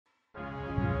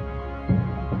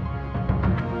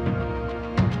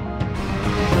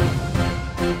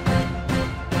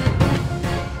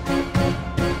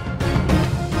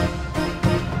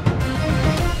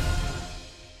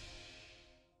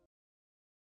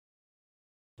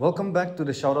Welcome back to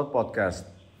the Shoutout Podcast.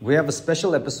 We have a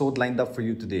special episode lined up for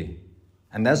you today.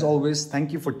 And as always,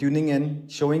 thank you for tuning in,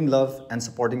 showing love, and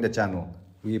supporting the channel.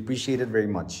 We appreciate it very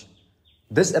much.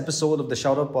 This episode of the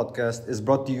Shoutout Podcast is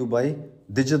brought to you by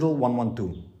Digital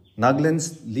 112,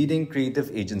 Nagaland's leading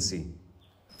creative agency.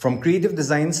 From creative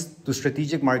designs to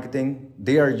strategic marketing,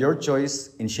 they are your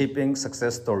choice in shaping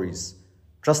success stories.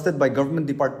 Trusted by government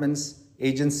departments,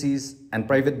 agencies, and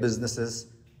private businesses,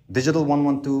 Digital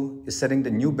 112 is setting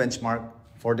the new benchmark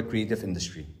for the creative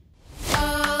industry.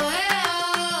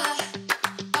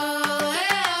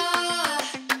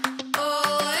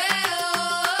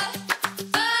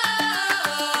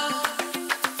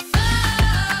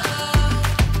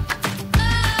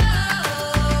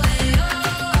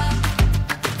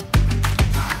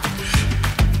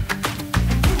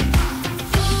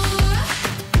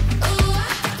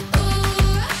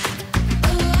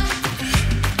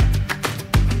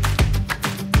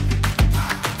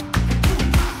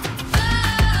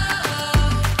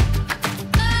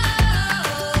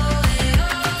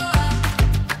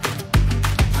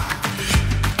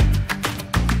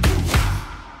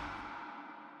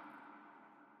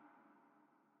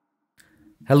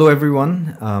 Hello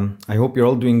everyone, I hope you're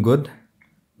all doing good.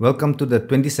 Welcome to the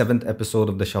 27th episode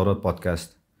of the Shoutout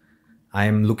Podcast.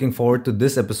 I'm looking forward to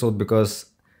this episode because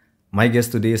my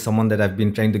guest today is someone that I've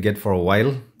been trying to get for a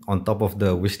while, on top of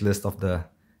the wish list of the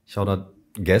Shoutout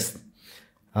guest.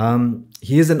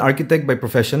 He is an architect by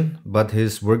profession, but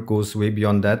his work goes way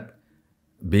beyond that,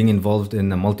 being involved in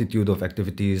a multitude of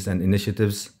activities and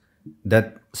initiatives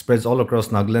that spreads all across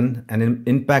Nagaland and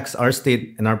impacts our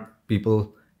state and our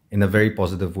people in a very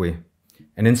positive way.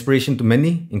 An inspiration to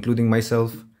many, including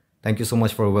myself. Thank you so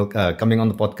much for coming on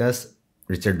the podcast,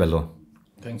 Richard Belho.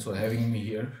 Thanks for having me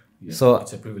here. Yeah, So,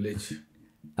 it's a privilege.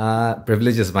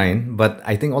 privilege is mine, but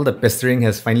I think all the pestering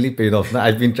has finally paid off.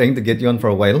 I've been trying to get you on for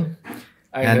a while.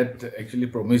 I had actually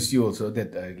promised you also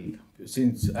that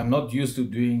since I'm not used to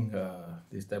doing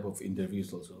this type of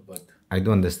interviews also, but I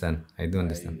do understand. it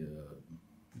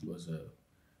was a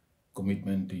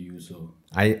commitment to you. So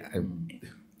I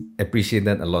appreciate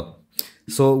that a lot.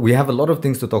 So we have a lot of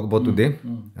things to talk about today.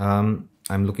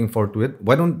 I'm looking forward to it.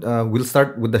 Why don't we'll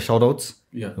start with the shoutouts?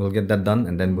 Yeah. We'll get that done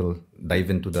and then we'll dive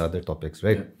into the other topics,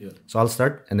 right? Yeah. So I'll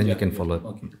start and then you can follow it.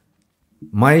 Okay.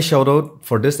 My shoutout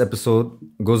for this episode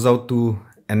goes out to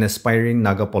an aspiring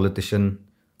Naga politician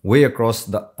way across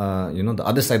the the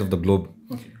other side of the globe.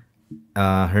 Okay.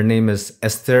 Her name is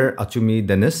Esther Achumi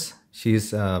Dennis.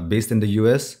 She's based in the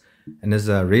US and is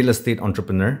a real estate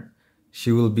entrepreneur.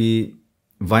 She will be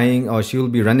running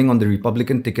on the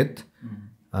Republican ticket,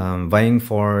 vying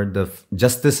for the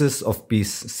Justices of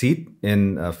Peace seat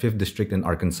in 5th District in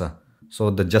Arkansas. So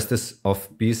the Justice of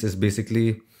Peace is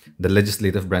basically the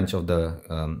legislative branch of the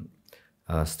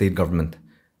state government.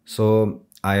 So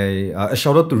a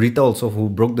shout out to Rita also, who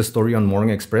broke the story on Morning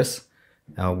Express,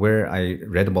 where I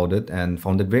read about it and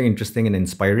found it very interesting and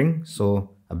inspiring. So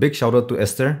a big shout out to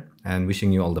Esther and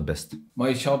wishing you all the best.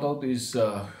 My shout out is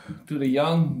to the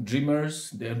young dreamers,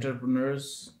 the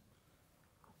entrepreneurs,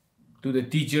 to the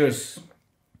teachers,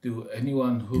 to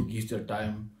anyone who gives their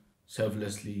time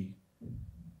selflessly,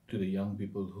 to the young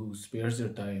people who spares their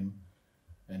time,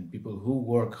 and people who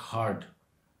work hard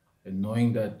and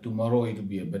knowing that tomorrow it will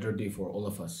be a better day for all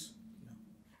of us.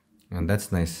 And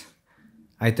that's nice.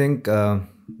 I think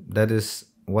that is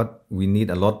what we need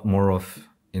a lot more of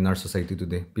in our society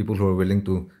today. People who are willing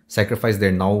to sacrifice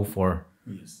their now for,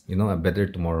 a better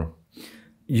tomorrow.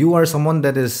 You are someone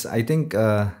that is, I think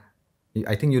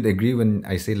you'd agree when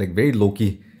I say like very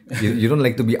low-key. You don't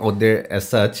like to be out there as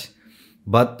such.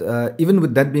 But even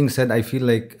with that being said, I feel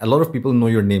like a lot of people know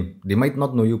your name. They might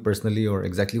not know you personally or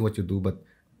exactly what you do, but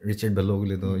Richard Belho,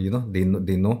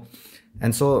 they know.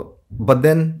 And so, but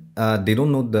then they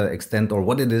don't know the extent or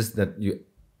what it is that you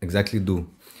exactly do.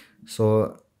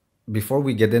 So before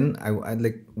we get in, I'd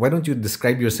like, why don't you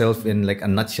describe yourself in like a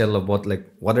nutshell about like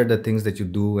what are the things that you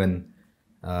do, and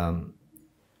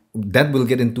that we'll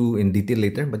get into in detail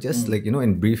later. But just like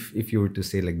in brief, if you were to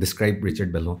say like describe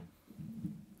Richard Belho.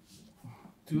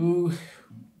 To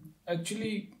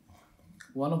actually,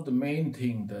 one of the main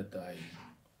thing that I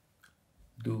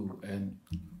do, and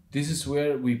this is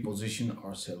where we position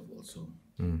ourselves also.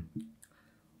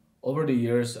 Over the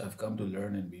years, I've come to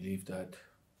learn and believe that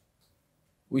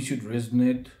we should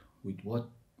resonate with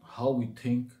how we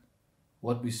think,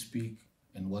 what we speak,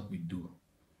 and what we do.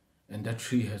 And that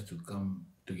three has to come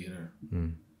together.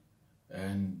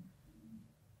 And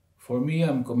for me,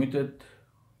 I'm committed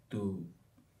to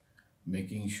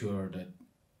making sure that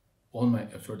all my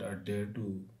efforts are there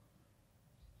to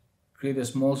create a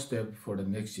small step for the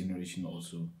next generation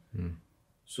also.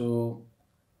 So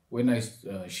when I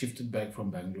shifted back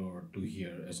from Bangalore to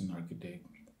here as an architect,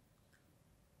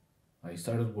 I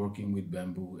started working with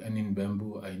bamboo, and in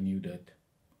bamboo, I knew that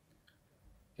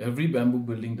every bamboo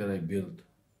building that I built,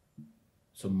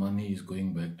 some money is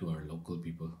going back to our local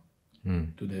people,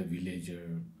 to the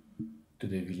villager, to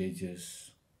the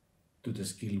villages, to the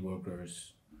skilled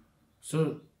workers.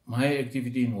 So my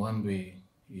activity in one way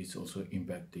is also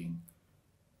impacting.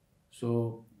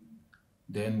 So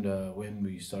then when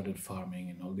we started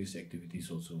farming and all these activities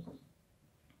also,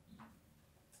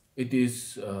 it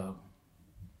is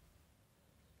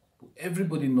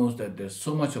everybody knows that there's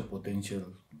so much of potential,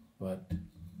 but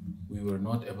we were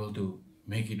not able to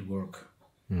make it work.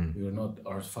 We were not,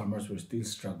 our farmers were still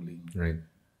struggling. Right.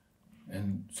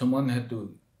 And someone had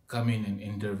to come in and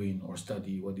intervene or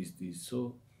study what is this.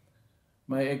 So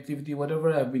my activity,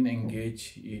 whatever I've been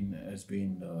engaged in, has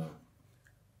been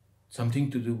something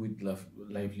to do with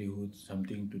livelihood,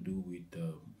 something to do with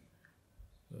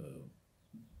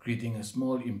creating a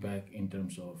small impact in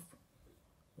terms of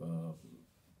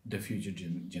the future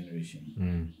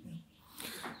generation.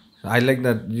 I like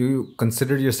that you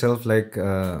consider yourself like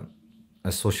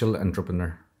a social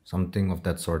entrepreneur, something of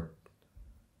that sort.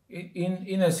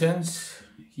 In a sense,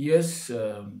 yes,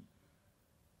 a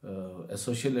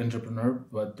social entrepreneur,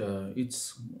 but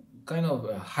it's kind of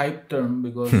a hype term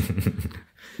because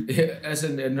as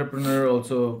an entrepreneur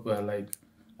also, like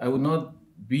I would not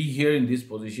be here in this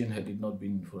position had it not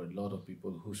been for a lot of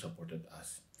people who supported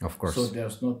us. Of course. So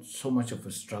there's not so much of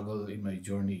a struggle in my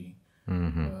journey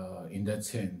in that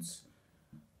sense,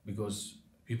 because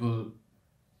people,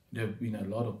 there have been a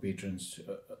lot of patrons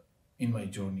in my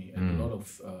journey and a lot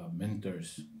of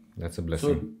mentors. That's a So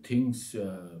blessing.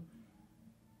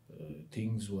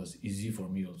 things was easy for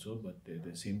me also, but at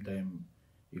the same time,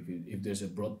 if there's a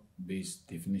broad-based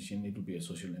definition, it will be a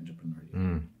social entrepreneur.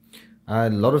 Yeah. A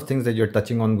lot of things that you're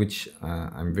touching on, which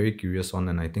I'm very curious on,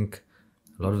 and I think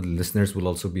a lot of the listeners will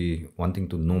also be wanting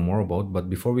to know more about. But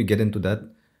before we get into that,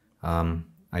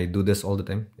 I do this all the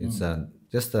time. It's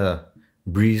just a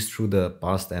breeze through the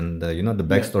past and the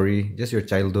backstory, just your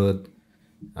childhood.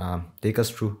 Take us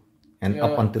through and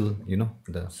up Yeah. until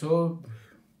the. So,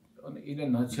 in a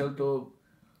nutshell, though,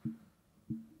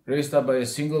 raised up by a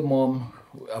single mom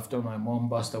after my mom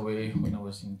passed away when I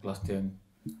was in class 10.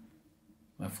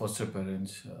 My foster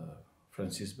parents,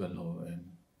 Francis Belho and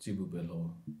Chibu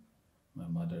Belho, my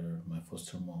mother, my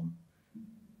foster mom,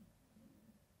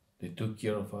 they took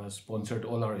care of us, sponsored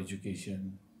all our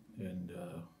education, and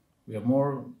we are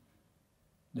more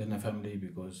than a family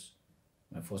because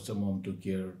my foster mom took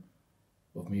care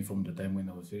of me from the time when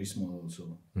I was very small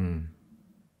also.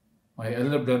 My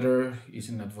elder brother is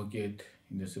an advocate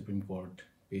in the Supreme Court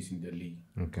based in Delhi.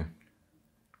 Okay.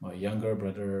 My younger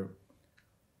brother,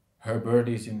 Herbert,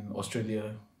 is in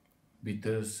Australia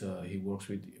because he works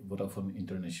with Vodafone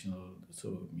International,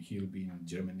 so he'll be in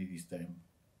Germany this time.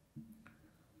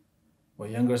 My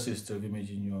younger sister,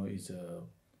 Vimejinho, is a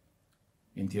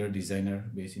interior designer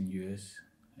based in US,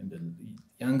 and the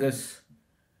youngest,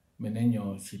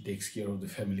 Menenyo, she takes care of the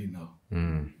family now.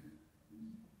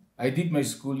 I did my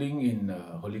schooling in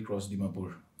Holy Cross,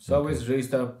 Dimapur. So I was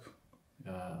raised up,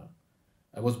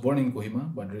 I was born in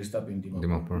Kohima, but raised up in Dimapur.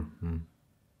 Dimapur.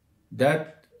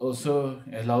 That also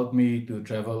allowed me to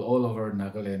travel all over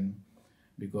Nagaland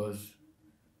because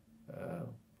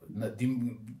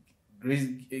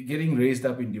getting raised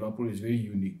up in Dimapur is very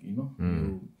unique,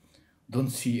 You don't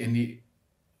see any,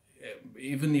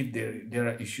 even if there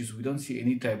are issues, we don't see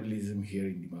any tribalism here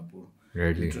in Dimapur.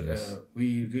 Rarely, yes.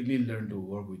 We really learn to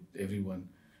work with everyone.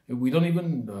 We don't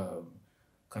even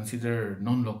consider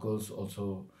non-locals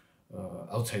also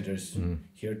outsiders.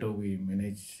 Here too, we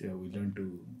manage, we learn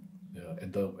to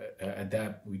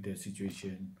adapt with the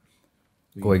situation.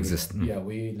 Coexist. Yeah,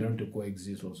 we learn to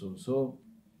coexist also. So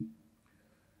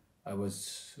I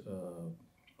was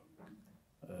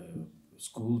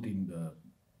schooled in the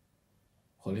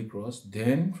Holy Cross.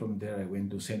 Then from there I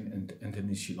went to St.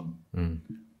 Anthony's Shillong.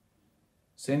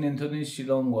 St. Anthony's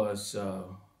Shillong was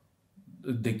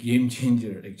the game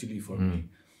changer actually for me,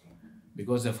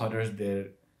 because the fathers there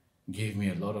gave me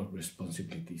a lot of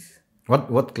responsibilities.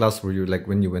 What class were you like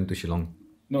when you went to Shillong?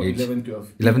 No, Age? 11,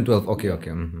 12. 11, 12. Okay,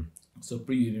 okay. So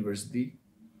pre-university.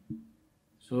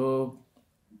 So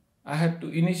I had to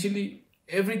initially,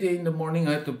 every day in the morning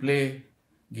I had to play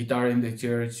guitar in the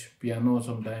church, piano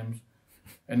sometimes,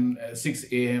 and 6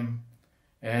 a.m.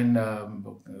 And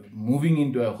moving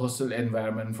into a hostel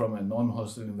environment from a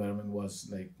non-hostel environment was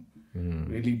like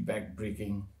really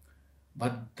backbreaking.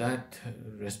 But that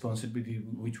responsibility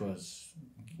which was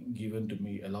given to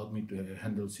me allowed me to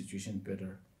handle situation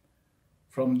better.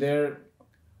 From there,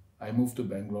 I moved to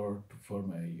Bangalore for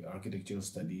my architectural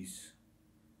studies.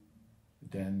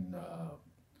 Then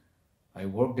I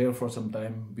worked there for some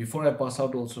time. Before I passed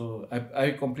out also,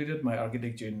 I completed my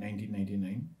architecture in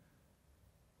 1999.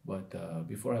 But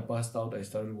before I passed out, I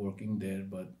started working there.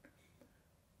 But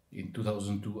in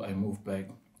 2002, I moved back.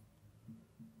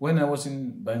 When I was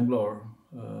in Bangalore,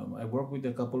 I worked with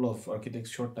a couple of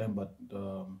architects short time, but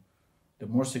the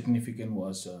more significant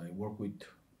was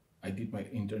I did my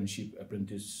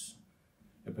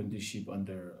apprenticeship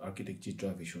under architect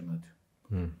Chitra Vishwanath.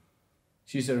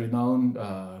 She's a renowned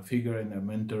figure and a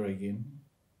mentor again.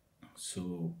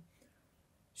 So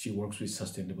she works with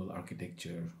sustainable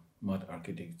architecture, mud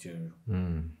architecture.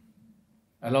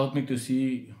 Allowed me to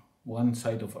see one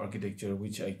side of architecture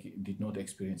which I did not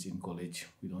experience in college.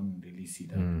 We don't really see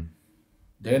that.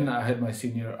 Then I had my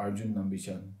senior Arjun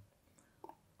Nambichan,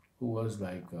 who was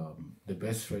like the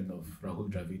best friend of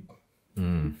Rahul Dravid.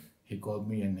 He called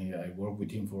me and I worked with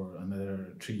him for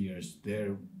another 3 years.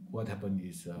 There, what happened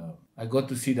is I got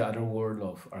to see the other world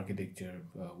of architecture,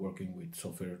 working with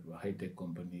software, high-tech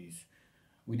companies.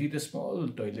 We did a small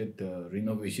toilet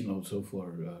renovation also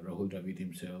for Rahul Dravid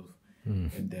himself.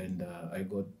 And then I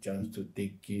got chance to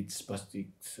take kids,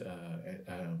 spastics,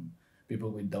 people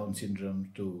with Down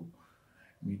syndrome to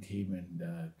meet him and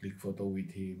click photo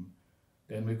with him.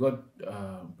 Then we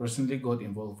personally got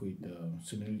involved with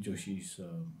Sunil Joshi's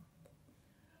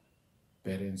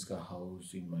parents'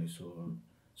 house in Mysore.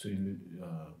 Sunil,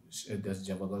 that's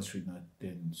Javagal Srinath,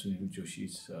 then Sunil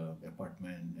Joshi's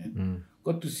apartment, and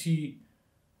got to see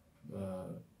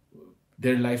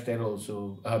their lifestyle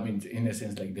also. I mean, in a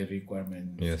sense, like their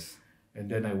requirements. Yes. And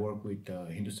then I worked with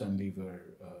Hindustan Lever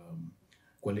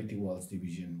Quality Walls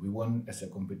division. We won as a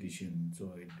competition,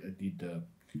 so I did the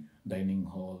dining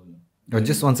hall.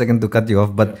 Just 1 second to cut you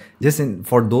off, but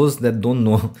for those that don't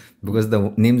know, because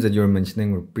the names that you're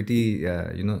mentioning were pretty,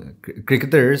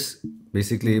 cricketers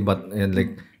basically, but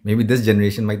like maybe this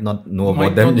generation might not know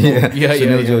about them.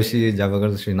 Sunil Joshi,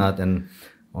 Javagal Srinath, and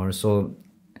or so.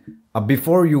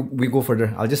 Before we go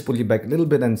further, I'll just pull you back a little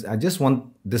bit, and I just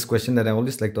want this question that I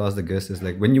always like to ask the guests is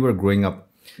like, when you were growing up,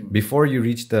 before you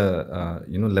reached the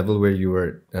level where you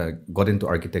were got into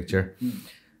architecture,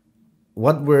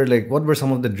 what were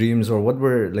some of the dreams, or what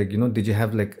were did you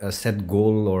have like a set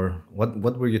goal, or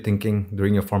what were you thinking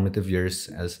during your formative years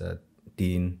as a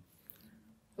teen?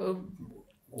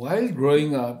 While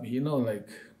growing up, we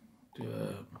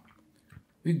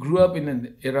grew up in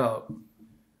an era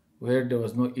where there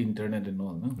was no internet and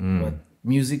all, no? But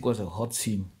music was a hot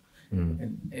scene.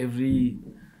 And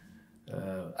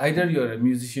either you're a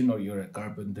musician or you're a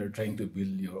carpenter trying to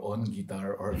build your own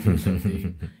guitar or do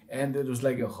something. And it was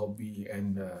like a hobby.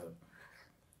 And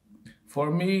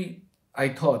for me, I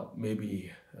thought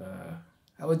maybe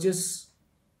I was just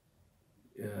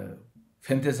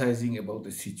fantasizing about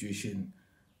the situation.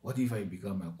 What if I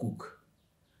become a cook?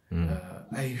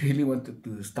 I really wanted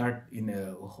to start in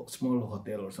a small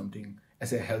hotel or something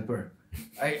as a helper.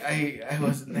 I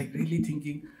was like really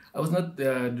thinking. I was not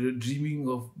dreaming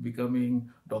of becoming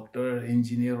doctor,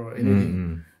 engineer, or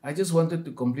anything. I just wanted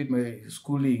to complete my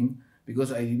schooling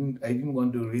because I didn't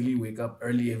want to really wake up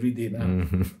early every day now.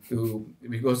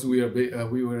 Because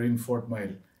we were in Fort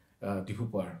Mile,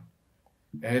 Dimapur,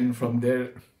 and from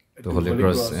there to Holy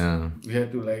Cross, we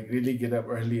had to like really get up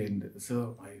early, and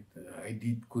so I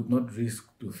could not risk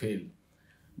to fail.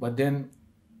 But then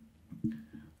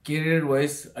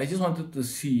career-wise, I just wanted to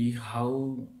see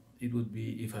how it would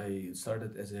be if I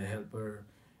started as a helper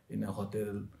in a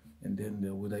hotel, and then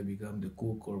would I become the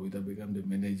cook, or would I become the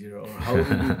manager, or how would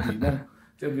it be? No?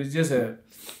 So it was just a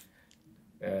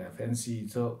fancy.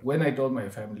 So when I told my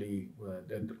family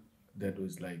that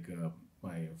was like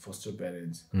my foster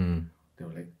parents, they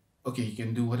were like, okay, you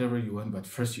can do whatever you want, but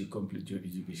first you complete your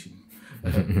education.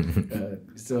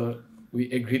 So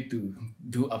we agreed to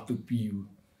do up to PU.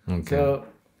 Okay. So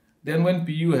then when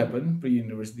PU happened,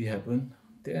 pre-university happened,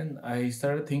 then I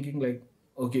started thinking like,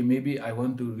 okay, maybe I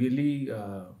want to really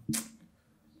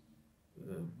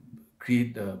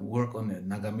create work on a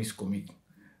Nagamese comic.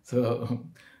 So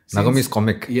Nagamese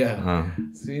comic. Yeah.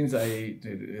 Since I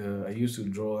used to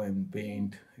draw and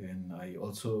paint, and I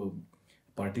also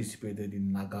participated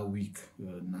in Naga Week,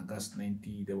 Nagas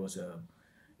 90. There was a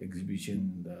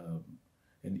exhibition,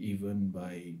 and even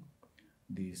by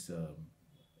this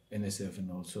NSF,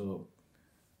 and also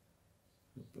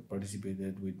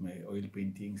participated with my oil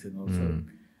paintings, and also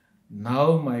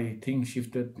now my thing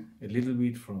shifted a little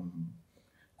bit from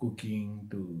cooking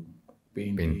to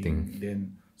painting.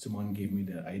 Then someone gave me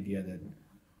the idea that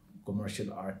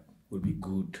commercial art would be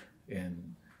good,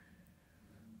 and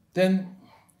then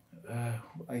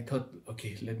I thought,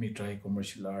 okay, let me try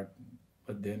commercial art.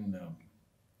 But then,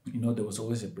 there was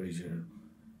always a pressure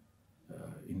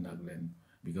in Nagaland,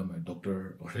 become a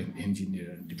doctor or an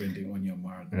engineer, depending on your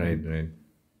mark. Right.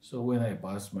 So when I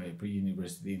passed my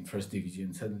pre-university in first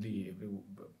division, suddenly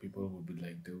people would be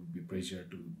like, there would be pressure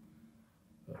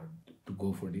to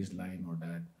go for this line or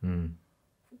that.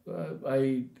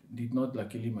 I did not,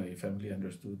 luckily my family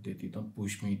understood. They did not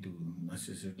push me to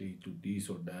necessarily to this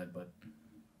or that, but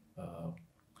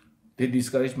they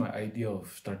discouraged my idea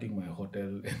of starting my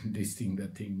hotel and this thing,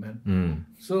 that thing, man.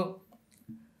 So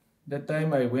that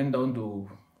time I went down to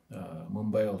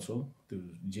Mumbai also, to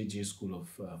JJ School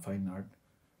of Fine Art,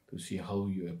 to see how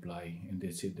you apply. And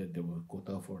they said that there were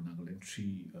quota for Nagaland,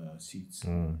 3 seats.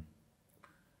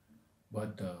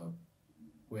 But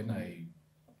when I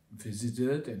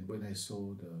visited and when I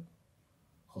saw the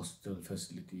hostel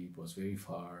facility, it was very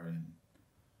far, and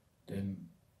then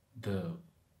the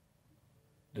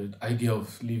idea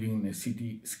of living in a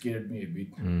city scared me a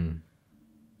bit.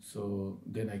 So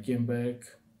then I came back,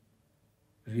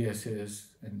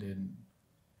 reassessed, and then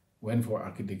went for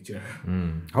architecture.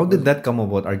 How did that come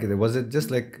about, architecture? Was it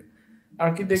just like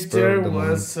Architecture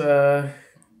was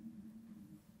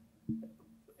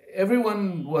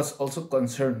everyone was also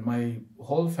concerned. My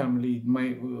whole family,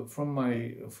 from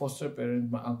my foster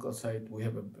parent, my uncle's side, we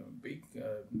have a big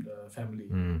family.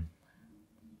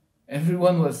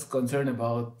 Everyone was concerned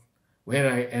about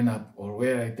where I end up or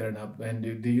where I turn up, and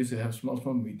they used to have small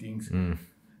meetings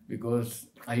because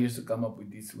I used to come up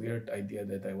with this weird idea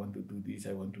that I want to do this,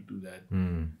 I want to do that.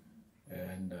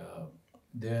 And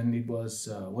then it was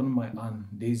one of my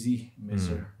aunt, Daisy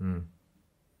Messer.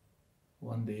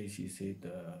 One day she said,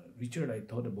 Richard, I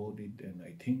thought about it, and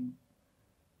I think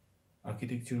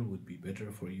architecture would be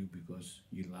better for you because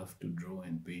you love to draw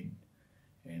and paint,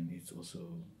 and it's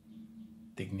also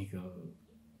technical.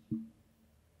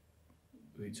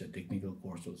 It's a technical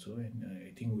course also, and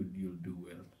I think you'll do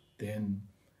well. Then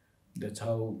that's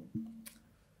how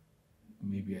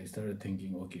maybe I started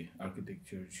thinking, okay,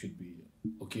 architecture should be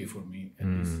okay for me. At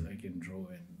least I can draw,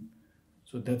 and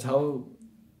so that's how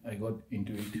I got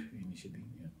into it initially.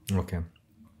 Yeah. Okay.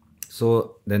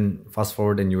 So then fast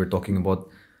forward, and you were talking about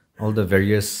all the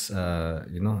various,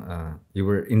 you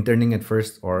were interning at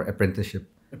first or apprenticeship?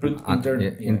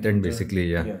 Intern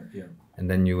basically, yeah. And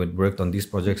then you had worked on these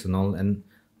projects and all. And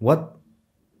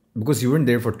because you weren't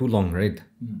there for too long, right?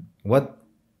 What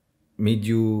made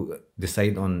you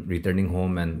decide on returning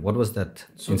home, and what was that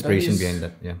inspiration behind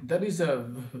that? Yeah. That is a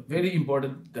very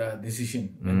important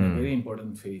decision and a very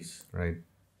important phase. Right.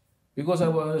 Because I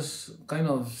was kind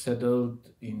of settled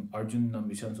in Arjun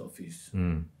Nambishan's office.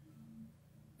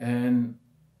 And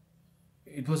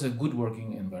it was a good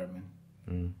working environment.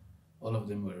 All of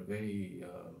them were very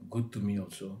good to me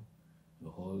also. The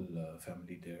whole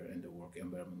family there, and the work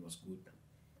environment was good.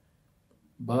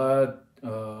 But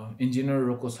Engineer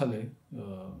Rocco Saleh,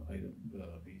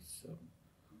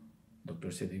 Dr.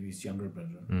 Sedevi's younger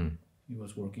brother, he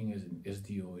was working as an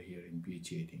SDO here in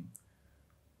PHA, I think.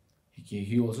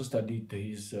 He also studied,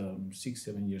 he's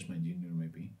 6-7 years my junior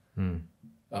maybe.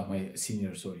 My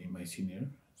senior.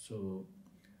 So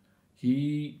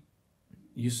he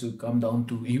used to come down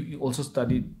he also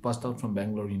passed out from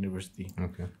Bangalore University.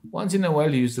 Okay. Once in a while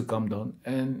he used to come down,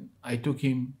 and I took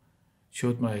him,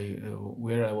 showed my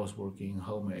where I was working,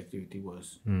 how my activity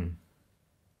was.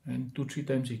 And 2-3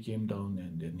 times he came down,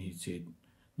 and then he said,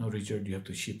 "No, Richard, you have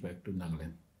to shift back to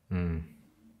Nagaland."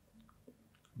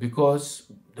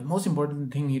 Because the most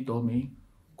important thing he told me,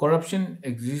 corruption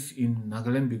exists in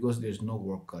Nagaland because there's no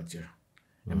work culture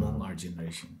among our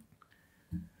generation.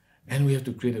 And we have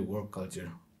to create a work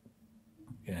culture.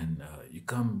 And you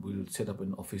come, we'll set up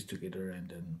an office together, and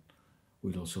then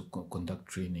we'll also conduct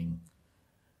training.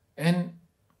 And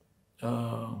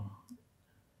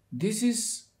this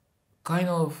is kind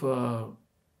of a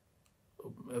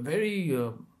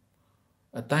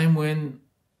time when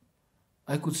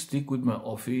I could stick with my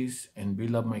office and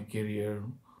build up my career,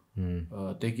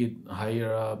 take it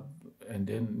higher up, and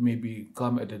then maybe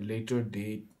come at a later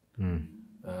date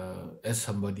as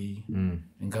somebody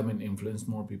and come and influence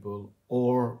more people,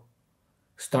 or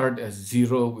start as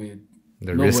zero with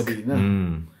the nobody.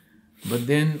 Risk. But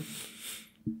then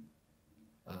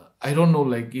I don't know,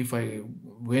 like if I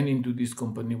went into this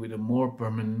company with a more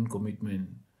permanent commitment,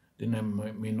 then I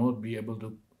may not be able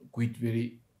to quit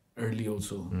very early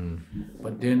also.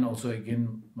 But then also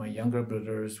again, my younger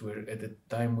brothers were at a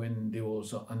time when they were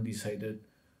also undecided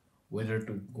whether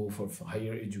to go for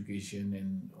higher education,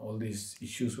 and all these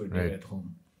issues were there at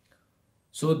home.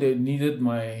 So they needed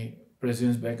my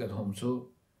presence back at home.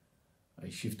 So I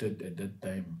shifted at that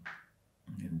time,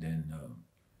 and then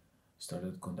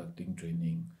started conducting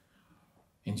training.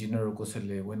 Engineer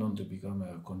Kosele went on to become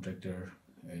a contractor,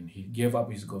 and he gave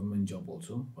up his government job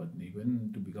also, but he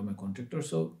went to become a contractor.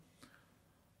 So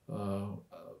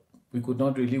we could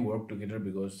not really work together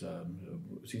because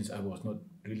since I was not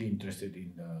really interested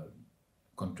in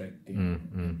contracting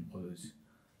and all this.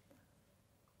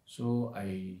 So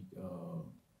I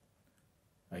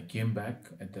came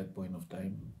back at that point of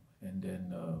time, and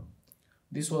then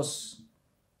this was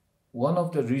one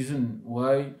of the reason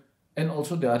why. And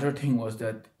also the other thing was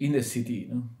that in the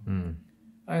city,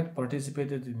 I had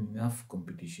participated in enough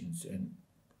competitions, and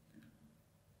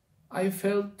I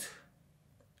felt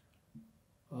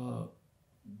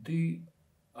the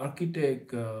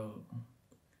architect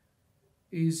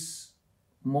is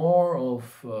more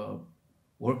of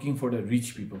working for the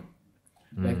rich people.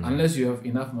 Like unless you have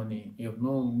enough money, you have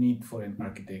no need for an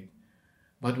architect.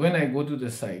 But when I go to the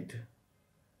site,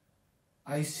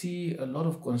 I see a lot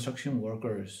of construction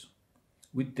workers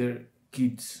with their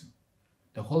kids.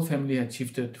 The whole family had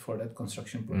shifted for that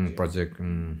construction project.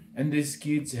 And these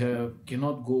kids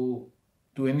cannot go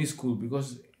to any school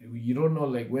because you don't know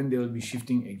like when they will be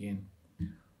shifting again.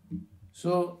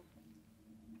 So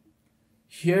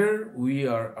here we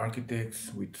are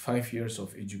architects with 5 years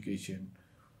of education,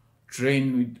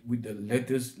 trained with the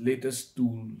latest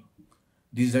tool,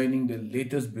 designing the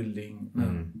latest building,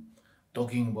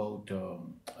 talking about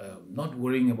not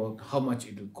worrying about how much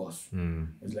it will cost.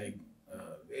 It's like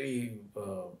very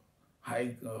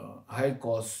high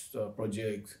cost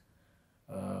projects.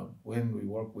 When we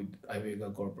work with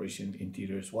Ivega Corporation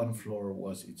Interiors, one floor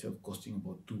was itself costing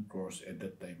about 2 crores at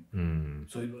that time.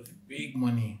 So it was big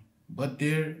money. But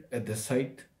there at the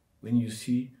site, when you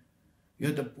see, you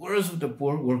have the poorest of the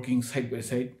poor working side by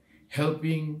side,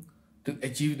 helping to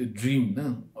achieve the dream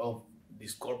of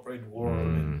this corporate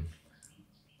world.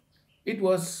 It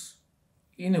was,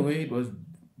 in a way, it was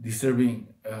disturbing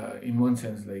in one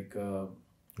sense. Like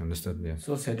Understood, yeah.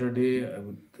 So Saturday, I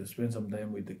would spend some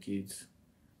time with the kids,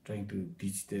 trying to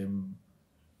teach them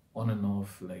on and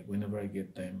off. Like whenever I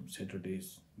get time,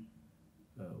 Saturdays,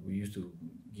 we used to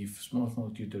give small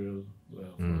tutorial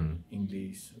for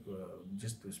English,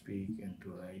 just to speak and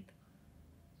to write.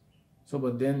 So,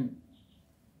 but then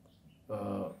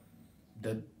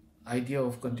that idea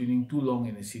of continuing too long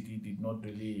in a city did not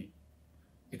really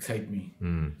excite me.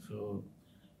 So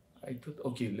I thought,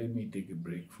 okay, let me take a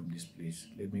break from this place.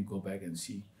 Let me go back and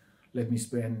see. Let me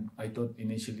spend, I thought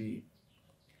initially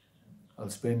I'll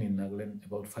spend in Nagaland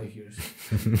about 5 years.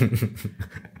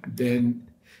 Then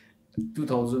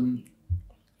 2000,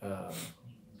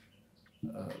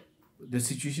 the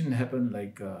situation happened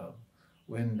like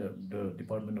when the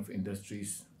Department of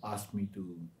Industries asked me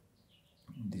to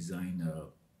design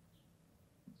a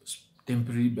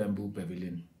temporary bamboo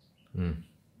pavilion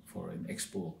for an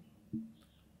expo.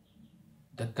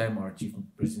 That time our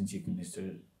President Chief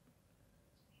Minister,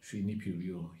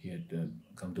 Rylo, he had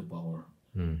come to power.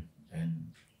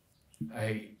 And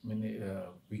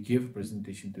we gave a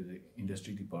presentation to the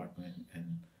industry department,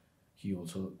 and he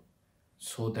also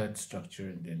saw that structure,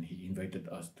 and then he invited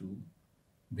us to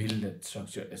build that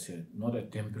structure as not a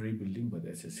temporary building, but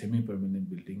as a semi-permanent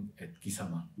building at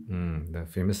Kisama. The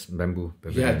famous bamboo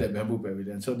pavilion. Yeah, the bamboo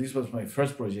pavilion. So this was my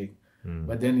first project.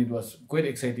 But then it was quite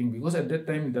exciting because at that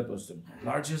time that was the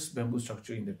largest bamboo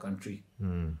structure in the country.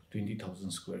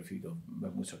 20,000 square feet of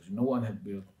bamboo structure. No one had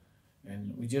built.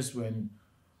 And we just went,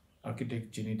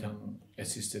 architect Jenny Tang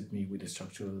assisted me with the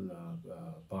structural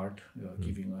part,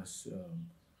 giving us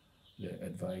the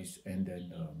advice. And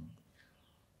then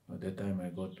at that time I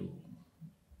got to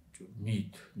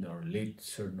meet our late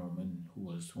Sir Norman, who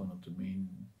was one of the main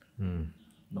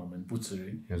Norman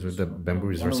Putsere. Yes, with the Bamboo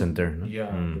Research Center. No?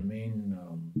 Yeah, the main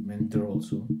mentor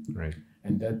also. Right.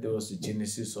 And that was the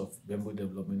genesis of Bamboo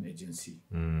Development Agency.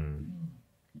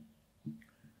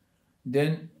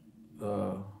 Then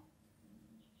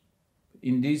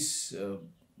in this,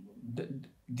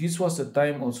 this was the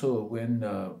time also when,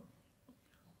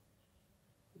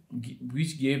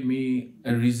 which gave me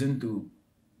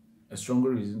a stronger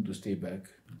reason to stay back.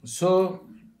 So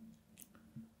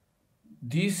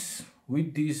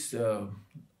with this,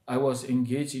 I was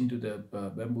engaged into the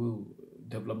Bamboo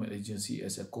Development Agency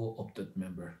as a co-opted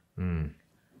member.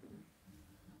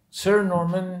 Sir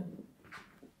Norman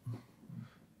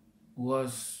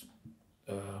was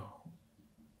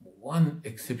one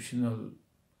exceptional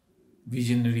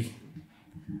visionary,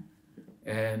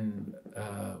 and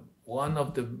one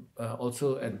of the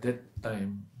also at that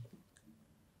time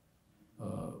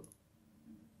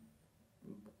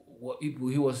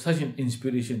he was such an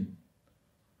inspiration.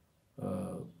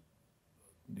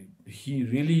 he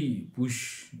really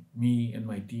pushed me and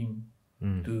my team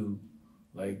to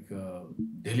like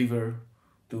deliver,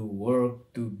 to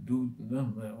work, to do.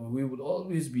 We would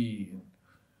always be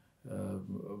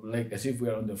like as if we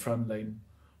are on the front line,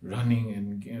 running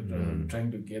and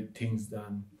trying to get things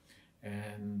done.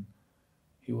 And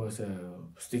he was a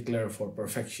stickler for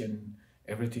perfection.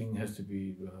 Everything has to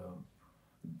be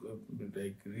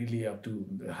like really up to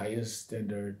the highest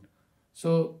standard.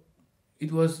 So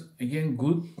it was again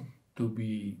good to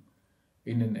be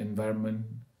in an environment.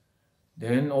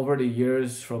 Then over the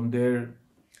years from there,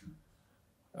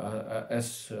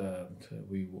 as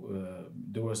we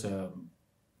there was a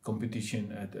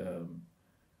competition at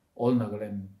all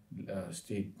Nagaland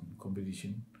state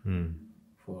competition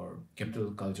for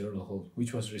Capital Cultural Hall,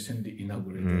 which was recently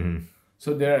inaugurated.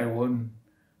 So there I won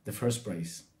the first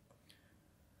prize.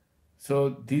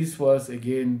 So this was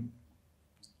again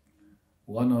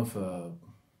one of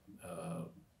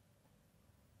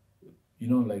you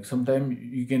know, like sometimes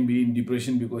you can be in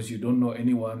depression because you don't know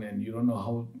anyone and you don't know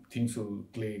how things will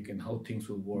click and how things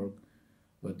will work.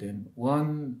 But then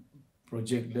one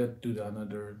project led to the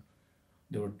another.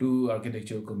 There were two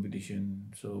architectural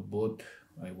competitions. So both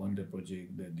I won the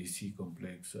project, the DC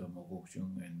complex,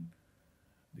 Mokokchung, and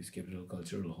this Capital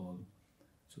Cultural Hall.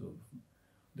 So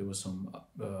there was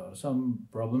some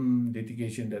problem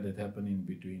litigation that had happened in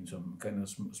between, some kind of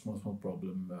small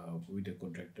problem with the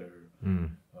contractor.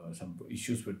 Some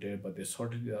issues were there, but they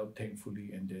sorted it out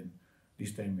thankfully, and then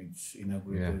this time it's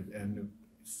inaugurated. And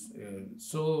it's,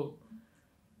 so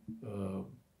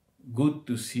good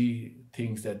to see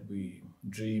things that we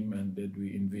dream and that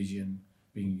we envision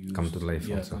being used. Come to life.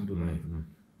 Yeah, Also. come to life.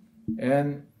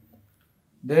 And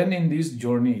then in this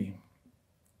journey,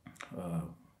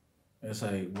 as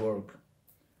I work,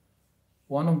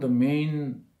 one of the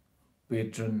main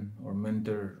patron or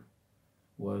mentor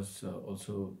was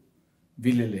also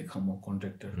Vilele Khamo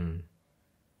contractor.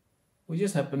 We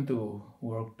just happened to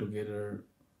work together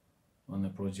on a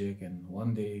project, and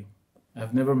one day,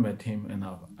 I've never met him, and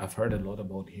I've heard a lot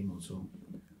about him also.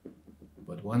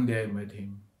 But one day I met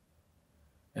him,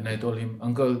 and I told him,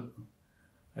 "Uncle,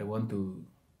 I want to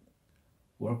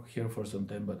work here for some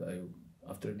time, but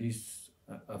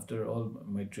after all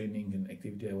my training and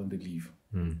activity, I want to leave."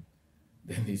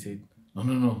 Then he said,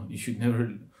 "No, you should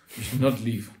not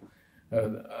leave.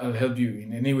 I'll help you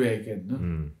in any way I can. No?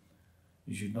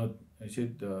 You should not." I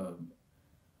said,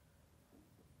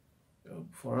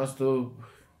 "For us though,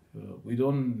 we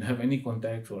don't have any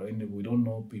contacts we don't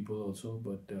know people also,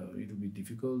 but it will be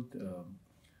difficult.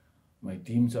 My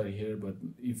teams are here, but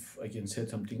if I can set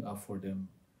something up for them,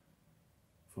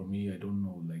 for me, I don't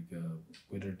know like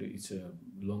whether it's a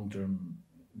long-term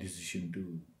decision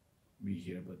to be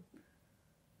here." But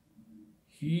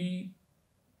he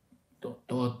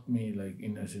taught me, like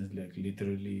in a sense, like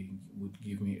literally would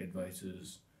give me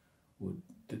advices, would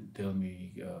tell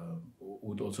me,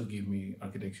 would also give me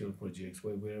architectural projects.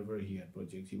 Wherever he had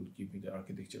projects, he would give me the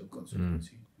architectural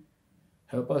consultancy.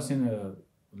 Help us in a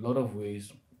lot of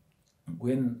ways.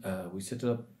 When we set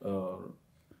up,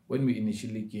 when we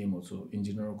initially came also,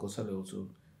 Engineer Kosale also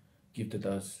gifted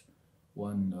us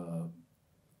one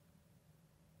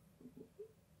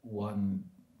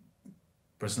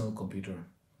personal computer.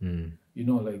 You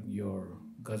know, like your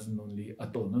cousin only,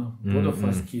 Ato, no? Both of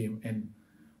us came and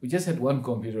we just had one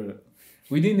computer.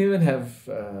 We didn't even have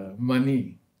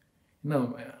money. You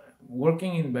know,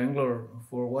 working in Bangalore,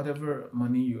 for whatever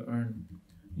money you earn,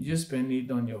 you just spend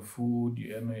it on your food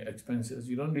and your expenses.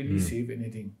 You don't really save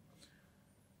anything.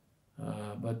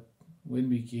 But when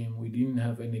we came, we didn't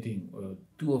have anything.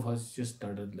 Two of us just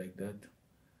started like that.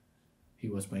 He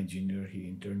was my junior. He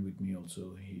interned with me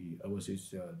also. I was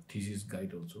his thesis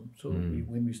guide also. So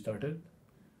when we started,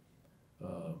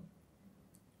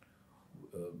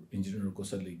 Engineer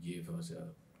Kosale gave us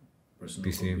a personal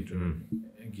PC. computer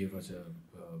and gave us a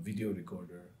video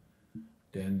recorder.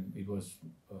 Then it was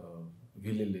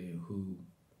Vilele who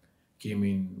came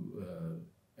in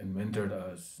and mentored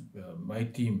us, my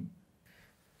team.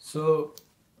 So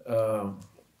Uncle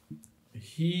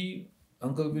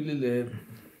Vilele,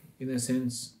 in a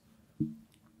sense,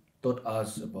 taught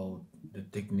us about the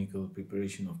technical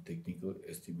preparation of technical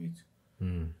estimates.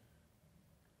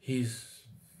 He's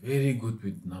very good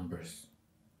with numbers.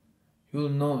 He will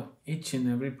know each and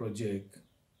every project,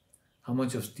 how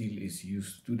much of steel is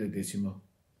used to the decimal,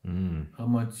 how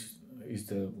much is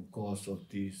the cost of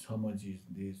this, how much is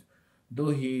this.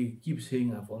 Though he keeps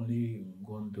saying, "I've only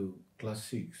gone to class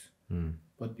 6,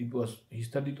 but he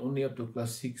studied only up to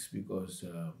class 6 because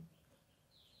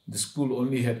the school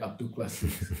only had up to class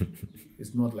 6.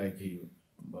 It's not like he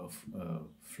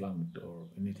flunked or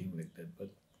anything like that. But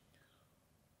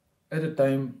at a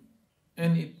time,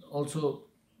 and it also,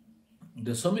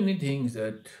 there's so many things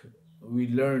that we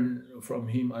learn from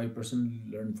him. I personally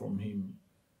learned from him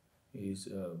is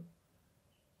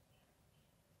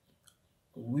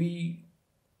we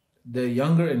the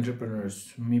younger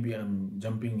entrepreneurs. Maybe I'm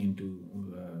jumping into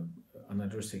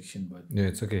another section, but Yeah,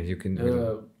 it's okay. You can.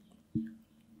 the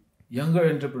younger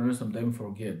entrepreneurs sometimes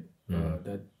forget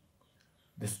that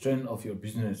the strength of your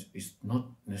business is not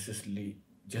necessarily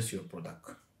just your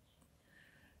product.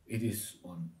 It is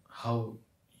on how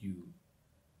you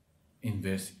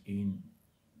invest in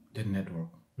the network.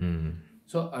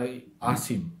 So I asked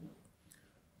him,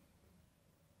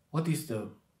 what is the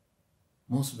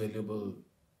most valuable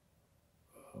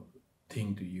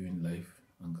thing to you in life,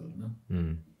 uncle? No?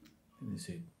 And he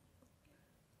said,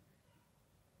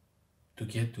 to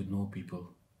get to know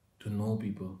people,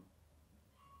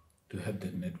 to have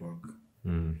that network.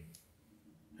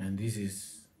 And this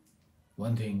is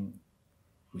one thing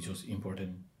which was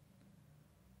important.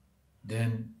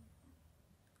 Then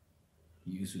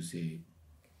he used to say,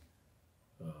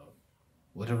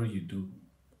 whatever you do,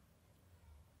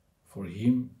 for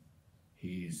him,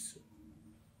 his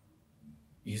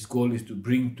goal is to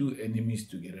bring two enemies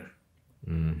together.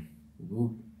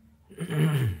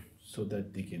 So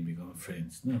that they can become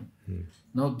friends. No.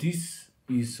 Now this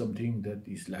is something that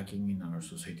is lacking in our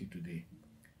society today.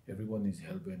 Everyone is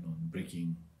hell-bent on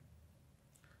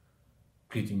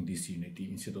creating this unity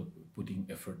instead of putting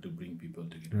effort to bring people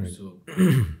together.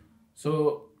 Right.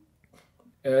 So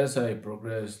as I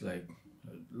progress, like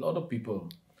a lot of people,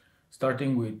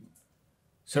 starting with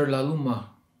Sir Laluma,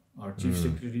 our chief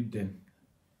secretary then.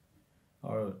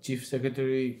 Our chief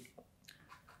secretary,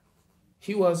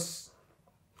 he was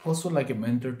also like a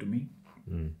mentor to me.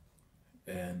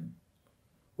 And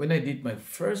when I did my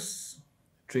first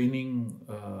training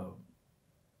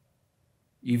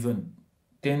event,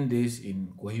 10 days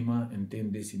in Kohima and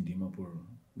 10 days in Dimapur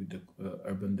with the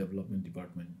Urban Development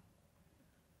Department,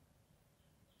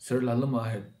 Sir Laluma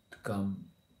had come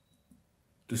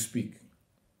to speak.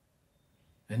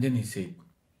 And then he said,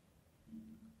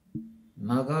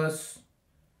 Nagas,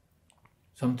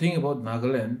 something about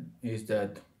Nagaland is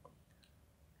that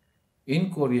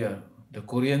in Korea, the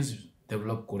Koreans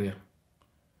developed Korea.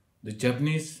 The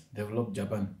Japanese developed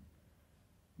Japan.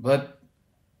 But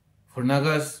for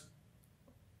Nagas,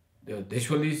 the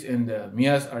Deshwalis and the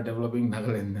Miyas are developing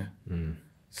Nagaland.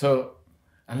 So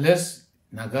unless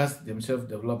Nagas themselves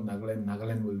develop Nagaland,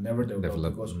 Nagaland will never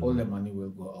develop because all the money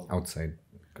will go out. Outside,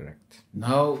 correct.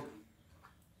 Now,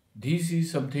 this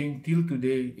is something till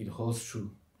today it holds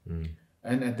true.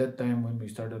 And at that time when we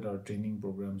started our training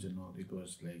programs and all, it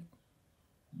was like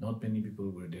not many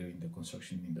people were there in the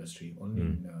construction industry, only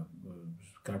in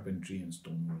carpentry and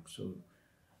stonework. So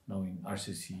now in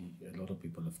RCC, a lot of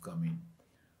people have come in.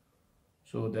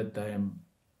 So that time,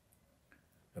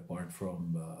 apart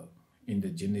from in the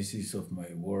genesis of my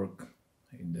work,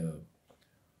 in the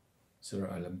Sir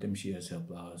Alam Temshi has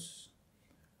helped us,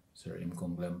 Sir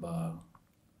Imkong Glemba,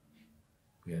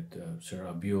 we had Sir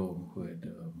Abio who had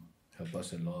helped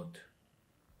us a lot,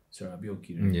 Sir Abio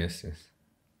Kirin. Yes.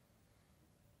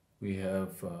 We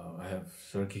have, I have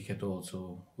Sir Kiketo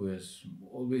also, who has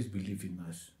always believed in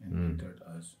us and mentored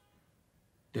us.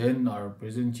 Then our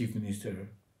present Chief Minister,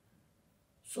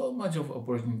 so much of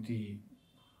opportunity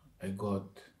I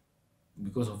got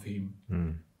because of him.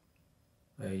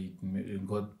 I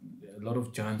got a lot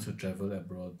of chance to travel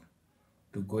abroad,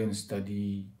 to go and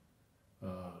study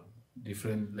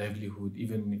different livelihood,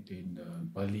 even in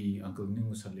Bali. Uncle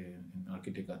Ningusale in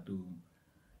Architect Atu,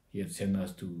 he had sent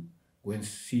us to go and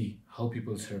see how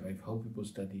people survive, how people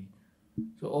study.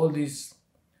 So all this,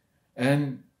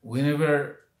 and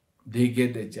whenever they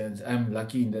get the chance, I'm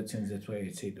lucky in that sense. That's why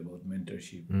I said about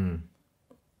mentorship.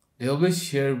 They always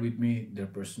share with me their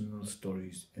personal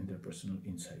stories and their personal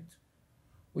insights,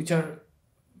 which are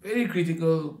very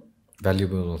critical,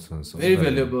 Valuable also. So very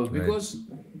valuable, right. because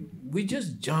we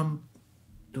just jump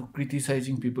to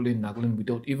criticizing people in Nagaland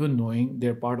without even knowing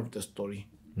they're part of the story.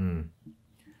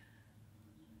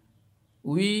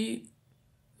 We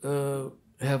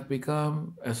have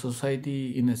become a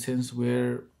society in a sense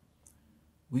where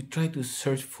we try to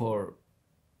search for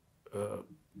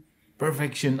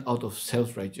perfection out of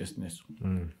self-righteousness.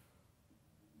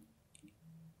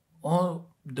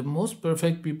 All the most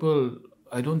perfect people,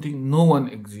 I don't think no one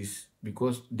exists,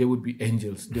 because they would be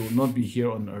angels. They would not be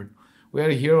here on earth. We are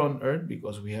here on earth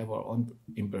because we have our own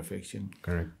imperfection.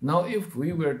 Correct. Now, if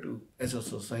we were to, as a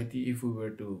society, if we were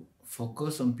to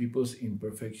focus on people's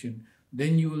imperfection,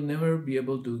 then you will never be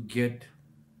able to get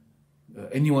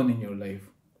anyone in your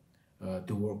life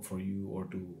to work for you or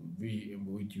to be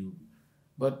with you.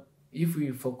 But if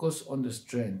we focus on the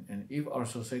strength, and if our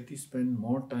society spend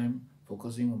more time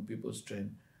focusing on people's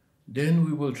strength, then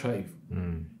we will thrive.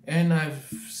 And I've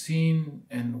seen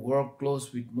and worked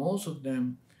close with most of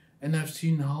them, and I've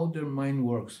seen how their mind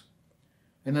works,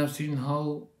 and I've seen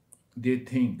how they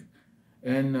think.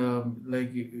 And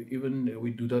like even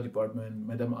with Duda department,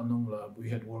 Madam Anungla, we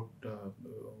had worked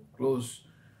close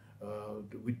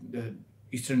with the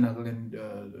Eastern Nagaland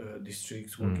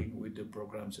districts, working with the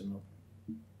programs and all.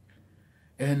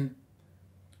 And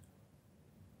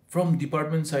from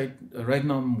department side, right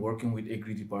now I'm working with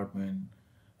Agri department.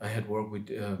 I had worked with,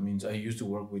 means I used to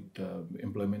work with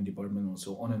employment department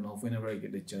also, on and off whenever I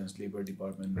get the chance, labor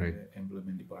department, Right.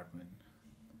 employment department.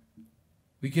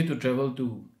 We get to travel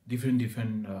to different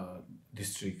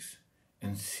districts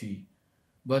and see.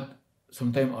 But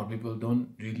sometimes our people don't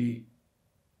really,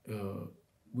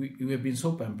 we have been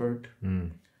so pampered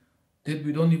that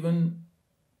we don't even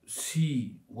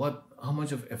see how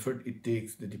much of effort it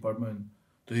takes the department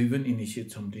to even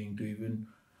initiate something, to even,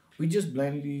 we just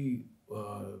blindly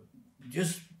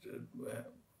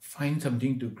find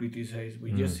something to criticize.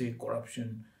 We just say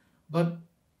corruption. But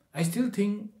I still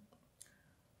think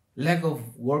lack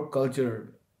of work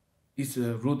culture is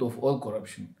the root of all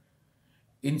corruption.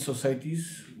 In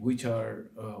societies which are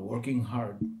working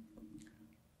hard,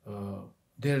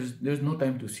 there's no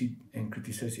time to sit and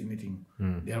criticize anything.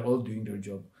 They are all doing their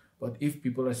job. But if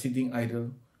people are sitting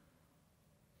idle,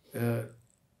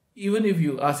 even if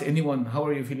you ask anyone, how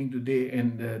are you feeling today,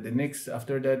 and the next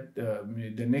after that,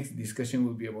 the next discussion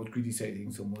will be about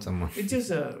criticizing someone. It's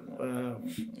just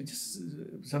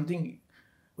something.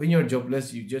 When you're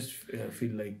jobless, you just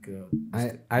feel like.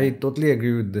 I totally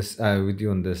agree with this with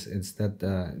you on this. It's that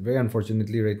very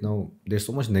unfortunately right now there's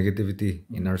so much negativity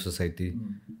in our society,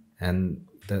 and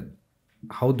that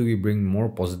how do we bring more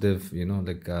positive,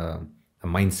 like a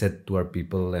mindset to our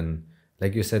people? And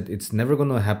like you said, it's never going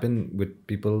to happen with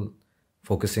people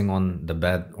focusing on the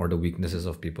bad or the weaknesses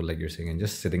of people, like you're saying, and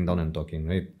just sitting down and talking,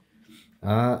 right?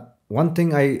 One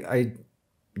thing I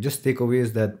just take away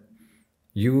is that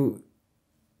you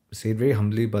say it very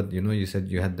humbly, but you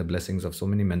said you had the blessings of so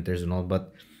many mentors and all,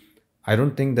 but I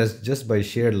don't think that's just by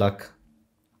sheer luck.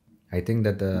 I think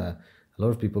that a lot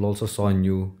of people also saw in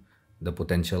you the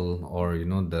potential, or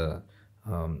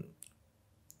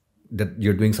that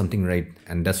you're doing something right,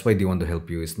 and that's why they want to help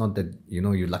you. It's not that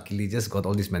you luckily just got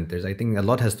all these mentors. I think a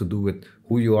lot has to do with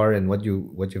who you are and what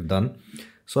you've done.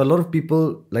 So a lot of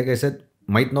people, like I said,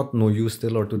 might not know you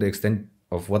still, or to the extent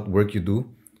of what work you do.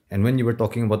 And when you were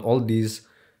talking about all these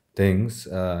things,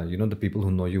 the people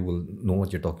who know you will know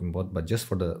what you're talking about. But just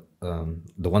for the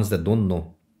ones that don't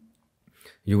know,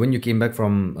 when you came back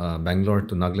from Bangalore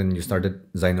to Nagaland, you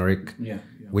started Zynorique,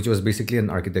 which was basically an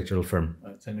architectural firm.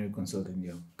 Zynorique Consultants,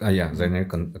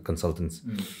 Zynorique Consultants.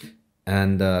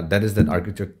 And that is that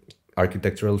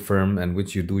architectural firm, and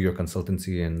which you do your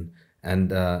consultancy.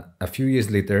 And a few years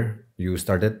later, you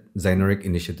started Zynorique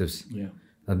Initiatives.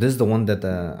 This is the one that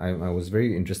I was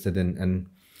very interested in, and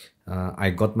I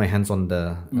got my hands on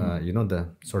the the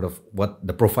sort of what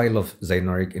the profile of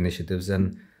Zynorique Initiatives.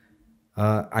 And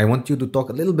I want you to talk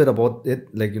a little bit about it.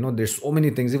 Like, there's so many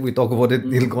things. If we talk about it,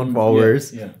 it'll go on for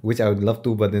hours, which I would love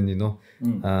to. But then,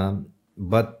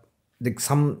 but like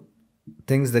some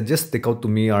things that just stick out to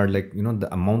me are like, the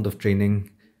amount of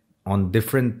training on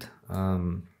different,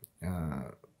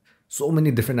 so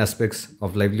many different aspects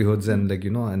of livelihoods, and like,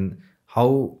 and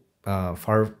how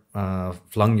far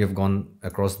flung you've gone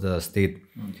across the state.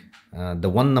 The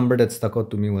one number that stuck out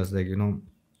to me was like,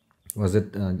 was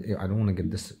it, I don't want to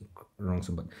get this wrong,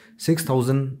 but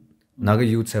 6,000 Naga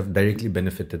youths have directly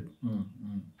benefited,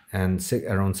 and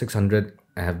around 600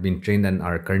 have been trained and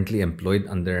are currently employed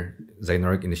under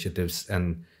Zynorique Initiatives,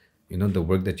 and the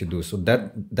work that you do. So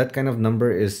that kind of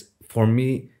number is, for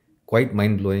me, quite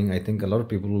mind-blowing. I think a lot of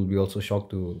people will be also shocked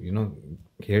to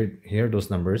hear those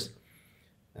numbers,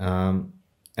 and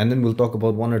then we'll talk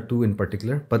about one or two in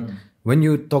particular. But when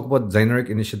you talk about Zynorique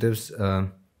Initiatives,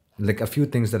 like a few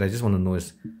things that I just want to know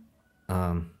is,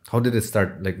 how did it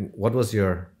start? Like, what was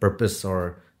your purpose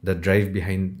or the drive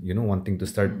behind, wanting to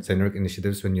start Zynorique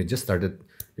Initiatives when you just started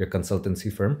your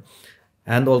consultancy firm?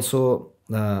 And also,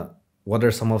 what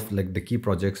are some of like the key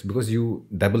projects? Because you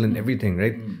dabble in everything,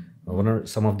 right? What are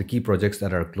some of the key projects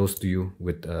that are close to you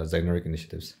with Zynorique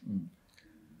Initiatives?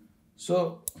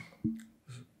 So,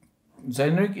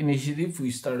 Zynorique Initiative,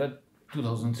 we started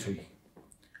 2003.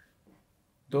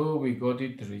 Though we got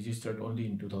it registered only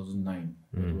in 2009.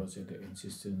 It was at the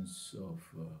insistence of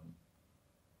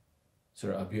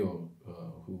Sir Abhyo,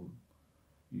 who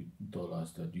told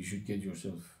us that you should get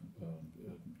yourself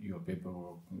your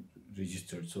paperwork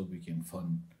registered so we can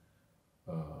fund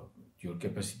your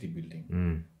capacity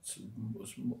building. So,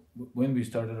 when we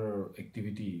started our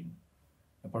activity,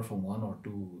 apart from one or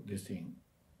two this thing,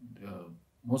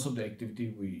 most of the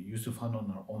activity we used to fund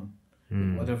on our own,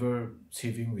 with whatever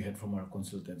saving we had from our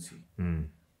consultancy.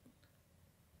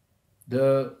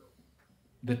 The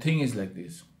thing is like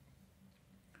this.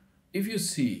 If you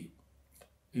see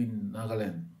in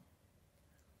Nagaland,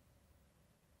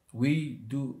 we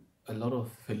do a lot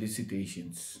of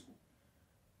felicitations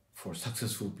for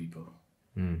successful people,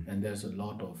 and there's a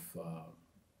lot of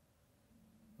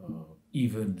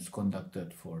events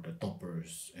conducted for the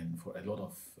toppers and for a lot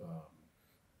of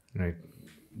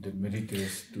the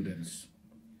meritorious students.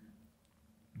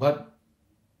 But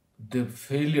the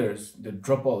failures, the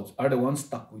dropouts, are the ones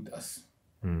stuck with us,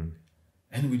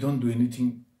 and we don't do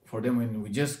anything for them, and we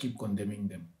just keep condemning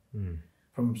them.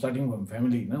 From starting from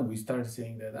family, now we start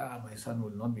saying that my son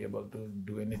will not be able to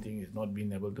do anything. He's not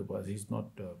been able to pass. He's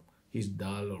not. He's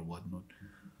dull or whatnot.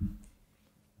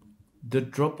 The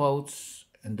dropouts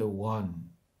and the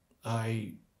one,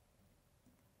 I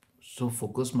so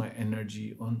focus my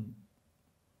energy on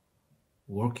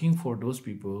working for those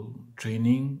people,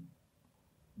 training,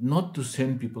 not to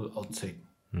send people outside,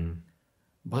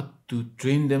 but to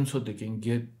train them so they can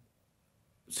get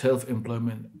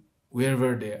self-employment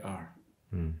wherever they are.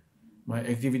 My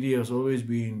activity has always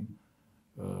been,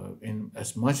 in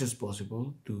as much as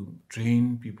possible, to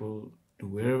train people to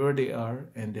wherever they are,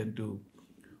 and then to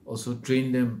also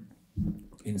train them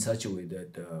in such a way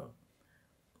that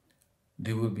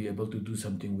they will be able to do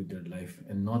something with their life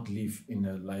and not live in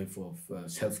a life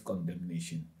of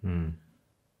self-condemnation.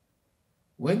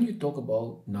 When you talk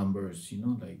about numbers,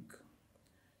 like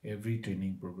every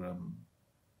training program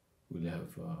will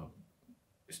have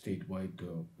statewide,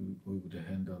 we would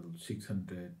handle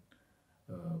 600,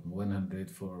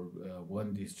 100 for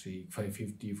one district,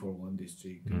 550 for one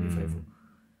district, 25.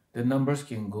 The numbers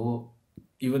can go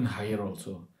even higher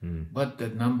also. But the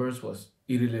numbers was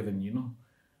irrelevant,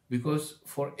 because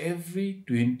for every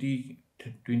 20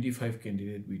 to 25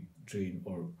 candidate we train,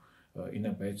 or in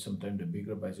a batch, sometimes the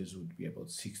bigger batches would be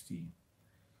about 60.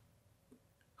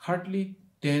 Hardly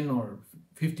 10 or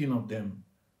 15 of them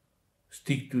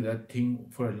stick to that thing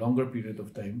for a longer period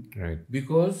of time.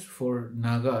 Because for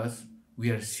Nagas, we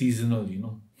are seasonal,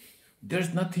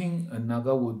 There's nothing a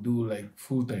Naga would do like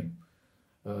full time.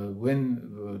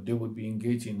 When they would be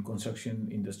engaged in construction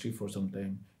industry for some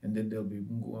time, and then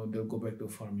they'll go back to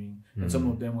farming, and some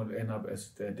of them will end up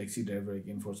as a taxi driver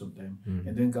again for some time,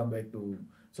 and then come back to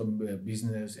some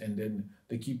business, and then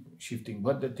they keep shifting.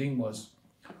 But the thing was,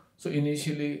 so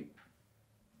initially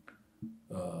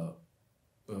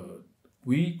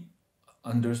we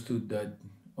understood that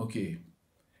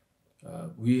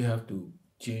we have to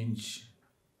change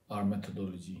our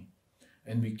methodology.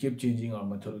 And we kept changing our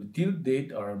methodology. Till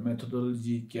date, our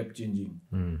methodology kept changing.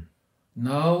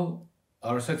 Now,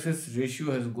 our success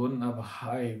ratio has gone up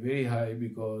high, very high,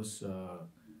 because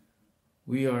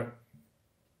we are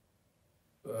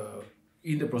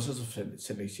in the process of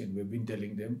selection. We've been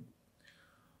telling them,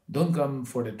 don't come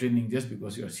for the training just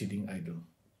because you are sitting idle.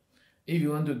 If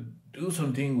you want to do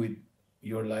something with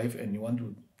your life and you want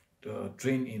to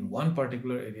train in one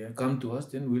particular area, come to us,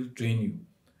 then we'll train you.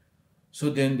 So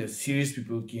then the serious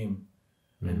people came,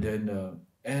 and then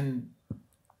and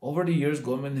over the years,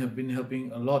 government have been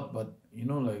helping a lot. But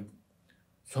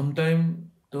sometimes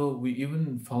though we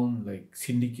even found like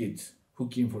syndicates who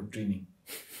came for training.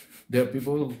 There are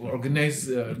people who organize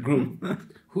a group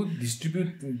who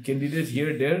distribute candidates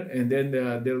here, there, and then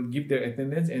they'll give their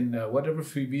attendance, and whatever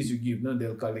freebies you give, now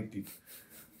they'll collect it.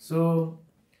 So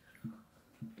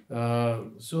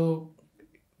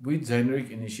with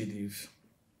Zynorique Initiatives,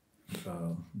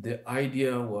 the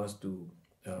idea was to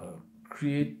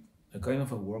create a kind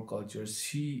of a work culture,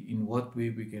 see in what way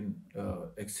we can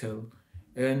excel.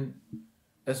 And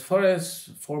as far as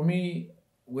for me,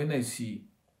 when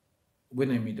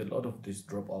I meet a lot of these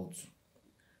dropouts,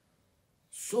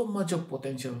 so much of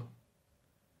potential,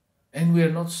 and we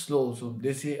are not slow. So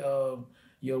they say,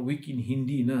 you're weak in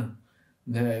Hindi, na?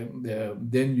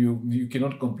 Then you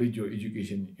cannot complete your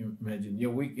education. Imagine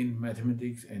you're weak in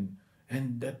mathematics, and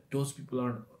that those people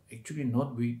are actually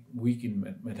not weak in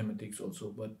mathematics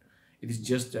also, but it is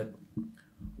just that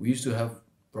we used to have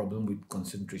problem with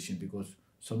concentration, because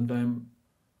sometimes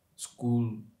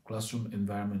school classroom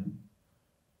environment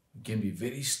can be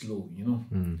very slow,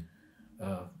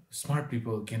 smart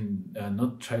people can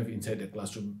not thrive inside a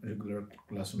regular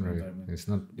classroom environment. It's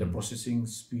not the processing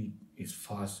speed is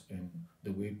fast, and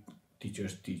the way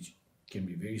teachers teach can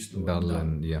be very slow.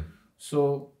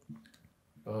 So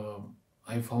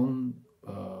I found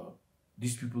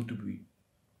these people to be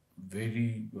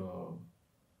very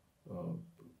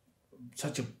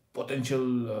such a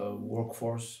potential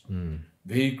workforce,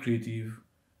 very creative.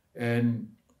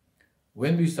 And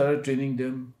when we started training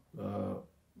them,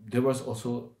 there was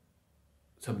also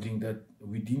something that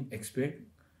we didn't expect,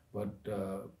 but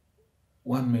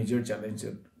one major challenge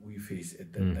that we faced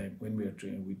at that time when we are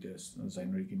training with the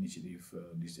Zynorique Initiative,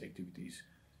 these activities,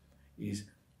 is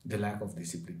the lack of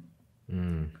discipline.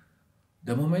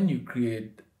 The moment you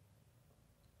create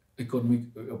economic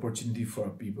opportunity for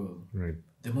people, Right.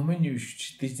 the moment you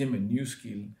teach them a new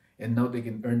skill and now they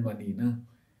can earn money,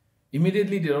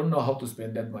 immediately they don't know how to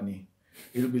spend that money.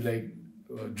 It'll be like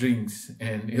drinks,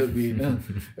 and it'll be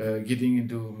getting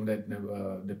into that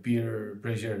the peer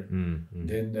pressure.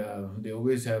 Then they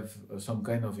always have some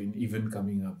kind of an event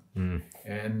coming up,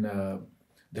 and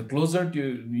the closer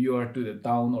you are to the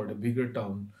town or the bigger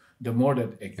town, the more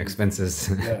that Expenses.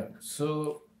 yeah.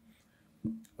 So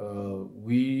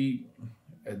we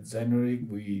at Zynorique,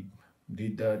 we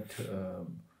did that.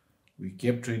 We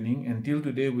kept training until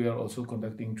today. We are also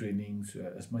conducting trainings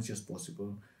as much as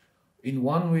possible. In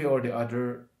one way or the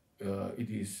other, it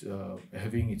is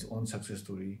having its own success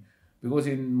story, because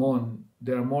in Mon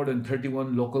there are more than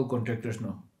 31 local contractors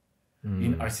now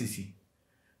in RCC,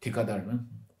 Tikadar. No?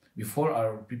 Before,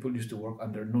 our people used to work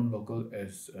under non-local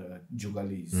as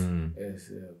jugalis,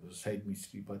 as site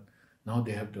mystery, but now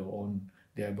they have their own.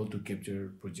 They are able to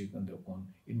capture project on their own.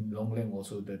 In Longlang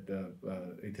also that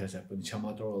it has happened.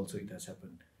 Shamator also it has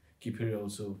happened. Kipiri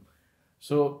also.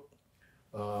 So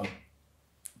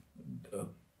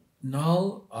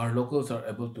now our locals are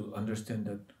able to understand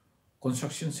that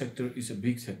construction sector is a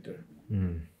big sector.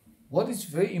 What is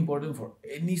very important for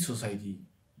any society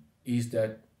is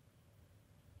that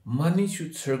money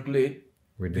should circulate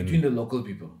between the local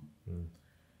people.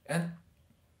 And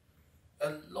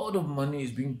a lot of money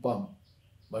is being pumped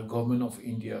by government of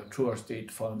India through our state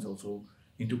funds also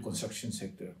into construction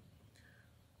sector.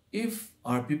 If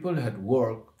our people had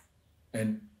worked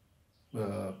and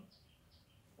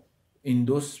in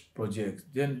those projects,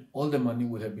 then all the money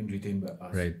would have been retained by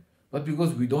us. Right. But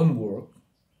because we don't work,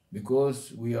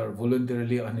 because we are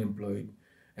voluntarily unemployed,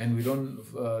 and we don't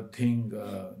think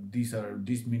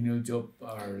these menial jobs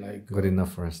are like Good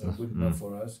enough for us. No? good enough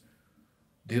for us.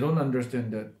 They don't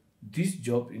understand that this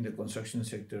job in the construction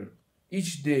sector,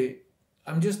 each day,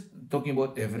 I'm just talking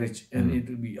about average, and it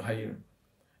will be higher.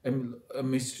 A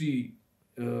mystery,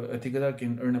 a tikadar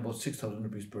can earn about 6,000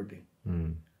 rupees per day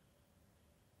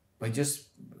by just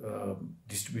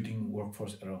distributing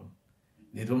workforce around.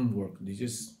 They don't work; they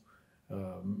just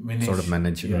manage. Sort of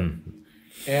manage. Yeah.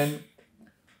 And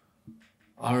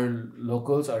our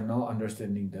locals are now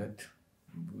understanding that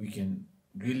we can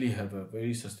really have a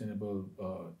very sustainable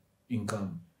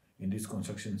income in this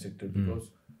construction sector, because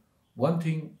one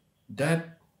thing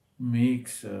that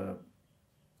makes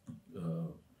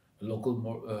local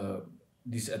more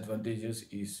disadvantageous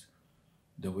is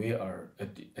the way our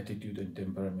attitude and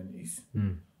temperament is.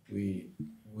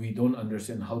 We don't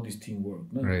understand how this thing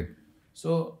works. No? Right.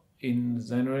 So in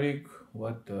Zynorique,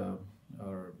 what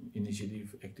our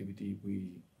initiative activity,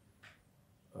 we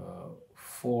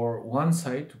for one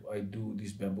site, I do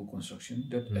this bamboo construction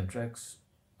that attracts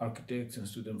architects and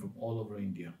students from all over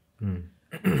India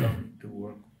come to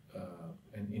work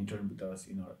and intern with us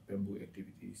in our bamboo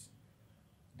activities.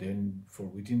 Then for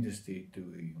within the state,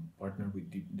 we partner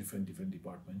with different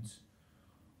departments.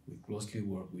 We closely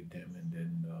work with them, and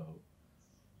then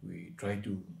we try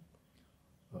to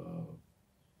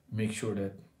make sure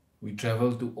that we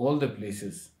travel to all the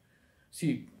places.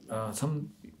 See,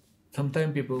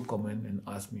 sometimes people comment and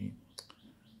ask me,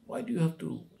 why do you have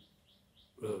to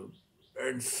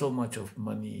earn so much of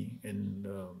money? And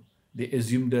they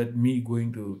assume that me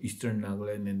going to Eastern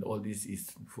Nagaland and all this is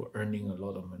for earning a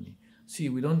lot of money. See,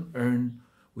 we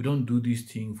don't do this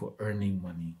thing for earning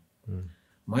money.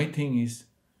 My thing is,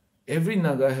 every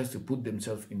Naga has to put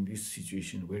themselves in this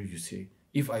situation where you say,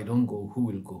 if I don't go, who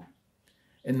will go?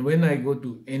 And when I go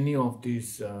to any of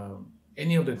these,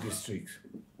 any of the districts,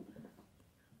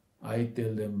 I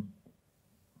tell them,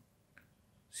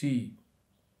 see,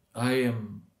 I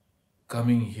am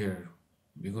coming here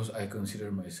because I consider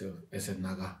myself as a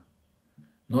Naga,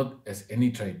 not as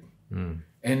any tribe.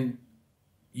 And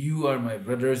you are my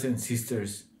brothers and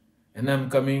sisters, and I'm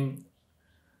coming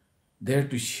there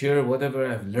to share whatever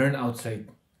I've learned outside.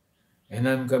 And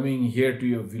I'm coming here to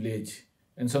your village.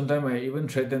 And sometimes I even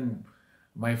threaten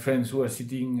my friends who are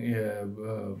sitting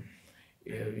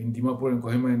in Dimapur and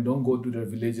Kohima and don't go to their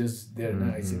villages there.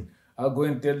 I said, I'll go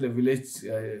and tell the village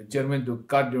chairman to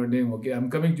cut your name, okay? I'm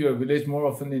coming to your village more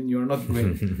often and you're not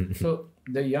going. So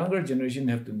the younger generation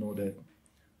have to know that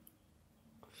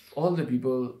all the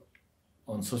people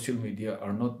on social media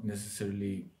are not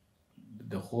necessarily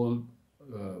the whole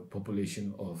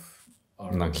population of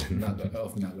our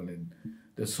of Nagaland.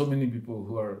 There's so many people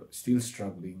who are still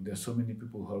struggling. There's so many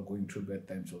people who are going through bad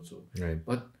times also. Right.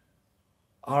 But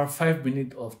our 5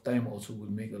 minutes of time also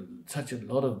will make such a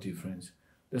lot of difference.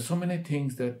 There's so many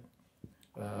things that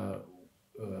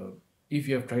if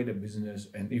you have tried a business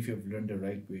and if you have learned the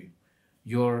right way,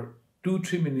 your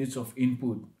 2-3 minutes of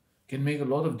input can make a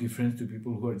lot of difference to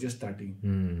people who are just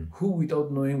starting, who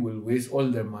without knowing will waste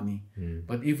all their money.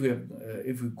 But if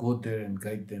we go there and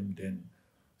guide them, then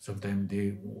sometimes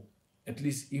they, at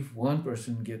least if one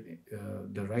person get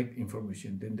the right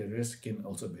information, then the rest can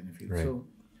also benefit. Right. So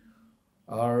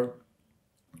our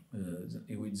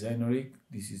with Zynorique,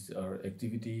 this is our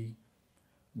activity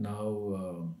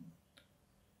now.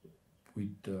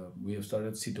 We have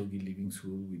started Sitogi Living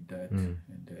School with that,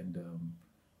 and then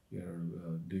we are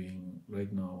doing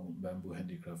right now bamboo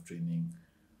handicraft training.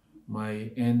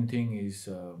 My end thing is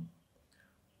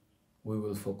we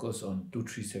will focus on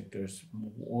 2-3 sectors.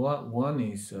 One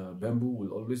is bamboo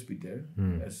will always be there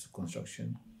as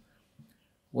construction.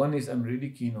 One is I'm really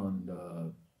keen on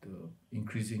the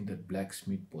increasing the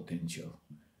blacksmith potential.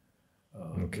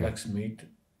 Blacksmith,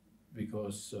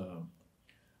 because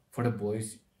for the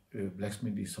boys,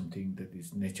 blacksmith is something that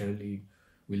is naturally,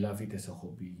 we love it as a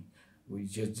hobby. We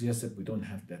just that we don't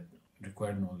have that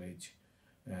required knowledge,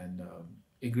 and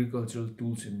agricultural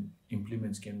tools and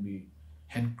implements can be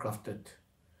handcrafted.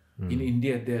 In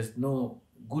India, there's no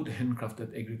good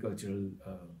handcrafted agricultural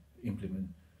implement.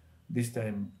 This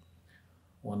time,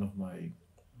 one of my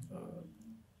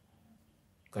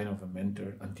kind of a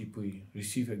mentor, Antipui,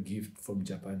 received a gift from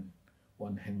Japan,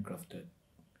 one handcrafted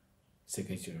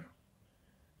secateur,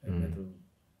 metal,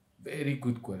 very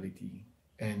good quality,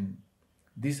 and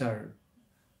these are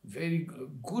very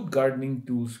good gardening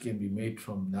tools can be made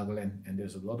from Nagaland, and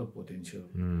there's a lot of potential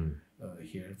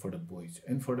here for the boys.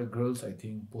 And for the girls, I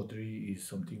think pottery is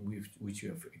something which you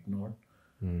have ignored.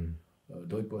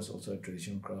 Though it was also a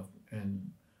traditional craft,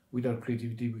 and with our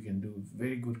creativity, we can do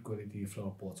very good quality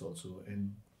flower pots also,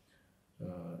 and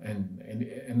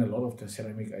a lot of the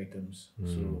ceramic items.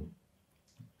 So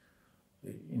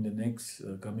in the next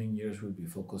coming years, we'll be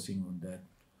focusing on that.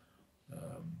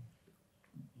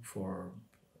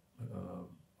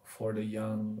 For the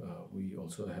young, we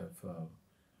also have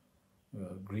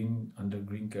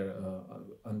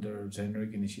under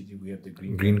Zynorique Initiative, we have the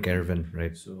Green Caravan,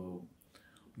 right? So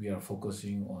we are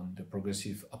focusing on the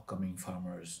progressive upcoming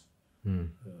farmers.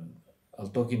 I'll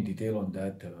talk in detail on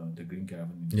that, the Green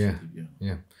Caravan Initiative.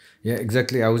 Yeah,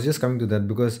 exactly. I was just coming to that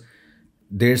because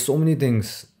there's so many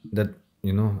things that,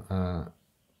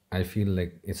 I feel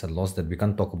like it's a loss that we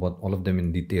can't talk about all of them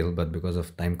in detail, but because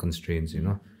of time constraints,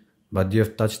 But you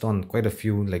have touched on quite a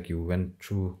few, like you went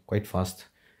through quite fast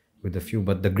with a few.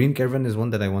 But the Green Caravan is one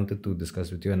that I wanted to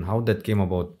discuss with you and how that came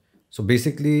about. So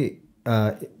basically,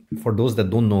 for those that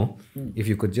don't know, if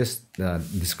you could just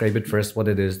describe it first, what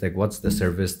it is, like what's the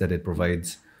service that it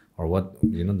provides, or what,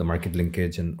 the market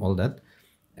linkage and all that,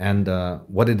 and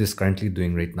what it is currently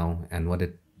doing right now, and what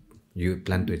you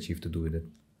plan to achieve to do with it.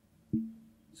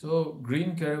 So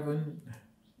Green Caravan,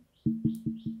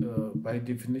 by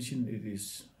definition, it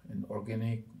is an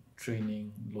organic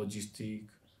training, logistic,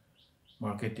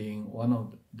 marketing, one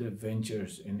of the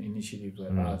ventures and initiative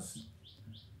by us.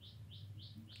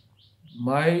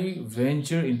 My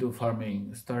venture into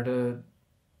farming started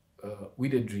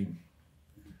with a dream,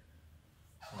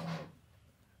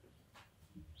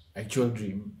 actual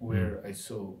dream, where I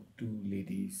saw 2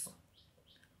 ladies,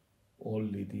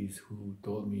 old ladies, who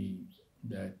told me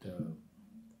that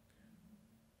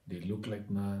they look like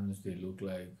nuns, they look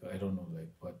like, I don't know,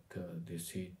 like what they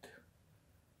said.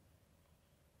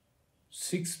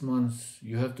 6 months,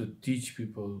 you have to teach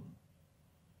people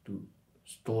to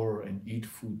store and eat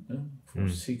food for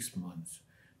 6 months.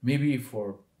 Maybe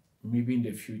in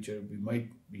the future, we might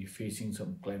be facing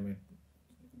some climate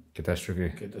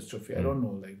catastrophe. I don't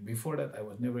know. Like before that, I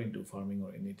was never into farming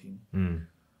or anything.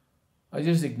 I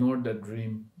just ignored that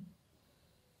dream,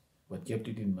 but kept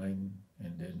it in mind.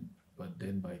 But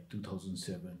then by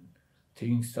 2007,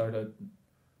 things started.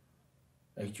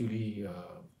 Actually,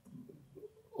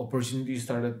 opportunities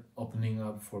started opening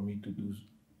up for me to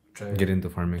get into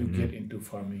farming. Get into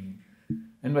farming,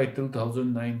 and by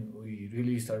 2009, we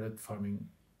really started farming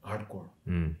hardcore.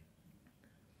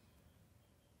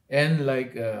 And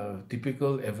like a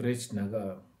typical average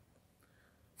Naga,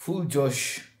 full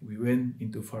Josh, we went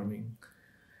into farming.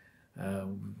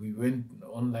 We went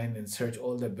online and searched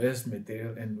all the best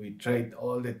material, and we tried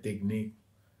all the technique.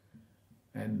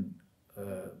 And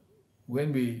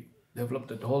when we develop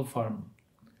that whole farm.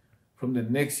 From the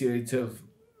next year itself,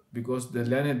 because the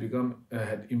land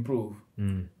had improved,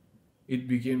 it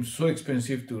became so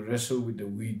expensive to wrestle with the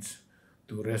weeds,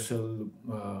 to wrestle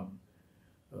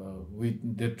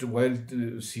with the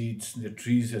wild seeds. The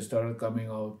trees had started coming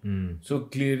out, so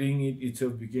clearing it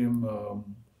itself became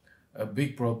a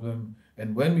big problem.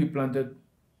 And when we planted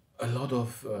a lot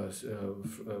of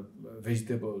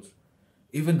vegetables,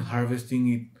 even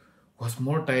harvesting it was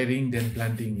more tiring than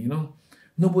planting.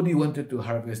 Nobody wanted to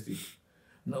harvest it.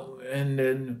 No, and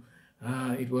then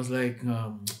it was like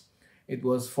it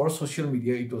was for social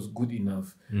media. It was good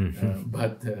enough,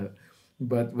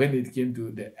 but when it came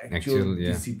to the actual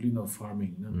discipline of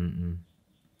farming,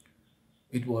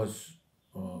 it was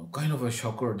kind of a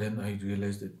shocker. Then I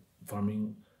realized that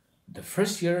farming, the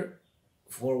first year,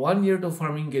 for 1 year, the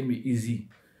farming can be easy,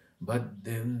 but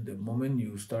then the moment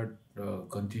you start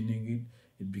continuing it,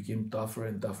 it became tougher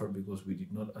and tougher because we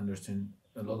did not understand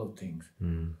a lot of things.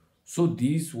 So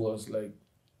this was like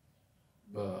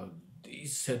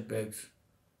these setbacks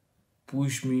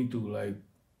pushed me to like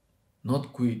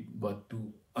not quit, but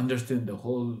to understand the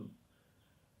whole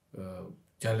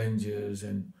challenges.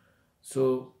 And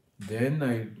so then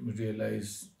I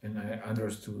realized and I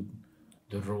understood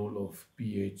the role of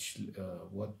pH,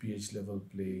 what pH level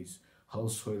plays, how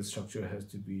soil structure has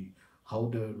to be, how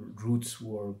the roots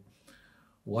work,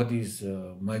 what is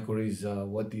mycorrhiza,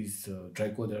 what is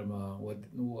trichoderma, what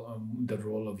the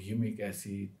role of humic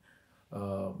acid.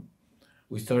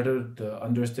 We started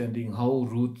understanding how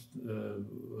roots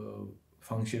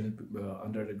function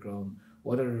under the ground,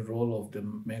 what are the role of the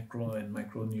macro and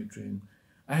micronutrient.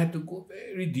 I had to go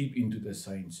very deep into the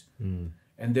science.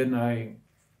 And then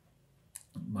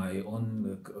my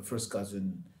own first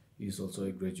cousin is also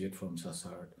a graduate from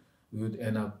Sasard. We would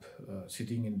end up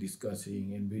sitting and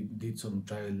discussing, and we did some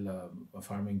trial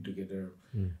farming together.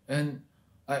 And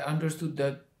I understood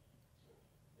that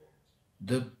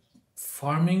the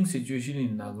farming situation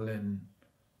in Nagaland,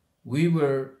 we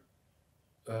were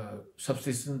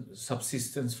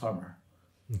subsistence farmer.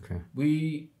 Okay.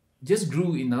 We just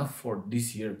grew enough for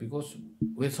this year because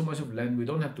we had so much of land, we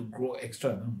don't have to grow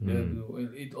extra. No?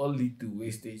 It all lead to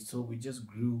wastage. So we just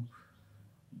grew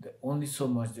only so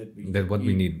much that we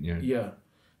need. Yeah.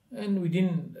 And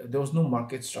there was no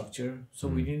market structure, so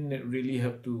we didn't really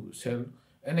have to sell.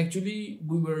 And actually,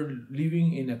 we were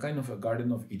living in a kind of a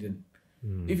Garden of Eden.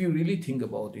 If you really think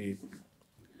about it,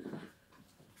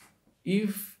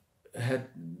 if had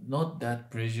not that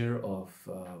pressure of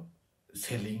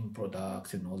selling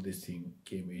products and all this thing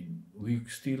came in, we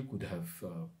still could have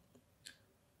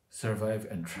survived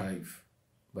and thrive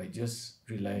by just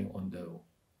relying on the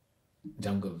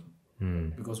jungle,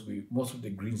 because most of the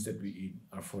greens that we eat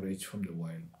are foraged from the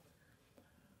wild.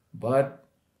 But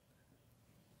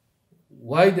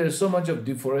why there's so much of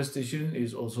deforestation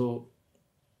is also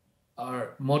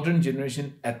our modern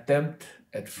generation attempt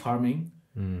at farming,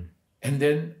 and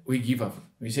then we give up.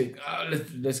 We say,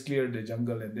 let's clear the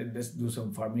jungle and then let's do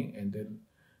some farming, and then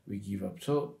we give up.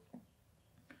 So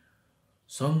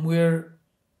somewhere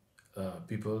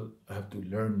people have to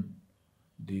learn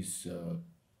this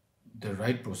the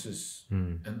right process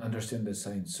and understand the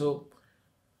science. So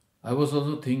I was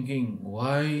also thinking,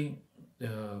 why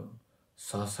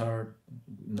Sasard,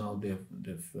 now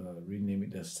they've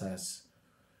renamed it as SAS,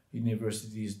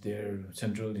 university is there,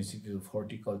 Central Institute of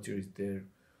Horticulture is there,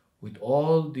 with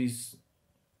all these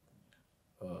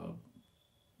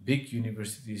big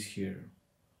universities here.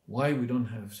 Why we don't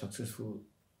have successful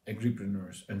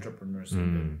agripreneurs, entrepreneurs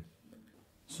in them?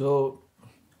 So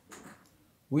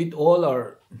with all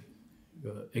our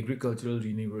agricultural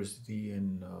university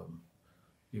and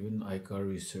even ICAR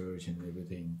research and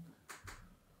everything,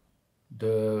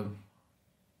 the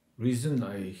reason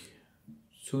I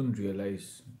soon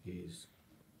realized is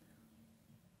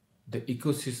the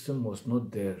ecosystem was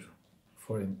not there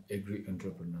for an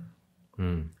agri-entrepreneur.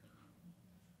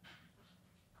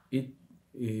 It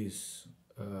is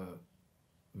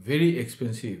very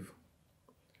expensive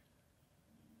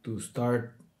to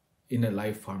start in a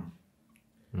live farm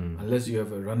unless you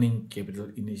have a running capital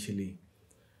initially,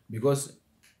 because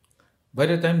by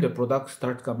the time the products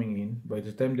start coming in, by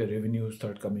the time the revenue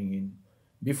start coming in,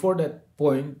 before that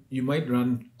point you might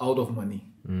run out of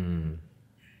money.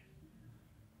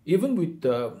 Even with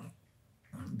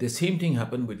the same thing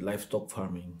happened with livestock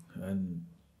farming, and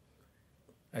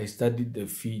I studied the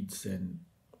feeds, and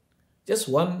just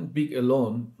one pig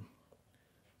alone,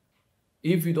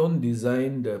 if you don't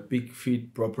design the pig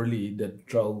feed properly, the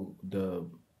trough, the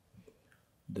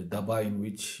daba in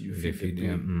which you feed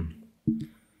the pig,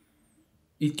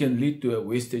 it can lead to a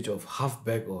wastage of half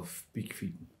bag of pig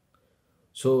feed.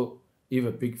 So if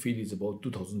a pig feed is about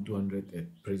 2,200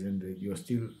 at present rate,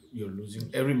 you're losing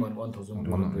every month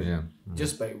 1,200 Yeah.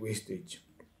 just by wastage.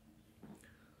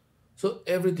 So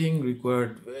everything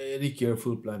required very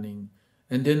careful planning.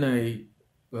 And then I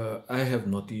have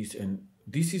noticed, and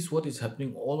this is what is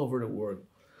happening all over the world.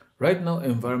 Right now,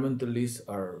 environmentalists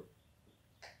are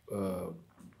uh,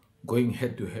 going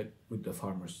head to head with the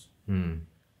farmers.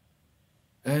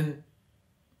 And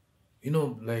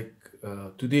like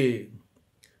today,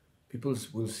 people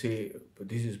will say, but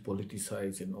this is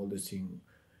politicized and all this thing.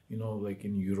 Like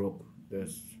in Europe,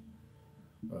 there's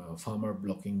farmer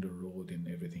blocking the road and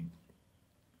everything.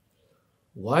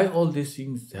 Why all these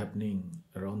things happening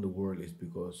around the world is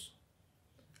because,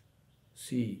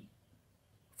 see,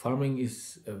 farming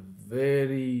is a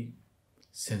very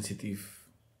sensitive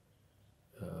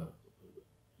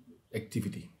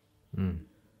activity.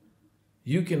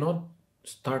 You cannot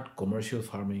start commercial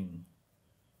farming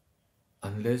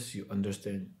unless you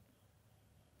understand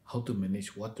how to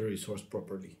manage water resource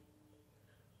properly.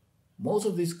 Most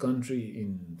of this country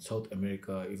in South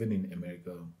America, even in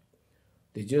America,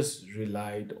 they just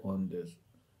relied on the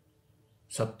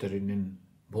subterranean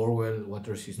borewell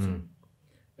water system,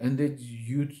 and they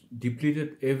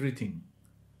depleted everything.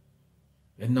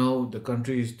 And now the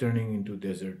country is turning into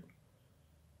desert.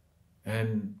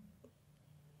 And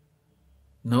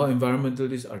now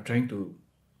environmentalists are trying to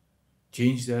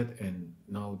change that, and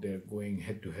now they're going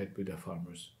head to head with the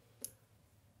farmers.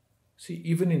 See,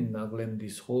 even in Nagaland,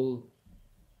 this whole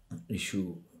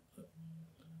issue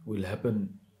will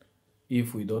happen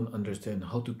if we don't understand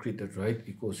how to create the right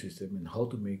ecosystem and how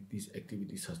to make these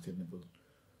activities sustainable.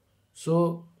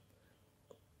 So,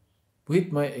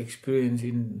 with my experience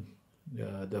in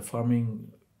the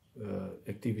farming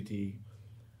activity,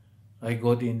 I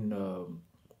got in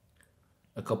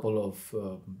a couple of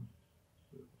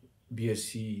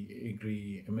BSc,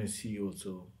 Agri, MSc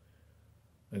also.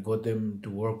 I got them to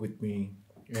work with me,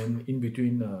 and in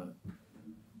between,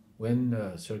 when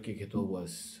Sir Keketo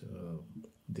was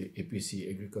the APC,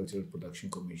 Agricultural Production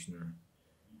Commissioner,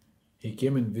 he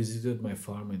came and visited my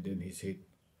farm, and then he said,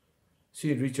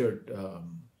 "See, Richard,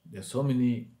 there's so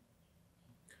many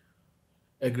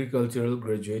agricultural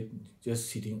graduate just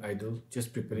sitting idle,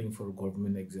 just preparing for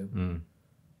government exam.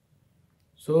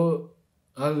 So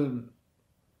I'll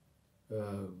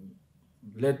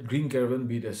let Green Caravan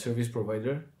be the service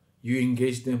provider. You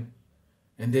engage them,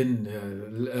 and then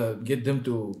get them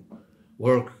to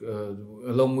work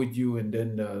along with you, and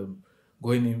then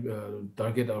go and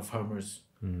target our farmers."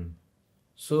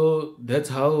 So that's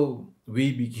how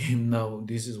we became now.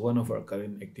 This is one of our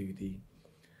current activity.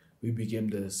 We became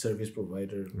the service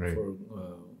provider for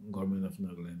government of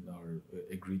Nagaland, our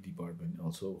agri department,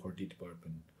 also horti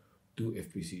department, 2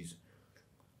 FPCs.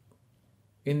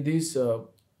 In this,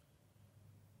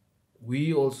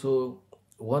 we also,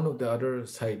 one of the other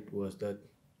side was that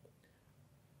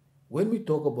when we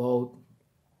talk about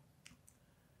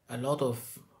a lot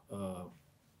of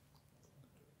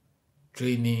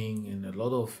training and a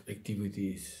lot of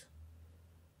activities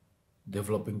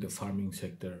developing the farming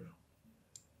sector,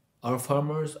 our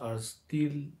farmers are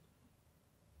still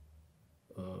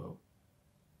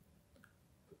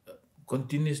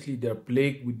continuously, they're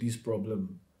plagued with this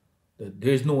problem that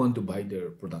there is no one to buy their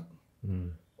product,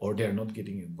 or they are not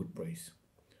getting a good price,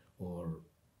 or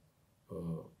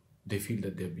they feel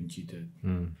that they've been cheated.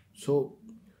 So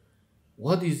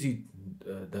what is it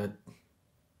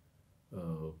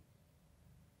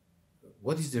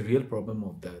what is the real problem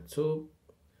of that? So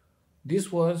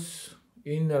this was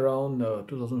in around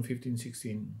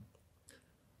 2015-16.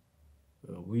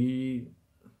 We,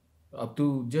 up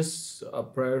to just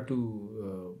prior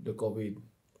to the COVID,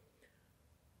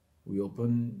 we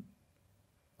opened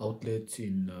outlets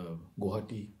in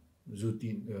Guwahati, Zoo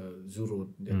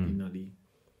Road, Jatinali.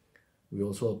 We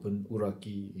also opened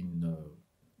Uraki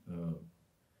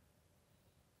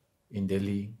in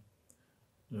Delhi.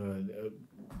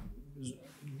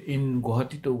 In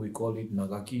Guwahati, we call it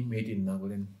Nagaki, made in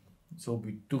Nagaland. So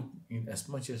we took in as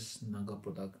much as Naga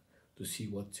product to see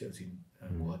what sells in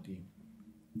Guwahati.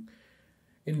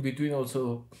 In between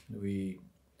also, we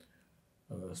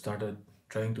started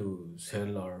trying to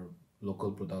sell our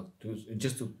local product,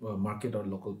 just to market our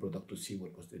local product to see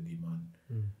what was the demand.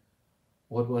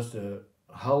 What was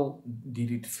how did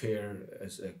it fare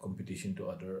as a competition to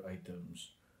other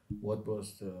items? What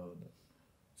was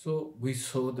so we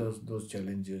saw those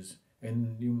challenges,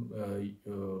 and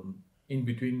in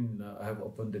between, I have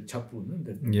opened the Chapu,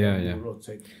 the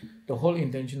roadside. The whole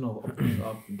intention of opening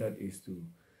up that is to,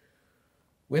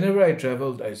 whenever I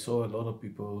traveled, I saw a lot of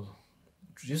people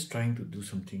just trying to do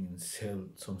something and sell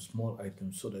some small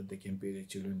items so that they can pay their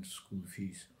children's school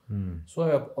fees. So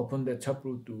I opened that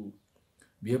taproot to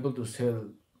be able to sell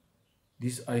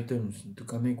these items, to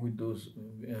connect with those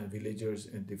villagers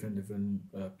in different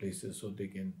places so they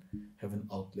can have an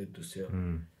outlet to sell.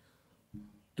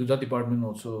 To that department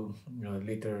also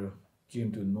later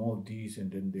came to know these,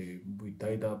 and then we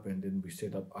tied up, and then we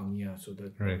set up Angya so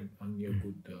that Angya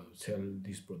could sell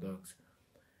these products.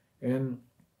 And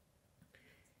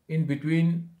in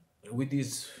between, with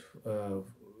this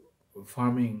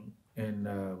farming and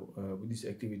with this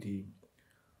activity,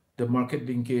 the market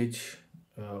linkage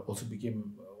also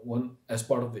became one as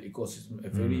part of the ecosystem, a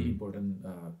very important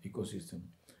ecosystem.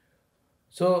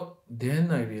 So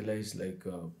then I realized, like,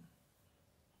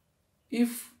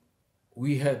 if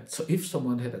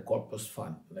someone had a corpus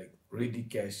fund, like ready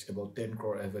cash, about 10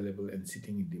 crore available and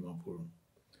sitting in Dimapur,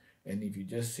 and if you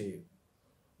just say,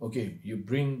 okay, you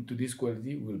bring to this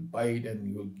quality, we'll buy it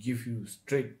and we'll give you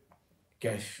straight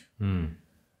cash.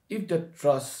 If that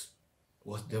trust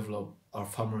was developed, our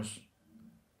farmers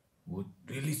would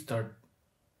really start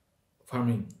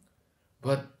farming.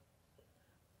 But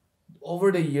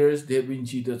over the years, they've been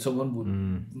cheated. Someone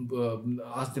would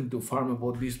ask them to farm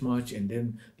about this much, and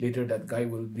then later that guy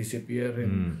will disappear.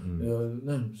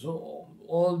 And so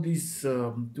all this,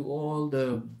 to all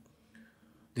the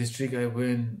district I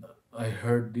went, I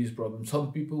heard these problems.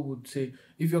 Some people would say,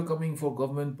 if you're coming for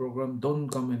government program, don't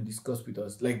come and discuss with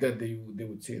us. Like that, they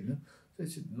would say. No? So I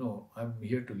said, no, I'm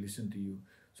here to listen to you.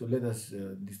 So let us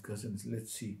discuss and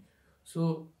let's see.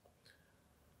 So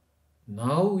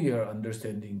now we are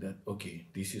understanding that, okay,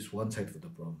 this is one side of the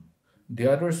problem.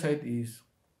 The other side is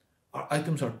our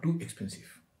items are too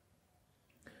expensive.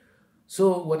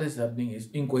 So what is happening is,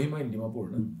 in Kohima and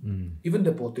Dimapur, even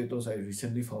the potatoes, I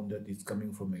recently found that it's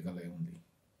coming from Meghalaya only.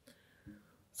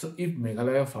 So if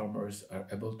Meghalaya farmers are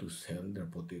able to sell their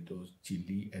potatoes,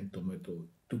 chili and tomato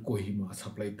to Kohima,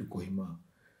 supply to Kohima,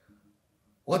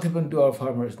 what happened to our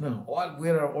farmers now?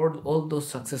 Where are all those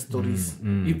success stories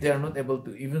if they are not able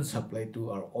to even supply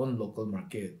to our own local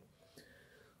market?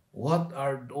 What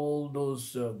are all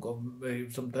those,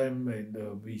 sometimes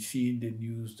we see in the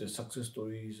news the success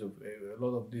stories of a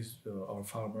lot of these, our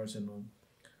farmers and all.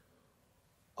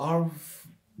 Our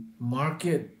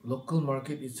market, local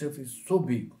market itself is so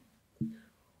big.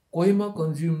 Kohima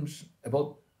consumes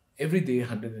about every day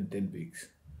 110 pigs.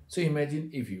 So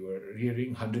imagine if you were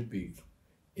rearing 100 pigs,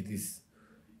 it is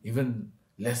even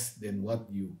less than what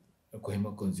you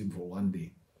Kohima consume for one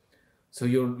day. So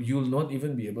you'll not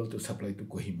even be able to supply to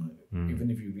Kohima,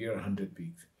 even if you rear 100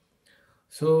 pigs.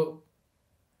 So,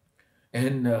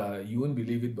 and you won't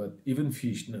believe it, but even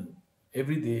fish, no,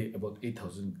 every day about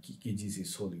 8,000 kgs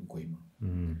is sold in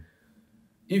Kohima.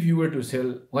 If you were to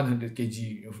sell 100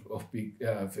 kg of pig,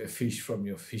 fish from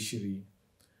your fishery,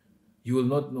 you will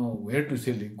not know where to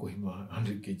sell in Kohima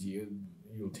 100 kg.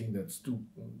 You'll think that's too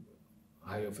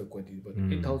high of a quantity, but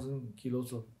 8,000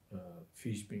 kilos of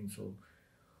fish being sold.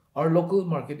 Our local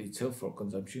market itself for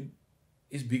consumption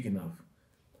is big enough.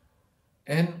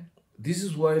 And this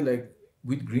is why, like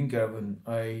with Green Caravan,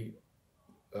 I,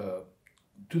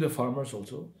 to the farmers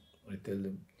also, I tell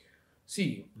them,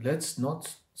 see, let's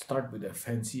not start with a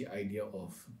fancy idea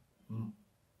of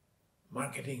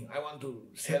marketing. I want to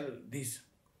sell this.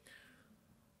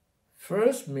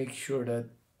 First, make sure that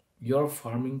your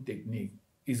farming technique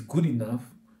is good enough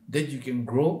that you can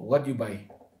grow what you buy.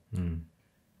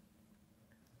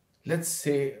 Let's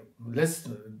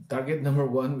target number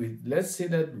one with, let's say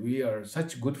that we are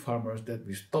such good farmers that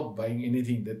we stop buying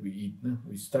anything that we eat. No?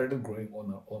 We started growing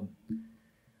on our own.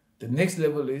 The next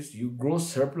level is you grow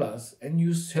surplus and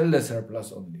you sell the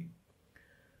surplus only.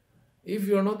 If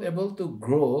you are not able to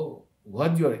grow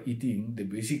what you are eating, the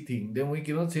basic thing, then we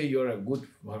cannot say you are a good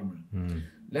farmer.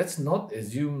 Let's not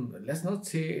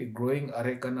say growing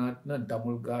arecanut,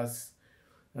 tamul gas,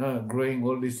 growing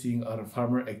all these things are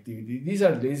farmer activity. These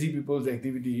are lazy people's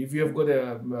activity. If you have got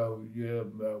a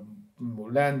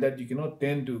land that you cannot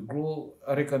tend to grow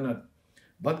arecanut,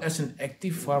 but as an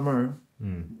active farmer,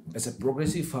 as a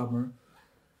progressive farmer,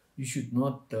 you should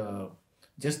not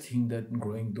just think that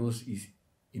growing those is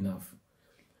enough.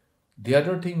 The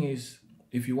other thing is,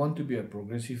 if you want to be a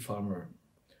progressive farmer,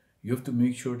 you have to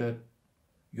make sure that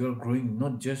you are growing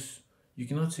not just, you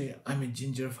cannot say, I'm a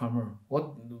ginger farmer.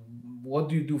 What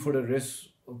do you do for the rest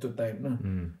of the time?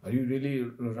 No? Are you really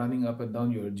running up and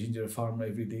down your ginger farm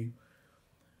every day?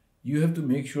 You have to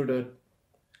make sure that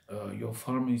your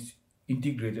farm is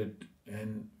integrated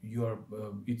and you are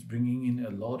it's bringing in a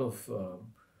lot of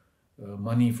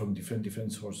money from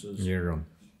different sources. Yeah.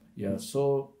 Yeah.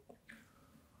 So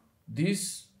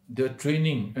this the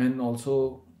training, and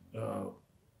also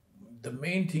the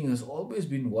main thing has always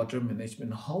been water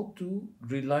management. How to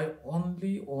rely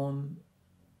only on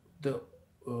the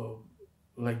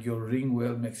like your ring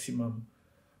well maximum.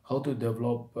 How to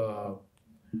develop,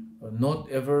 not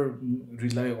ever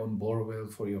rely on bore well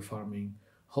for your farming.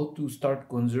 How to start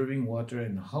conserving water,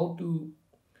 and how to,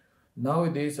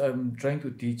 nowadays I'm trying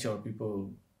to teach our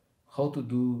people how to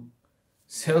do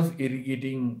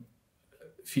self-irrigating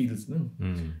fields, no?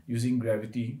 Using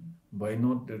gravity, by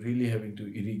not really having to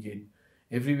irrigate.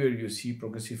 Everywhere you see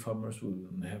progressive farmers will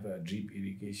have a drip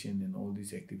irrigation and all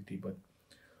this activity, but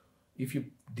if you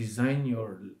design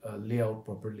your layout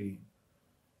properly,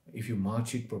 if you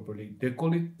mulch it properly, they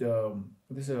call it,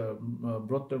 there's a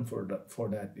broad term for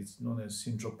that. It's known as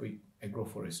syntropic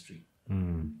agroforestry.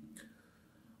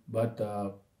 But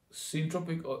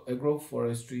syntropic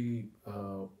agroforestry,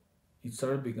 it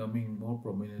started becoming more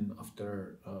prominent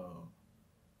after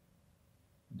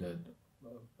the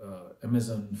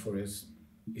Amazon forest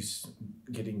is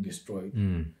getting destroyed.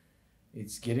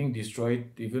 It's getting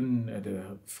destroyed even at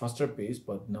a faster pace,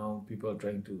 but now people are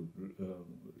trying to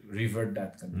revert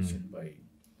that condition by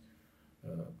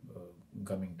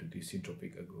coming to the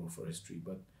syntropic agroforestry.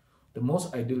 But the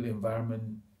most ideal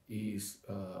environment is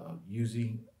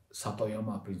using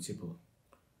Satoyama principle.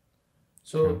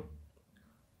 So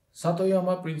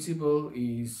Satoyama principle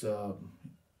is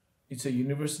it's a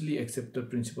universally accepted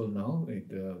principle now,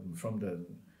 from the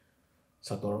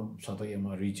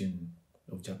Satoyama region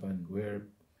of Japan, where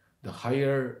the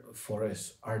higher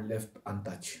forests are left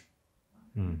untouched.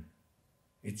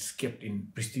 It's kept in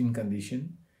pristine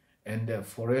condition, and the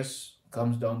forest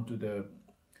comes down to the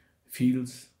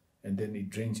fields, and then it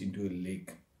drains into a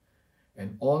lake.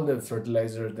 And all the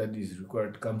fertilizer that is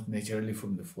required comes naturally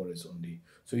from the forest only.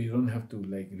 So you don't have to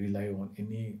like rely on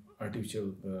any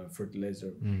artificial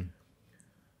fertilizer.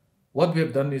 What we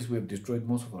have done is we have destroyed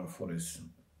most of our forests.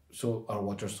 So our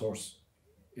water source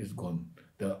is gone,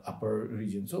 the upper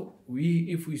region. So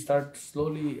if we start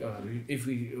slowly, if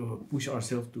we push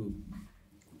ourselves to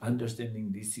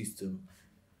understanding this system,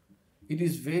 it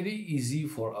is very easy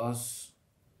for us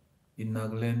in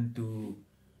Nagaland to,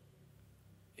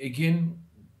 again,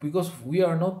 because we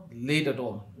are not late at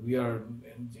all. We are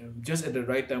just at the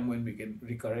right time when we can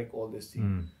recorrect all these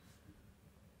things.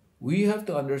 We have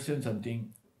to understand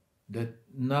something, that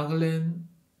Nagaland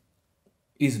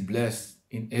is blessed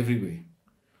in every way.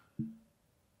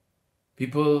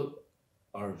 People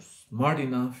are smart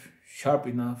enough, sharp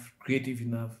enough, creative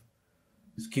enough,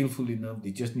 skillful enough.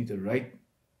 They just need the right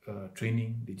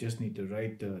training. They just need the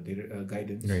right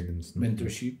guidance,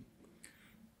 mentorship.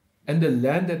 And the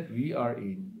land that we are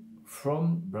in,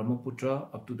 from Brahmaputra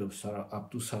up to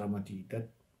Saramati, that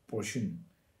portion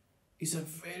is a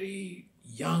very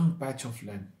young patch of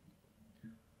land.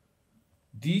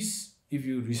 These, if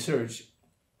you research,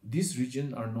 this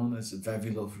region are known as the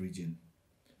Vavilov region,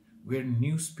 where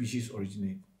new species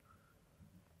originate.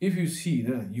 If you see,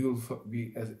 you will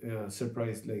be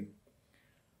surprised. Like,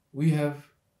 we have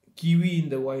kiwi in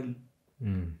the wild.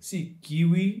 See,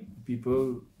 kiwi,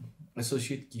 people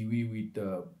associate kiwi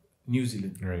with New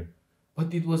Zealand. Right.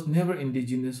 But it was never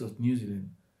indigenous of New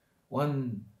Zealand.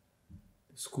 One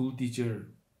school teacher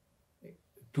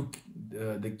took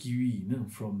the kiwi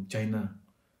from China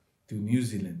to New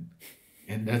Zealand,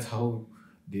 and that's how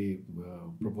they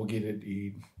propagated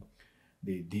it.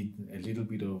 They did a little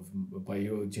bit of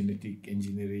biogenetic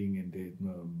engineering, and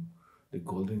the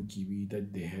golden kiwi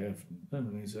that they have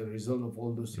is a result of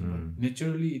all those things. But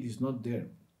naturally, it is not there.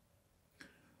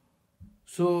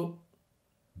 So,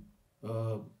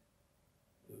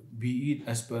 be it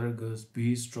asparagus,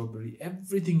 be it strawberry,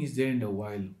 everything is there in the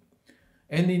wild.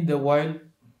 And in the wild,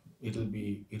 it'll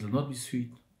not be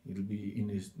sweet. It'll be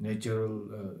in its natural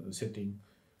setting.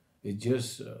 It's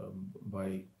just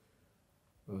by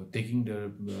taking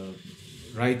the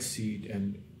right seed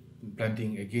and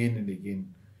planting again and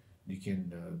again, you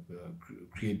can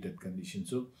create that condition.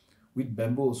 So with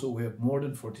bamboo also, we have more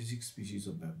than 46 species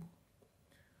of bamboo.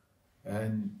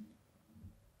 And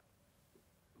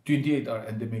 28 are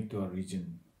endemic to our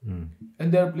region.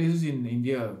 And there are places in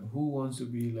India who wants to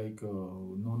be like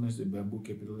known as the bamboo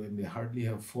capital, and they hardly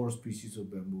have 4 species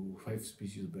of bamboo, 5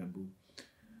 species of bamboo.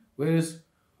 Whereas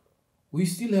we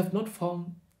still have not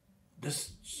found the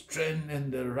strength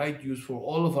and the right use for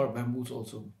all of our bamboos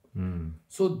also.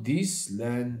 So this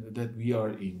land that we are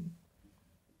in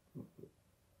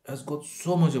has got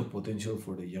so much of potential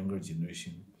for the younger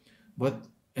generation.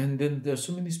 And then there are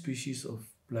so many species of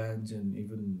plants and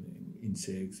even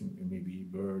insects and maybe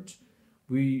birds.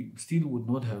 We still would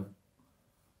not have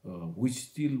which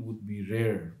still would be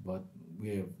rare, but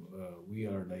we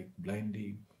are like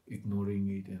blindly ignoring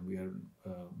it, and we are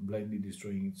blindly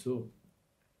destroying it. So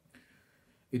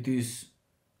it is,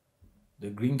 the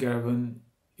Green Caravan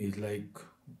is like,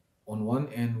 on one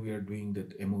end we are doing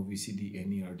that MOVCD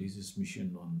NER, this is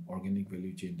mission on organic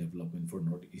value chain development for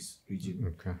Northeast region.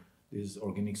 Okay. This is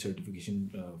organic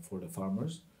certification for the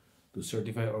farmers. To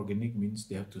certify organic means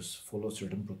they have to follow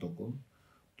certain protocol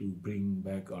to bring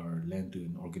back our land to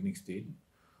an organic state.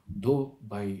 Though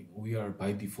we are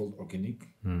by default organic,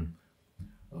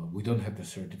 we don't have the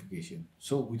certification.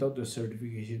 So without the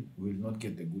certification, we will not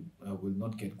get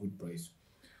good price.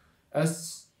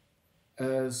 As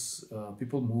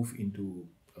people move into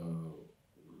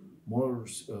more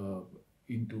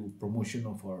into promotion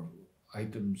of our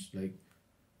items, like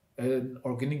an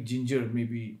organic ginger,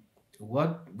 maybe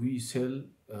what we sell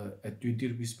at 20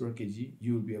 rupees per kg,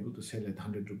 you will be able to sell at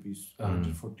 100 rupees,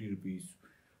 140 rupees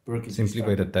per kg. Simply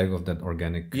by the tag of that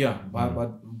organic. Yeah,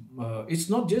 but it's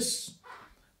not just,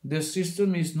 the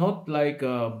system is not like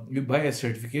you buy a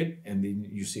certificate and then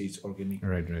you say it's organic.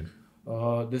 Right.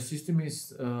 The system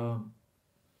is,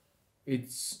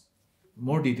 it's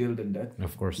more detailed than that.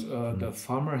 Of course. The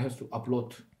farmer has to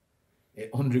upload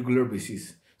on regular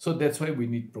basis. So that's why we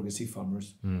need progressive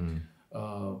farmers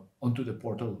onto the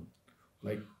portal.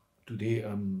 Like today,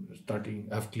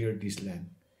 I've cleared this land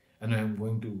and I'm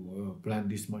going to plant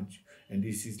this much. And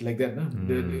this is like that. No?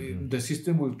 The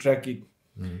system will track it.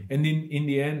 And in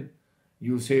the end,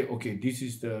 you'll say, okay, this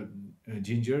is the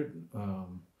ginger,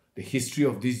 the history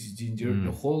of this ginger,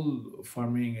 the whole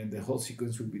farming and the whole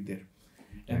sequence will be there.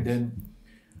 And then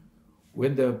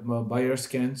when the buyer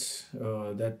scans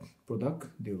that product,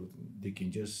 they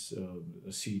can just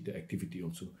see the activity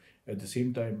also. At the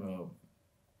same time,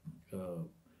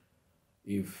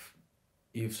 if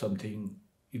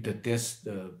they test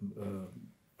the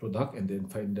product and then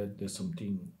find that there's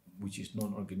something which is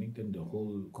non-organic, then the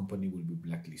whole company will be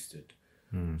blacklisted.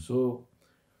 So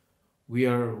we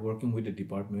are working with the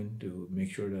department to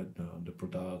make sure that the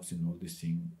products and all this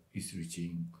thing is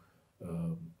reaching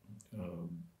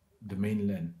the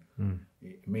mainland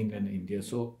India.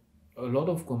 So a lot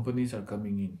of companies are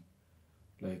coming in,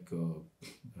 like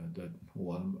that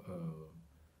one.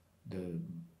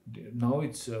 Now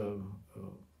it's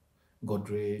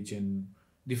Godrej and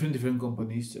different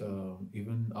companies.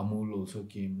 Even Amul also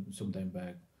came some time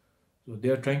back. So they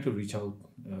are trying to reach out.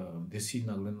 They see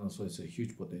Nagaland also as a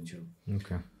huge potential.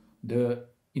 Okay.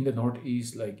 In the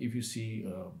northeast, like if you see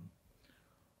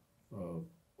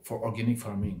for organic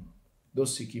farming,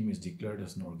 those Sikkim is declared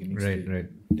as an organic state. Right.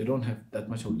 They don't have that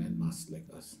much of land mass like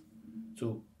us.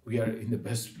 So we are in the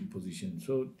best position.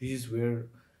 So this is where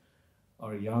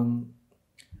our young,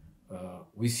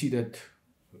 we see that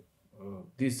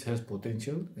this has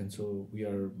potential, and so we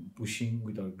are pushing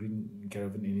with our Green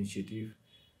Caravan initiative,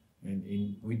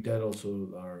 and with that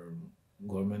also our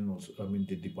government also,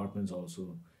 the departments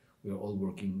also, we are all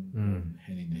working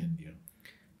hand in hand here.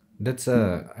 That's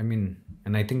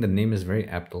and I think the name is very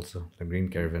apt also, the Green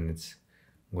Caravan. It's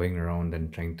going around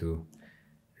and trying to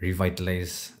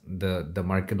revitalize the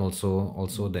market,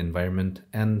 also the environment.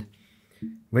 And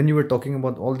when you were talking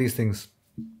about all these things,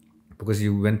 because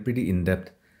you went pretty in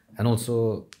depth, and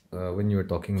also when you were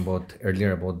talking about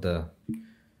earlier about the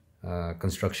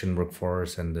construction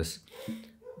workforce and this,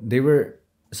 there were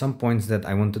some points that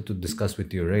I wanted to discuss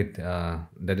with you, right?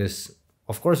 That is,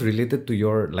 of course, related to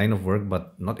your line of work,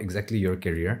 but not exactly your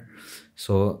career.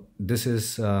 So this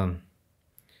is,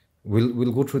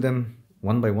 we'll go through them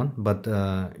one by one, but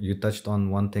you touched on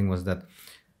one thing, was that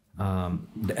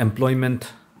the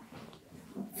employment,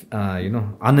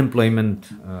 unemployment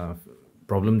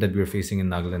problem that we're facing in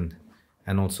Nagaland,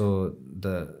 and also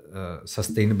the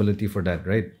sustainability for that,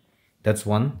 right? That's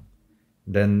one.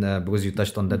 Then because you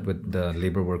touched on that with the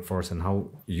labor workforce and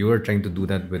how you are trying to do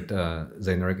that with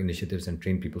Zynorique Initiatives and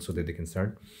train people so that they can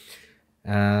start.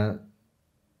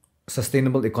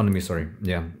 Sustainable economy, sorry.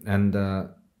 Yeah. And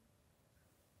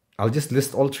I'll just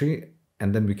list all three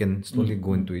and then we can slowly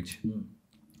go into each.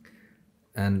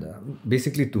 And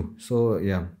basically two. So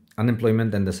yeah,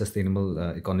 unemployment and the sustainable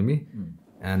economy.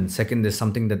 And second is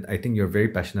something that I think you're very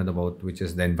passionate about, which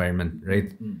is the environment,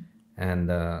 right?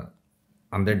 And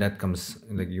under that comes,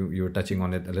 like you were touching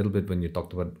on it a little bit when you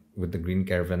talked about with the Green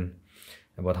Caravan,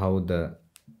 about how the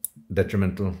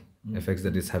detrimental effects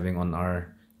that it's having on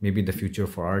our, maybe the future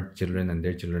for our children and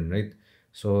their children, right?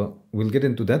 So we'll get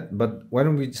into that, but why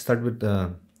don't we start with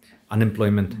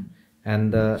unemployment?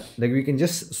 And like we can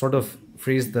just sort of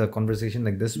phrase the conversation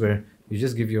like this, where you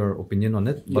just give your opinion on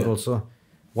it, but also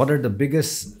what are the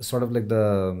biggest sort of like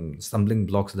the stumbling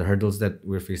blocks, the hurdles that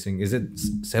we're facing? Is it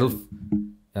self,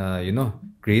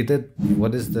 created?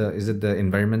 What is is it the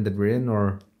environment that we're in,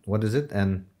 or what is it?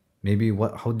 And maybe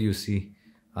how do you see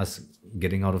us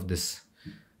getting out of this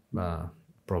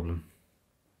problem?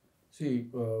 See,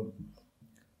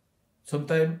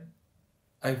 sometimes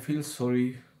I feel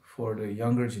sorry for the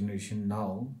younger generation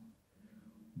now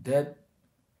that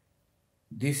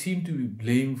they seem to be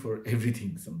blamed for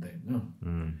everything sometimes. No?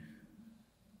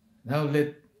 Now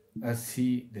let us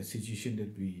see the situation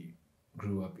that we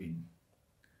grew up in.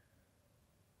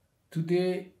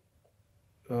 Today,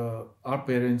 our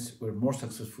parents were more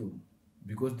successful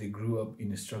because they grew up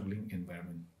in a struggling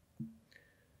environment.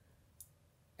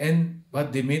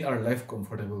 But they made our life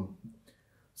comfortable.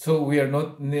 So we are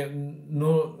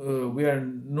we are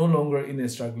no longer in a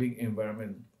struggling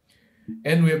environment,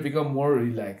 and we have become more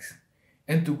relaxed.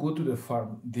 And to go to the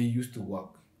farm, they used to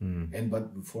walk,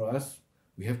 but for us,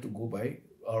 we have to go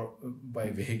by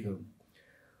vehicle.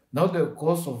 Now the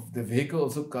cost of the vehicle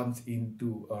also comes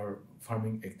into our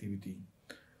farming activity.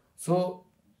 So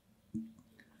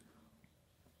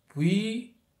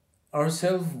we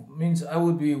ourselves, means I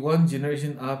would be one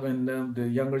generation up, and the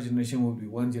younger generation would be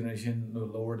one generation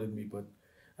lower than me. But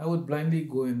I would blindly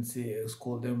go and say,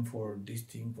 scold them for this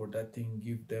thing, for that thing,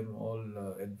 give them all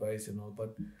advice and all.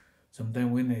 But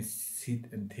sometimes when I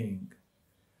sit and think,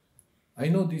 I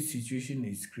know this situation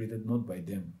is created not by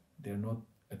them. They are not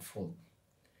at fault.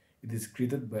 It is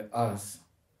created by us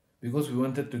because we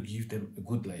wanted to give them a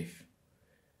good life.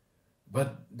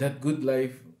 But that good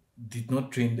life did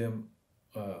not train them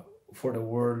for the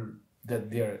world that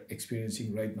they are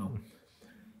experiencing right now.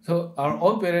 So our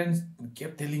own parents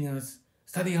kept telling us,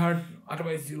 study hard,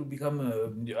 otherwise you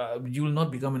will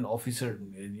not become an officer.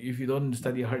 If you don't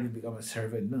study hard, you become a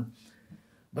servant. No?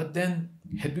 But then,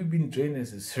 had we been trained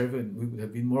as a servant, we would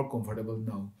have been more comfortable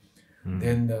now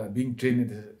than being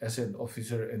trained as an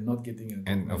officer and not getting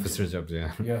an officer job.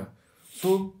 Yeah. Yeah.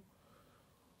 So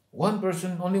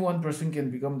only one person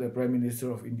can become the Prime Minister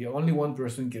of India. Only one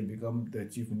person can become the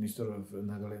Chief Minister of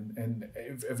Nagaland. And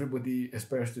if everybody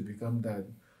aspires to become that,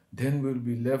 then we'll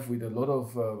be left with a lot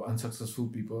of unsuccessful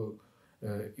people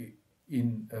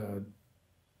in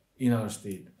our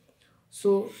state.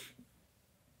 So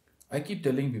I keep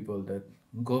telling people that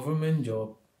government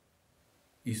job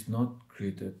is not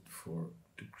created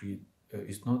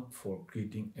is not for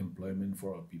creating employment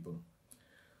for our people.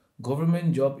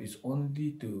 Government job is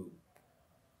only to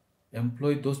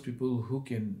employ those people who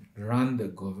can run the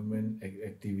government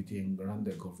activity and run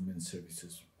the government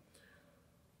services.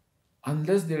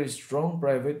 Unless there is strong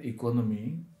private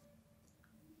economy,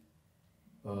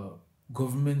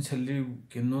 government salary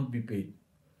cannot be paid.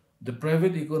 The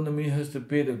private economy has to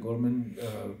pay the government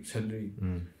salary.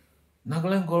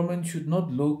 Nagaland government should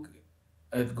not look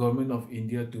at government of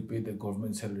India to pay the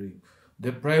government salary.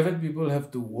 The private people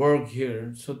have to work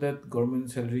here so that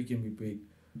government salary can be paid.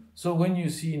 So when you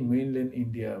see in mainland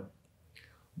India,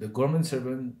 the government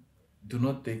servant do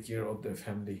not take care of their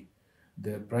family.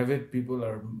 The private people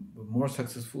are more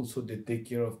successful, so they take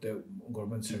care of the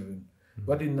government servant.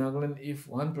 But in Nagaland, if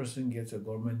one person gets a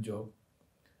government job,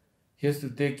 he has to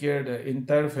take care of the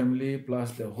entire family,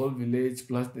 plus the whole village,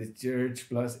 plus the church,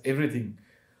 plus everything.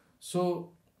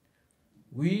 So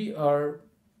we are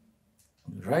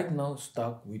right now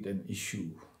stuck with an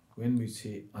issue when we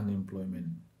say unemployment.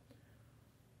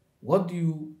 What do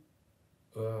you,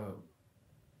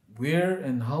 where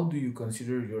and how do you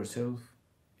consider yourself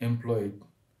employed?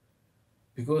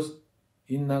 Because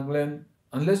in Nagaland,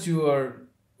 unless you are,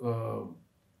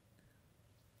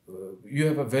 you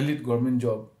have a valid government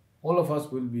job, all of us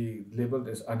will be labeled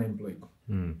as unemployed.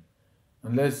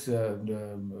 Unless,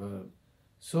 and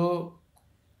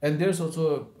there's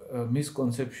also a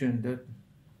misconception that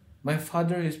my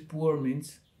father is poor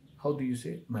means, how do you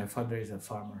say? My father is a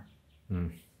farmer.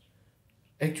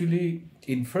 Actually,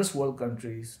 in first world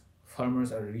countries,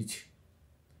 farmers are rich.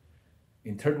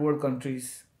 In third world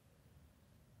countries,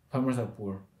 farmers are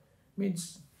poor.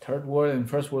 Means third world and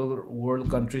first world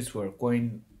countries were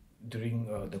coined during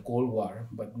the Cold War,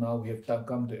 but now we have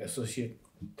come to associate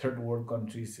third world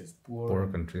countries as poor. Poor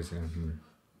countries, yeah.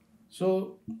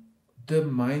 So the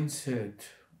mindset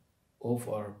of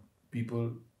our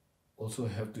people also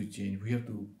have to change. We have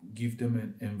to give them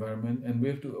an environment, and we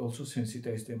have to also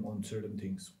sensitize them on certain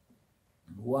things.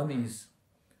 One is,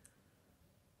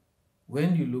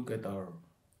 when you look at our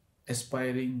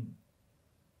aspiring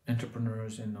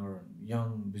entrepreneurs and our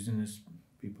young business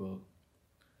people,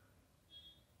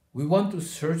 we want to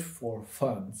search for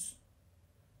funds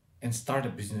and start a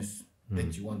business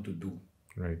that you want to do.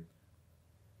 Right.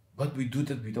 but we do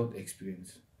that without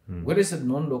experience. Whereas a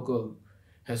non-local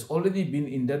has already been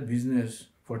in that business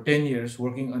for 10 years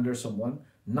working under someone.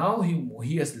 Now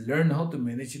he has learned how to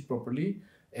manage it properly,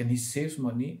 and he saves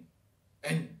money,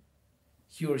 and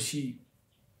he or she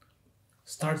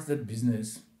starts that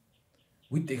business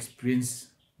with the experience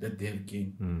that they have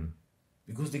gained,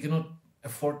 because they cannot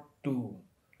afford to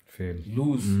Fail.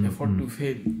 lose, afford to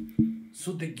fail.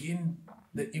 So they gain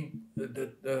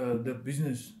the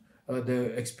business,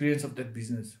 the experience of that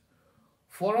business.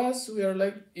 For us, we are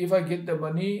like, if I get the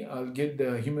money, I'll get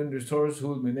the human resource who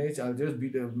will manage. I'll just be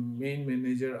the main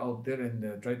manager out there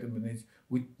and try to manage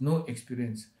with no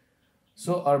experience.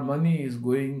 So our money is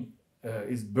going,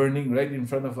 is burning right in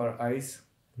front of our eyes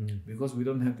because we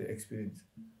don't have the experience.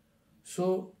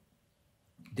 So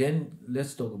then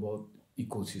let's talk about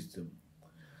ecosystem.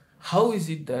 How is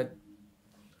it that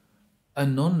a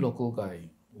non-local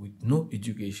guy with no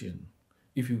education,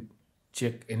 if you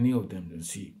check any of them and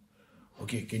see,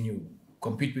 okay, can you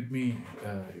compete with me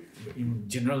in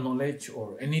general knowledge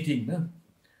or anything? No?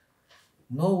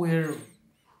 Nowhere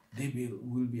they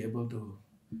will be able to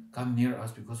come near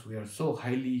us because we are so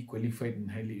highly qualified and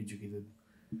highly educated.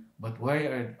 But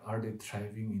why are they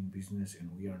thriving in business and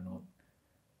we are not?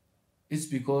 It's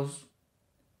because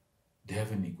they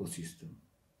have an ecosystem.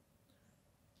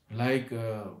 Like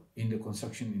in the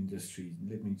construction industry,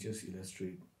 let me just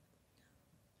illustrate.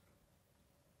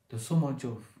 There's so much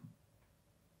of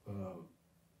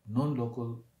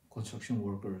non-local construction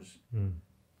workers,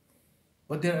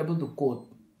 but they're able to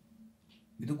quote.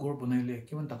 Itu gor banaile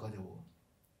kiman taka jabo?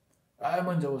 I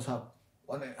man jabo sab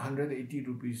 180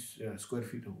 rupees square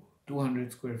feet ho,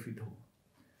 200 square feet ho.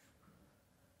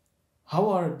 How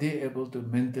are they able to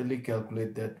mentally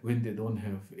calculate that when they don't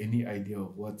have any idea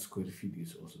of what square feet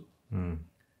is also?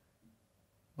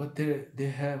 But they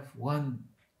have one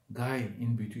guy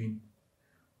in between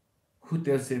who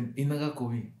tells them, Inaga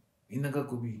Kobi, Inaga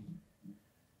Kobi.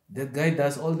 That guy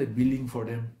does all the billing for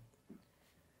them.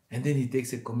 And then he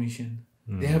takes a commission.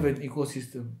 They have an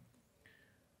ecosystem.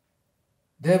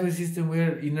 They have a system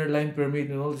where inner line permit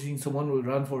and all these things, someone will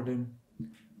run for them.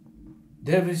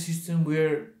 They have a system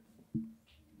where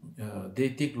they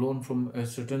take loan from a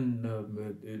certain,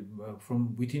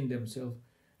 from within themselves,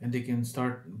 and they can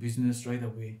start business right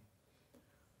away.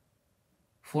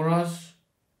 For us,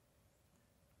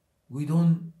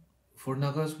 for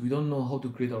Nagas, we don't know how to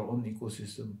create our own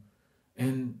ecosystem.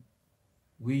 And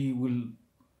we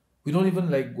don't even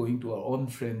like going to our own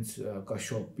friends'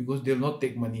 shop because they'll not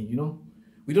take money, you know.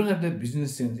 We don't have that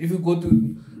business sense. If you go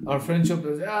to our friend shop,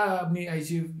 they'll say, I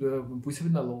see,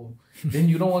 then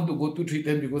you don't want to go to treat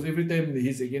them because every time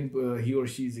he or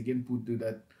she is again put to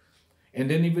that. And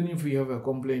then even if we have a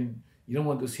complaint, you don't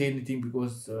want to say anything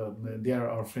because they are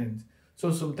our friends.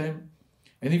 So sometimes,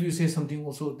 and if you say something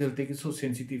also, they'll take it so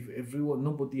sensitive.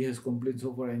 Nobody has complained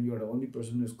so far, and you are the only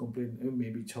person who has complained.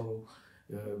 Maybe Chao,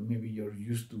 maybe you're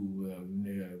used to,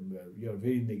 you're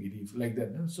very negative like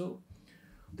that. No? So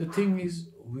the thing is,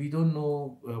 we don't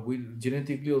know. We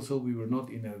genetically also we were not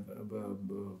in a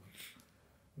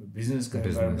business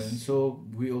environment, so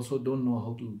we also don't know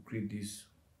how to create this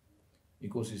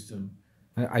ecosystem.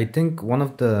 I think one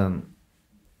of the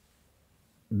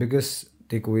biggest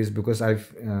takeaways, because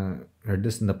I've heard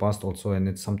this in the past also, and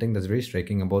it's something that's very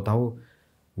striking about how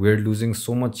we're losing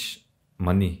so much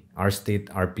money, our state,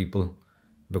 our people,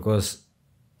 because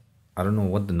I don't know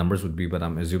what the numbers would be, but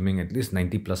I'm assuming at least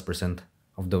 90+%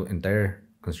 of the entire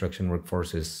construction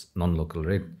workforce is non-local,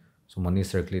 right? So money is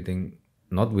circulating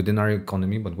not within our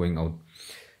economy but going out.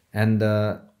 And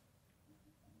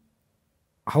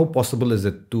how possible is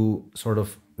it to sort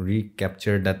of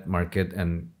recapture that market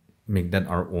and make that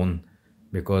our own?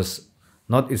 Because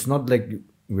it's not like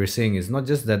we're saying, it's not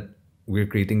just that we're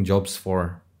creating jobs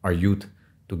for our youth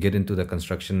to get into the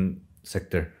construction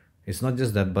sector. It's not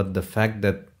just that, but the fact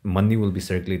that money will be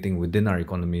circulating within our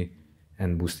economy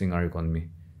and boosting our economy.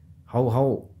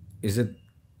 How is it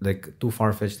like too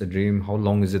far-fetched a dream? How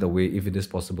long is it away if it is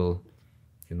possible?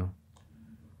 You know?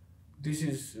 This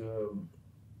is,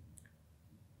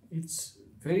 it's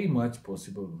very much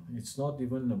possible. It's not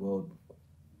even about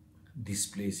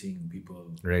displacing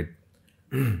people. Right.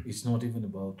 It's not even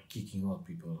about kicking out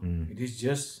people. It is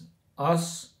just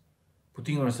us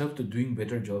putting ourselves to doing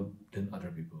better job than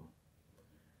other people.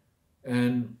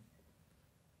 And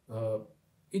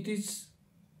it is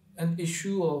an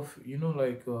issue of,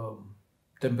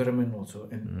 temperament also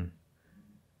and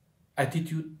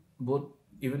attitude, both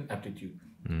even aptitude.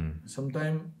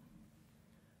 Sometimes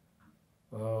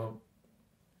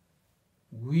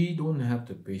we don't have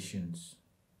the patience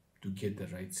to get the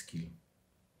right skill.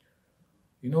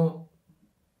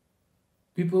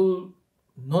 people,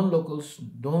 non-locals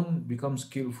don't become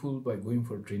skillful by going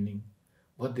for training,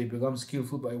 but they become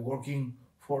skillful by working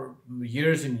for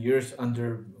years and years under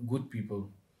good people.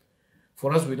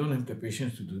 For us, we don't have the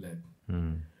patience to do that.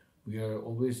 We are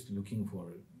always looking for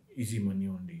easy money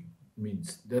only.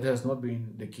 Means that has not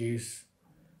been the case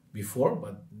before,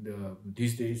 but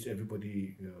these days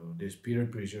everybody there's peer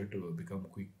pressure to become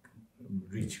quick,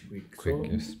 rich quick. So,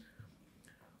 yes.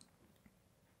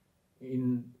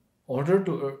 in order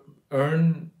to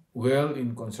earn well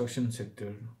in construction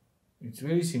sector, it's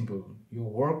very simple. Your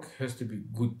work has to be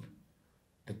good.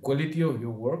 The quality of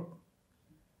your work,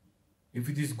 if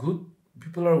it is good,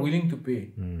 people are willing to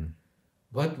pay.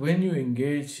 But when you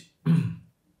engage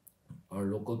our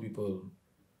local people,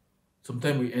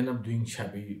 sometimes we end up doing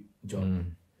shabby job.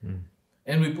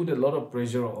 And we put a lot of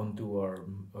pressure onto our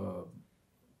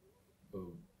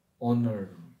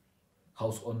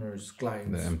house owners,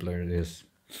 clients. The employer is.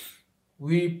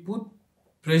 We put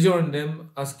pressure on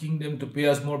them, asking them to pay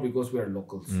us more because we are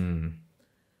locals. Then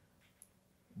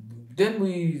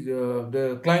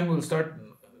the client will start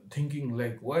thinking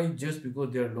like, why just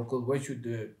because they are local, why should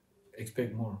they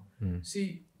expect more?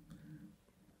 See,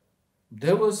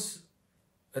 there was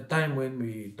a time when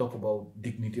we talk about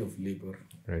dignity of labor,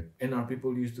 right? And our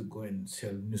people used to go and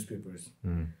sell newspapers.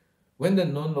 When the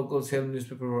non-local sell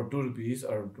newspaper for 2 rupees,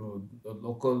 or the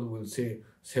local will say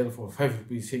sell for 5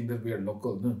 rupees, saying that we are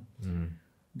local. No,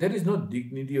 there is no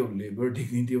dignity of labor.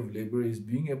 Dignity of labor is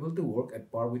being able to work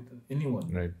at par with anyone,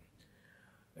 right?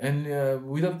 And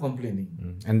without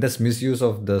complaining. And that's misuse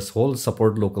of this whole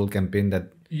support local campaign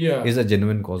that is a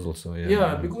genuine cause also.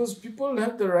 Because people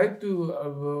have the right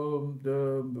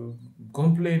to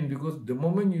complain, because the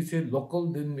moment you say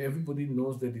local, then everybody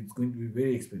knows that it's going to be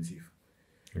very expensive.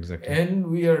 Exactly. And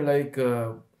we are like,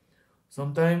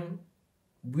 sometimes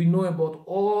we know about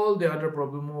all the other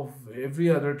problem of every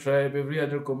other tribe, every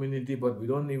other community, but we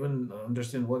don't even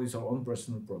understand what is our own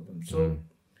personal problem. So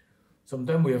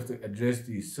sometimes we have to address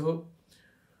this. So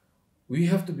we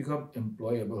have to become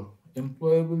employable.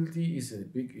 Employability is a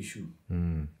big issue.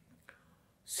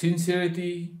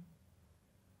 Sincerity,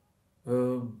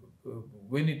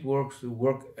 when it works,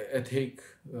 work ethic,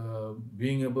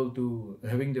 being able to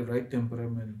having the right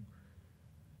temperament.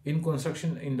 In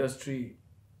construction industry,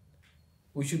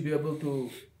 we should be able to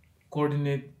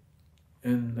coordinate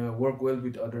and work well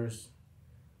with others.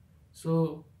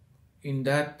 So in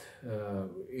that,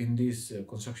 in this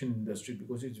construction industry,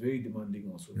 because it's very demanding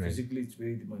also, right. Physically it's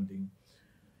very demanding.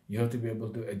 You have to be able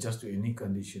to adjust to any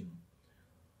condition.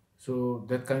 So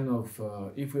that kind of,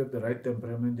 if we have the right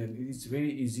temperament, then it is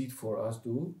very easy for us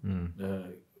to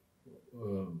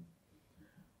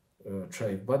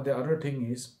thrive. But the other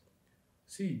thing is,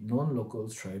 see,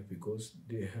 non-locals thrive because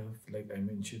they have, like I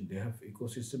mentioned, they have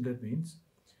ecosystem. That means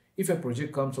if a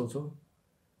project comes also,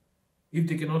 if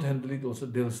they cannot handle it also,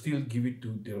 they'll still give it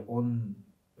to their own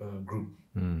group.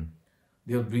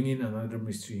 They'll bring in another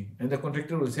mystery. And the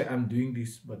contractor will say, I'm doing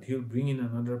this, but he'll bring in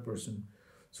another person.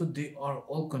 So they are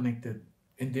all connected,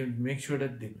 and they make sure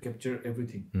that they capture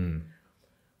everything.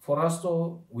 For us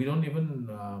though, we don't even,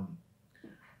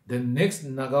 the next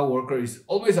Naga worker is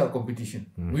always our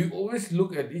competition. We always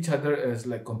look at each other as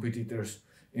like competitors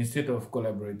instead of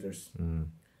collaborators.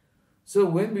 So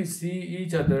when we see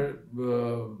each other,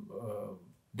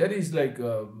 that is like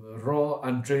a raw,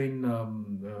 untrained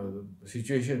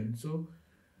situation. So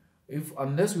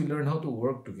unless we learn how to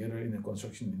work together in a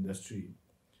construction industry,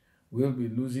 we'll be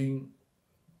losing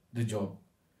the job.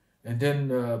 And then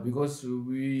because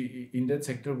we, in that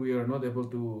sector, we are not able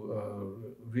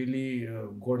to really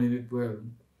coordinate well,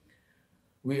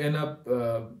 we end up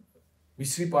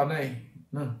Misri Panay.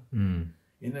 No?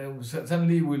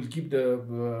 Suddenly we'll keep the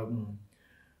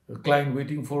client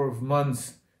waiting for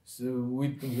months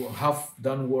with half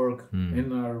done work,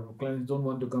 and our clients don't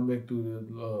want to come back to the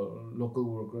local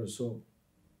workers. So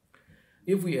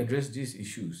if we address these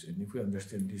issues and if we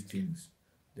understand these things,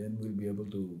 then we'll be able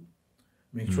to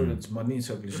make sure that money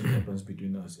circulation happens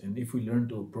between us. And if we learn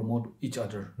to promote each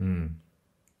other,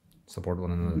 support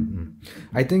one another.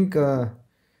 I think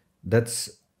that's,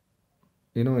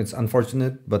 it's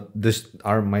unfortunate, but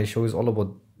my show is all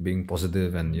about being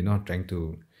positive and trying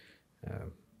to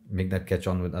make that catch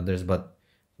on with others. But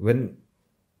when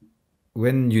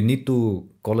you need to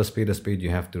call a spade, you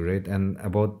have to, right? And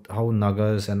about how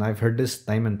Nagas, and I've heard this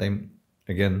time and time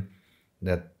again,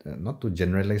 that not to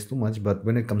generalize too much, but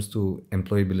when it comes to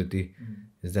employability,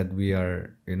 is that we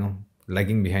are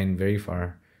lagging behind very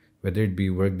far, whether it be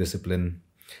work discipline,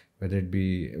 whether it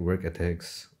be work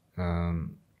ethics,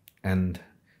 and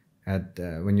at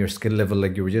when your skill level,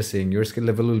 like you were just saying, your skill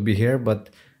level will be here, but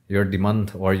your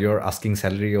demand or your asking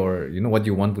salary or what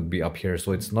you want would be up here,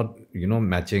 so it's not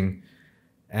matching.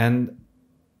 And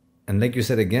and like you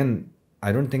said again,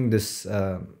 I don't think this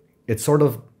it sort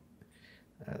of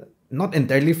not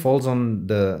entirely falls on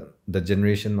the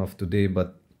generation of today,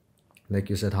 but like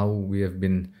you said, how we have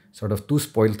been sort of too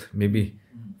spoiled maybe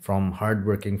from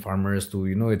hardworking farmers to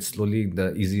it's slowly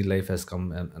the easy life has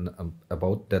come and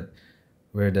about that,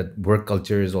 where that work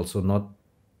culture is also not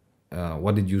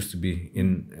what it used to be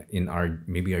in our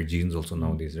maybe our genes also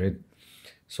nowadays, right?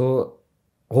 So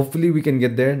hopefully we can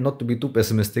get there, not to be too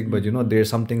pessimistic, but there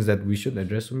are some things that we should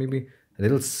address. So maybe a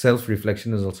little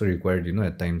self-reflection is also required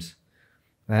at times.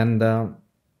 And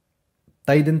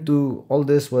tied into all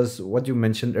this was what you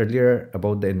mentioned earlier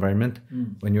about the environment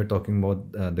when you're talking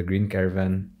about the Green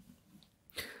Caravan.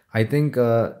 I think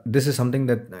this is something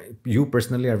that you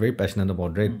personally are very passionate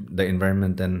about, right? The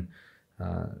environment, and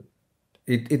uh,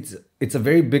 it's a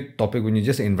very big topic when you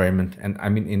just say environment. And I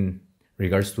mean, in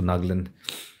regards to Nagaland,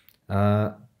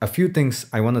 a few things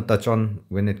I want to touch on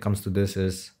when it comes to this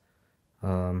is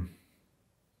um,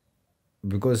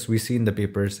 because we see in the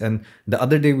papers, and the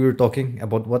other day we were talking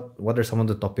about what are some of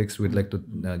the topics we'd like to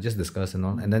just discuss and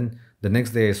all, and then the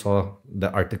next day I saw the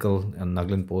article on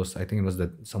Nagaland Post. I think it was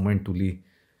that somewhere in Tuli,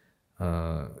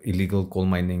 illegal coal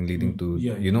mining leading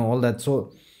to all that.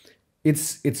 So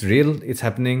it's real, it's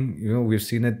happening. We've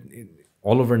seen it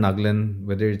all over Nagaland,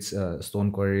 whether it's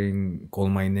stone quarrying, coal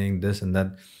mining, this and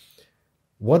that.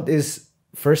 What is,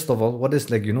 first of all, what is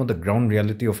like the ground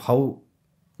reality of how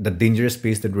the dangerous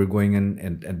space that we're going in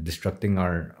and destructing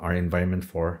our environment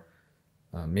for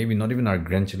maybe not even our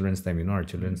grandchildren's time, our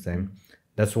children's time?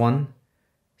 That's one.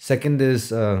 Second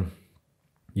is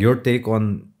your take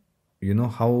on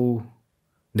how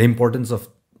the importance of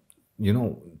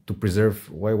to preserve,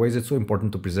 why is it so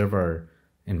important to preserve our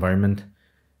environment?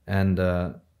 And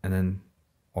then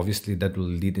obviously that will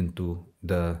lead into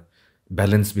the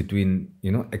balance between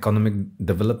economic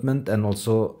development and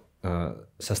also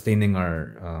sustaining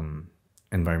our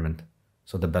environment.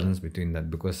 So the balance between that,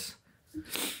 because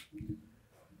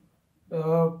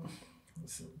Uh,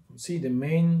 See, the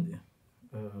main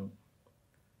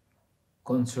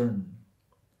concern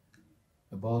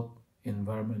about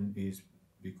environment is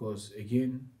because,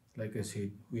 again, like I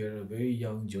said, we are a very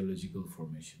young geological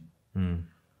formation.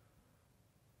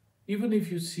 Even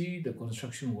if you see the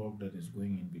construction work that is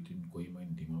going in between Kohima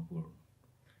and Dimapur,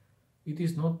 it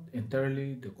is not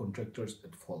entirely the contractors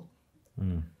at fault.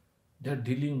 They're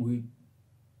dealing with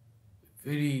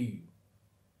very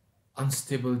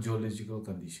unstable geological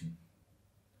condition,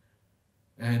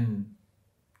 and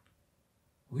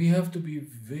we have to be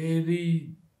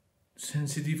very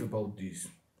sensitive about this.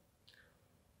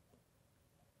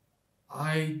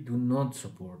 I do not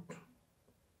support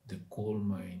the coal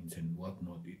mines and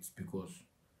whatnot. It's because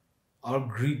our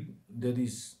greed that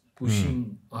is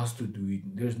pushing us to do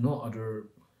it. There's no other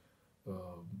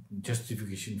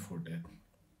justification for that.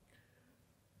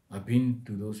 I've been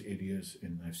to those areas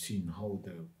and I've seen how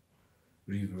the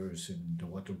rivers and the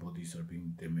water bodies are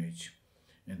being damaged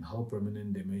and how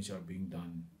permanent damage are being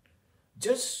done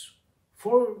just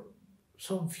for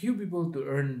some few people to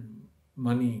earn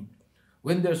money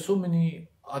when there's so many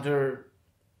other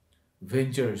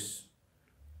ventures.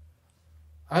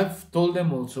 I've told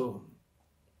them also,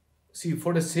 see,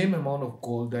 for the same amount of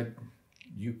coal that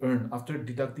you earn after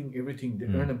deducting everything, they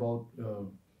earn about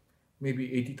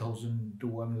maybe 80,000 to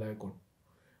 1 lakh or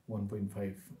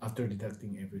 1.5 after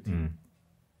deducting everything.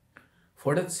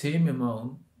 For that same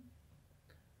amount,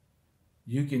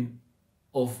 you can,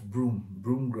 of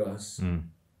broom grass,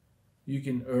 you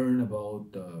can earn about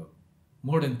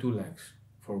more than 2 lakhs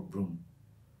for broom.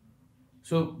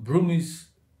 So broom is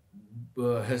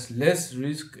has less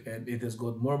risk and it has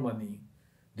got more money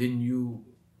than you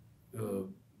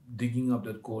digging up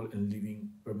that coal and leaving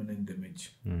permanent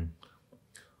damage.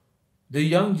 The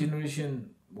young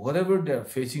generation, whatever they are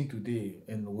facing today,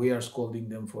 and we are scolding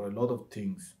them for a lot of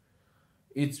things,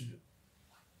 it's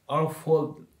our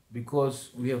fault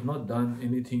because we have not done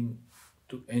anything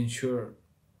to ensure,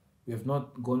 we have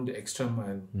not gone the extra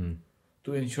mile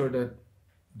to ensure that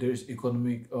there is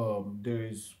economic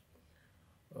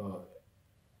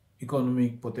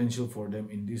potential for them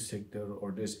in this sector,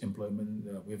 or there's employment.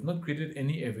 We have not created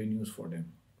any avenues for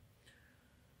them.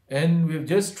 And we've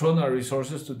just thrown our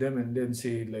resources to them and then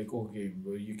say like, okay,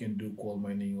 well, you can do coal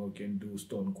mining, or you can do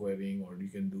stone quarrying, or you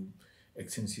can do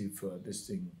extensive this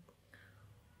thing.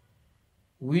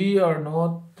 We are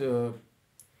not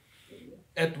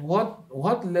at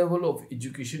what level of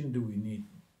education do we need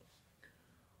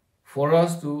for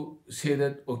us to say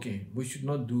that okay, we should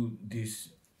not do this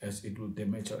as it will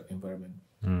damage our environment?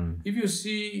 If you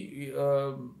see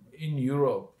in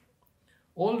Europe,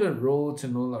 all the roads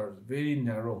and all are very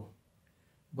narrow,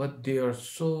 but they are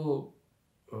so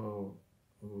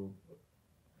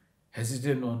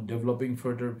hesitant on developing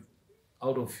further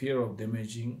out of fear of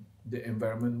damaging the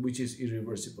environment, which is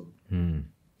irreversible.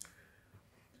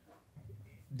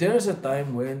 There's a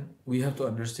time when we have to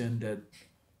understand that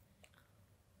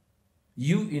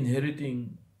you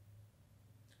inheriting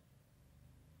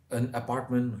an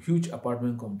apartment, huge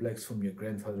apartment complex from your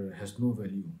grandfather has no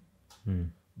value.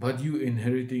 But you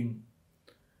inheriting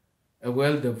a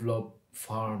well-developed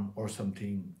farm or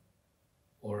something,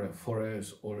 or a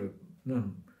forest, or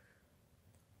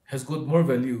has got more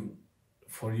value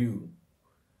for you.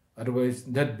 Otherwise,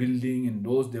 that building and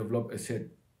those developed asset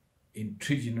in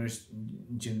 3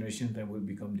 generations time will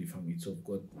become defunct. It's of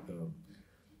God.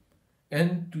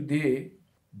 And today,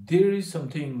 there is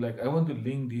something like I want to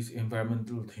link this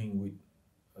environmental thing with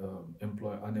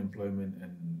unemployment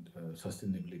and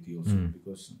sustainability also,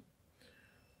 because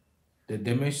the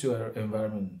damage to our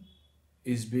environment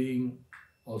is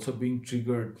also being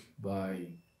triggered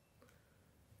by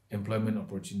employment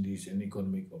opportunities and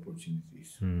economic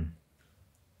opportunities.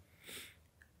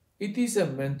 It is a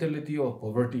mentality of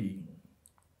poverty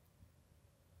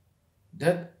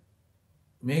that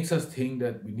makes us think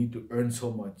that we need to earn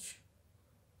so much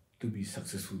to be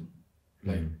successful.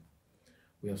 Like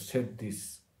we have set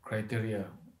this criteria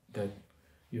that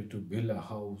you have to build a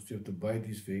house, you have to buy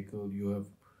this vehicle,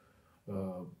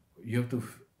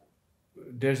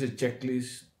 there's a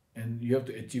checklist and you have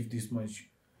to achieve this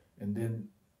much and then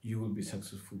you will be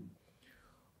successful.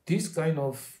 This kind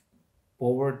of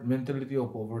mentality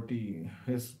of poverty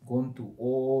has gone to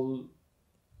all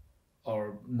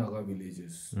our Naga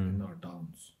villages in our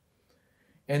towns.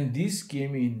 And this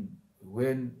came in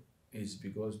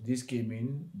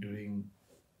during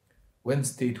when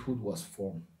statehood was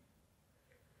formed.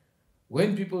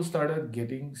 When people started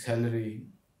getting salary,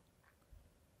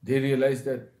 they realized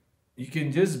that you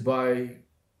can just buy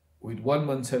with 1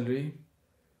 month's salary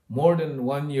more than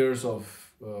 1 year's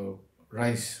of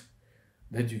rice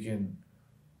that you can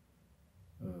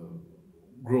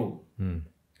grow.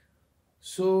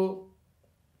 So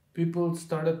people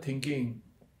started thinking,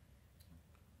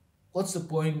 what's the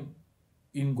point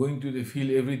in going to the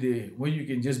field every day when you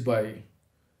can just buy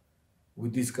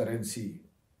with this currency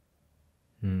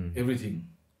everything?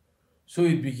 So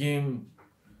it became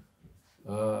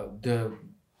the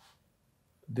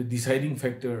deciding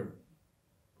factor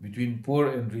between poor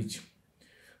and rich.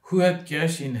 Who had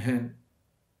cash in hand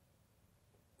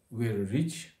were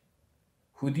rich,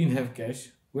 who didn't have cash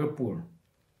were poor.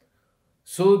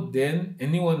 So then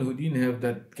anyone who didn't have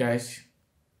that cash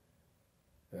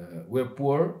were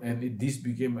poor, and this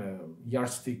became a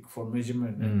yardstick for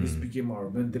measurement, and this became our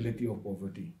mentality of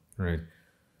poverty. Right.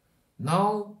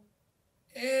 Now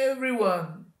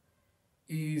everyone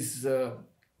is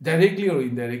directly or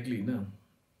indirectly now.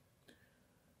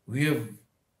 We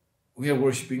are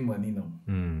worshipping money now,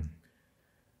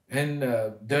 and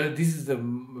this is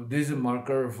a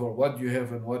marker for what you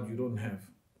have and what you don't have.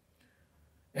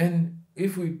 And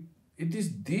it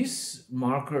is this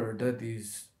marker that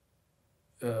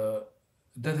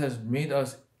has made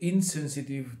us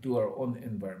insensitive to our own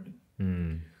environment.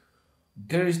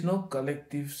 There is no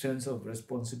collective sense of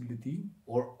responsibility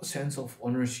or sense of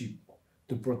ownership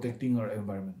to protecting our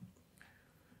environment.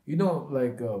 It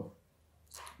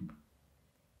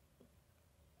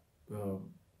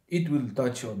will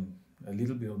touch on a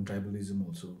little bit on tribalism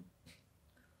also.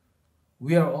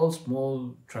 We are all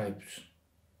small tribes,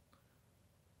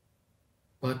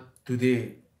 but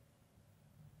today,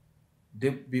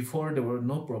 before there were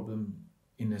no problem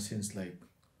in a sense, like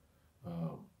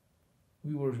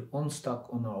we were stuck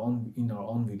in our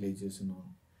own villages and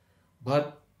all.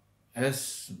 But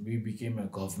as we became a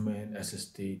government, as a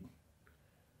state,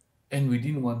 and we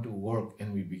didn't want to work,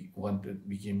 and we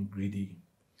became greedy,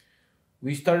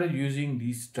 we started using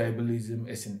this tribalism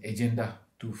as an agenda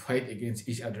to fight against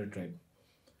each other tribe.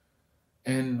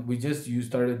 And we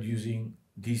started using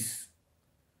this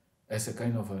as a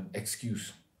kind of an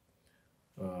excuse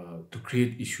to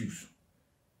create issues.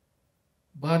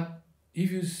 But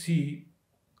if you see,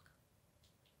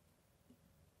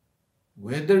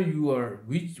 whether you are,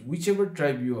 whichever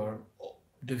tribe you are,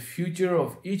 the future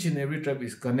of each and every tribe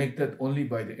is connected only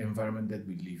by the environment that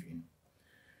we live in.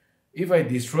 If I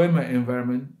destroy my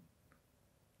environment,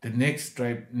 the next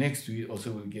tribe next to it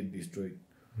also will get destroyed.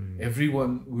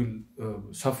 Everyone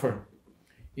will suffer.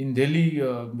 In Delhi,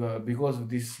 because of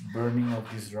this burning of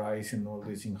this rice and all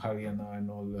this in Haryana and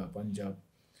all Punjab,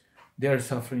 they are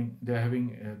suffering. They are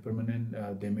having permanent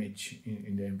damage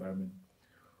in the environment.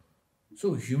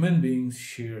 So human beings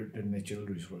share the natural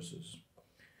resources.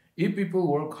 If people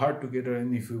work hard together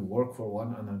and if we work for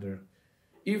one another,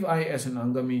 if I as an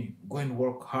Angami go and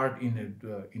work hard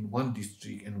in one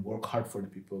district and work hard for the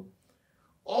people,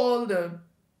 all the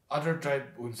other tribe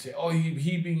will say, oh,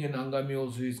 he being an Angami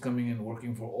also is coming and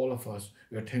working for all of us.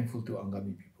 We are thankful to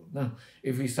Angami people. Now,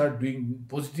 if we start doing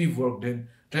positive work, then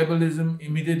tribalism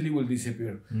immediately will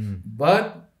disappear.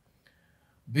 But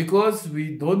because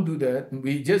we don't do that,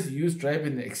 we just use tribe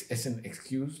as an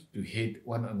excuse to hate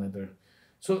one another.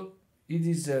 So it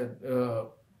is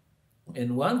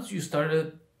and once you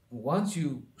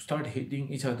start hating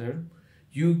each other,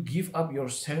 you give up your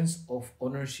sense of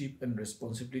ownership and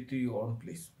responsibility to your own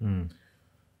place.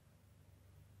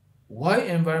 Why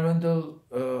environmental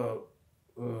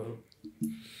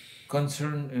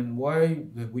concern and why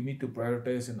we need to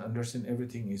prioritize and understand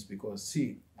everything is because,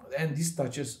 see, and this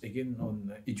touches again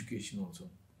on education also.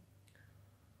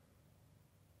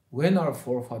 When our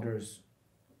forefathers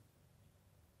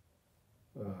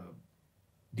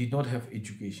did not have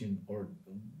education, or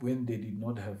when they did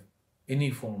not have any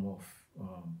form of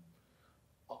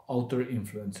outer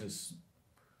influences,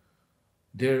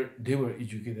 they were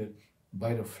educated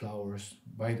by the flowers,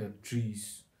 by the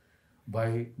trees,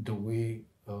 by the way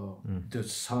the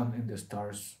sun and the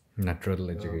stars. Natural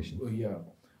education. Yeah.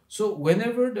 So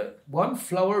whenever the one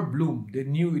flower bloomed, they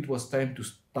knew it was time to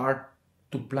start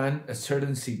to plant a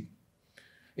certain seed.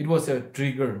 It was a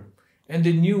trigger, and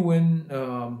they knew when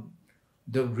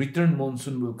the return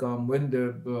monsoon will come, when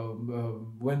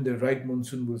the right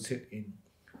monsoon will set in.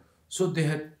 So they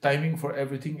had timing for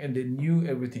everything, and they knew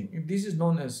everything. This is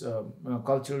known as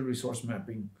cultural resource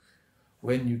mapping,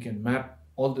 when you can map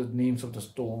all the names of the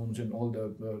stones and all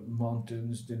the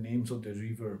mountains, the names of the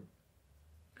river.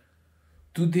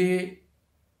 Today,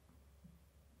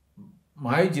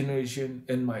 my generation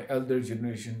and my elder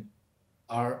generation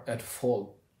are at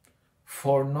fault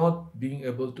for not being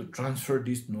able to transfer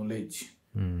this knowledge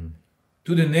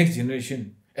to the next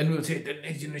generation. And we'll say the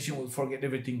next generation will forget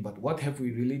everything. But what have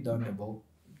we really done about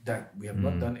that? We have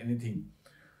not done anything.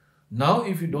 Now,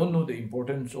 if you don't know the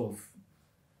importance of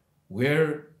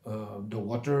where the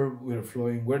water were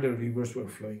flowing, where the rivers were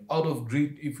flowing, out of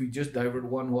greed, if we just divert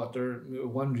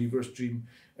one river stream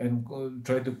and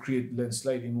try to create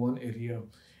landslide in one area,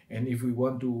 and if we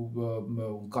want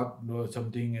to cut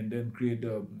something and then create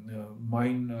a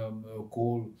mine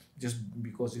coal just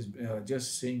because it's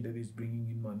just saying that it's bringing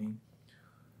in money,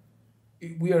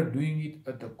 we are doing it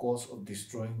at the cost of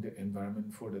destroying the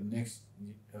environment for the next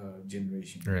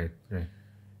generation. Right.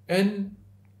 And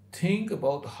think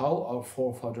about how our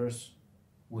forefathers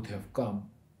would have come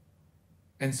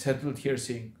and settled here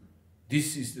saying,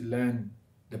 this is the land,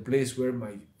 the place where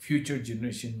my future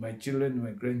generation, my children,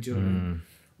 my grandchildren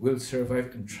will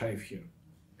survive and thrive here.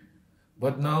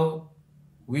 But now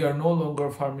we are no longer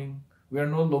farming, we are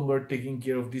no longer taking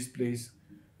care of this place.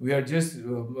 We are just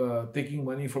taking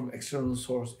money from external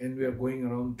source, and we are going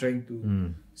around trying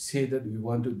to say that we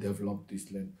want to develop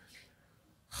this land.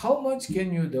 How much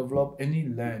can you develop any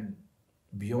land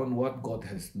beyond what God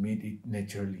has made it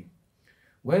naturally?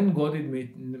 When God had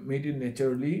made it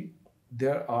naturally,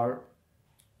 there are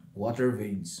water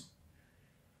veins.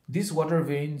 These water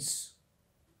veins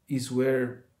is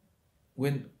where,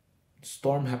 when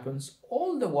storm happens,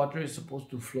 all the water is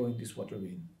supposed to flow in this water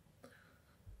vein.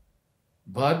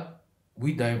 But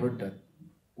we divert that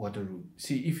water route.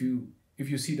 See, if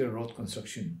you see the road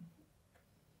construction,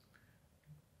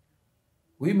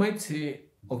 we might say,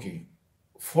 okay,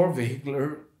 for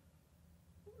vehicular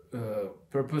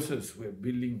purposes, we're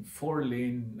building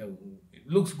 4-lane. It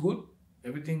looks good,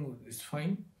 everything is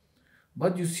fine,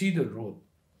 but you see the road.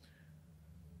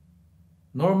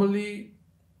 Normally,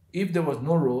 if there was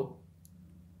no road,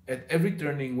 at every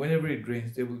turning, whenever it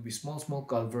rains, there will be small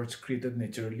culverts created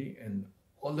naturally, and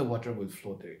all the water will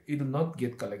flow there. It will not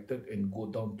get collected and go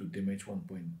down to damage one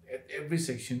point. At every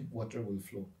section, water will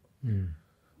flow.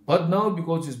 But now,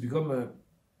 because it's become a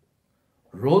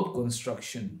road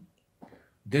construction,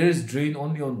 there is drain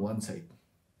only on one side.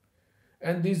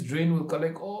 And this drain will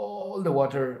collect all the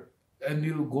water, and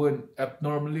it will go and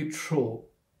abnormally throw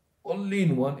only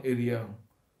in one area,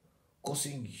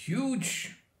 causing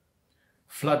huge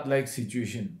flood-like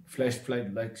situation, flash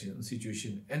flood-like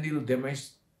situation, and it will damage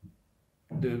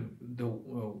the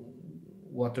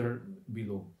water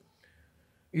below.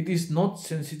 It is not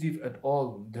sensitive at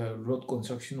all, the road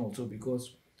construction also,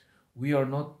 because we are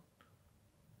not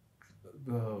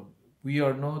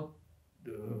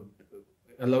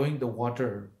allowing the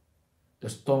water, the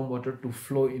storm water, to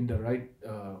flow in the right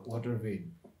water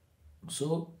vein.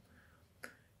 So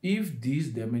if these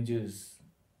damages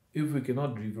if we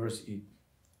cannot reverse it,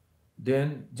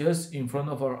 then just in front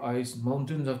of our eyes,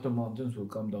 mountains after mountains will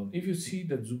come down. If you see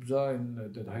the Zubza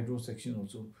and the hydro section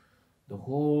also, the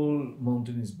whole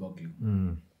mountain is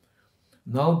buckling.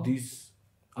 Now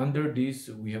under this,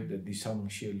 we have the Desang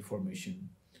Shale formation.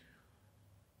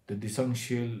 The Desang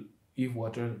Shale, if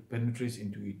water penetrates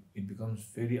into it, it becomes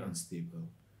very unstable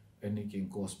and it can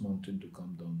cause mountain to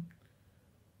come down.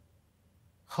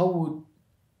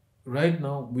 Right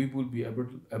now, we will be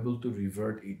able to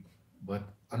revert it, but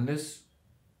unless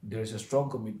there is a strong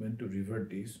commitment to revert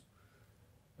this,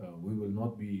 we will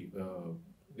not be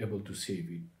able to save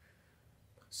it.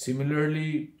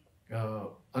 Similarly,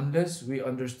 unless we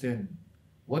understand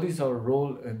what is our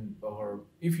role and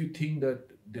if you think that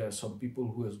there are some people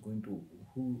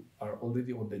who are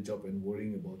already on the job and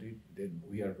worrying about it, then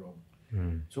we are wrong.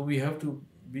 So we have to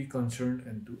be concerned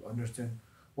and to understand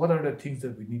what are the things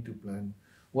that we need to plan.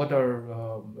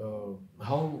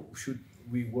 How should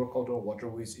we work out our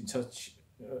waterways in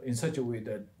such a way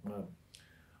that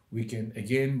we can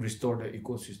again restore the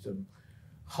ecosystem?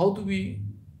 How do we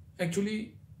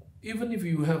actually, even if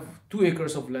you have 2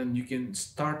 acres of land, you can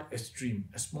start a stream,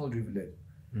 a small rivulet.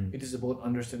 It is about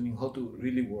understanding how to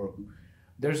really work.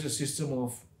 There's a system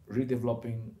of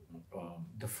redeveloping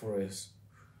the forest.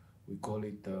 We call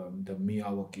it the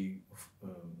Miyawaki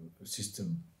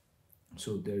system.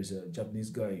 So there's a Japanese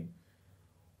guy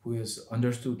who has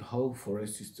understood how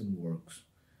forest system works,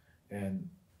 and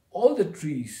all the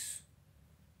trees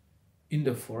in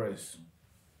the forest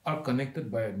are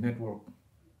connected by a network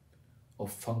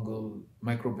of fungal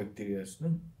microbacteria,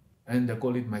 and they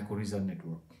call it mycorrhiza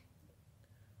network.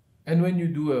 And when you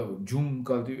do a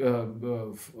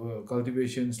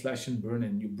cultivation slash and burn,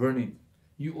 and you burn it,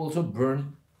 you also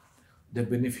burn the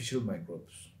beneficial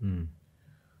microbes.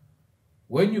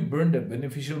 When you burn the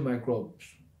beneficial microbes,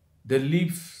 the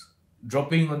leaves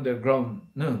dropping on the ground,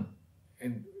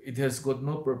 and it has got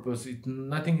no purpose.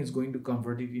 Nothing is going to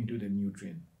convert it into the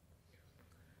nutrient.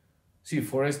 See,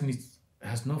 forest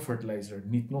has no fertilizer,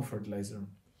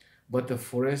 but the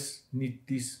forest needs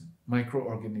this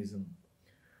microorganism,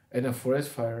 and a forest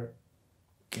fire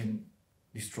can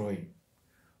destroy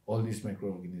all these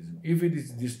microorganisms. If it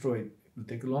is destroyed, it will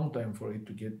take a long time for it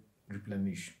to get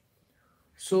replenished.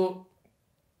 So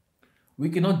we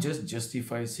cannot just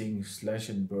justify saying slash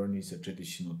and burn is a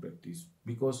traditional practice,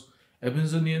 because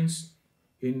Amazonians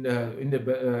in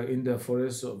the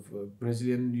forests of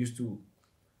Brazilian used to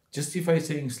justify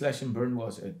saying slash and burn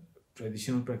was a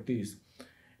traditional practice,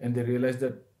 and they realized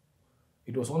that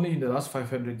it was only in the last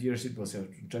 500 years it was a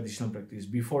traditional practice.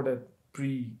 Before that,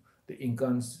 the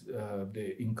Incas,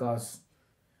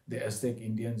 the Aztec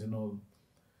Indians and all,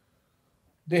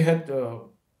 they had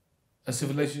a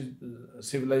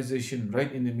civilization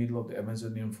right in the middle of the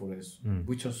Amazonian forest,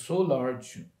 which was so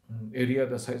large, area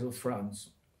the size of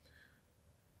France.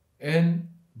 And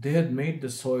they had made the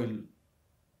soil,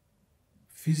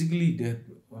 physically they had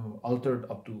altered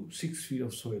up to 6 feet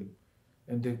of soil,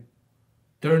 and they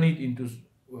turned it into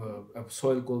a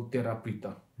soil called terra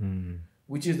preta,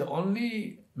 which is the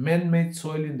only man-made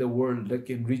soil in the world that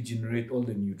can regenerate all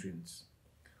the nutrients.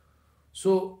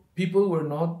 So people were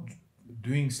not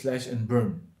doing slash and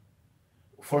burn.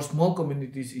 For small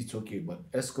communities, it's okay, but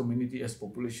as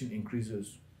population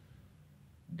increases,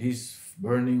 this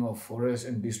burning of forests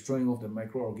and destroying of the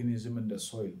microorganism in the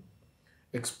soil,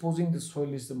 exposing the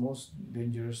soil is the most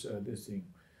dangerous thing,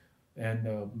 and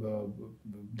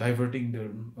diverting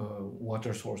the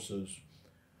water sources.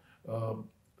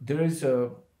 There is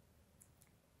a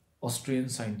Austrian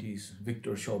scientist,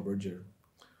 Victor Schauberger,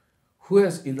 who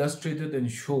has illustrated and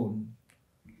shown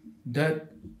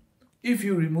that if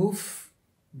you remove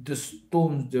the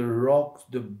stones, the rocks,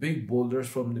 the big boulders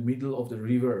from the middle of the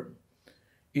river,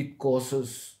 it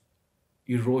causes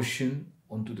erosion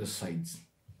onto the sides.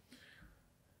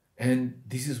 And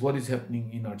this is what is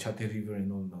happening in our Chate River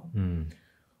and all now.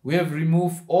 We have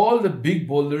removed all the big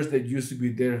boulders that used to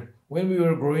be there. When we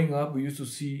were growing up, we used to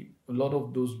see a lot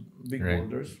of those big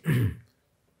boulders.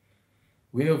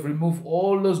 We have removed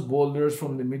all those boulders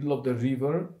from the middle of the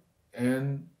river,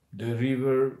 and the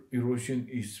river erosion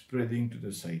is spreading to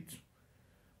the sides.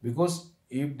 Because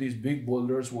if these big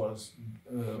boulders were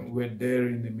there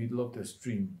in the middle of the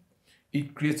stream,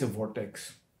 it creates a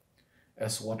vortex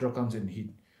as water comes and hit.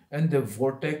 And the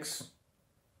vortex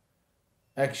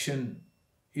action,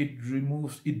 it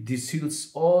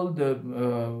deseals all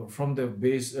the, from the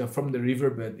base, from the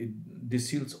riverbed, it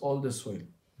deseals all the soil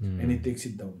and it takes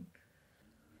it down.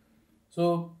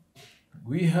 So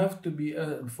we have to be,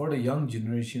 for the young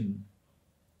generation,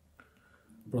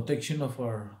 protection of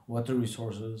our water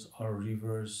resources, our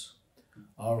rivers,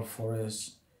 our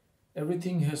forests,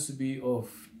 everything has to be of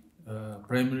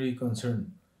primary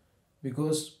concern,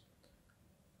 because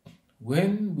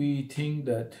when we think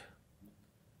that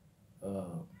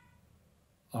uh,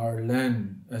 our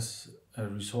land as a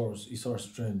resource is our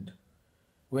strength,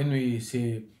 when we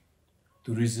say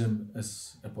tourism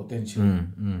as a potential,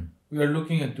 we are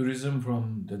looking at tourism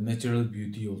from the natural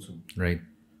beauty also. Right.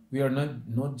 We are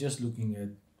not just looking at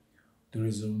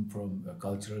tourism from a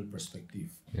cultural perspective.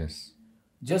 Yes.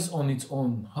 Just on its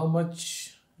own, how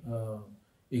much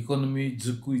economy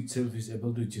Zuku itself is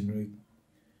able to generate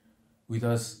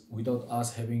without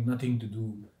us having nothing to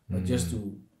do, but just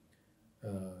to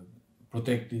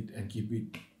protect it and keep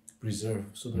it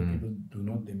preserved so that people do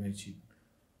not damage it.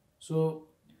 So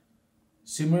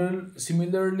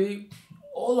similarly,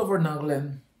 all over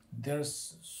Nagaland,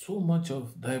 there's so much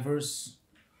of diverse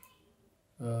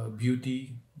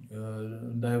beauty,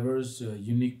 diverse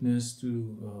uniqueness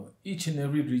to each and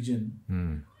every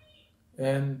region.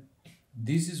 And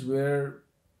this is where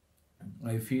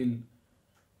I feel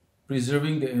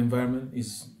preserving the environment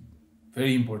is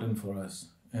very important for us.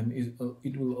 And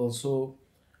it will also,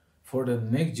 for the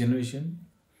next generation,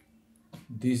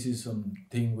 this is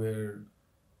something where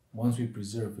once we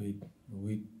preserve it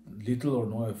with little or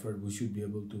no effort, we should be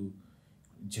able to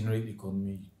generate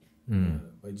economy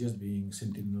by just being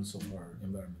sentinels of our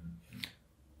environment.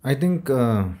 I think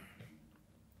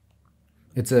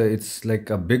it's like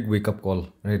a big wake up call,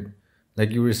 right?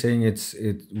 Like you were saying,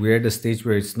 we're at a stage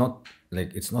where it's not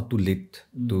too late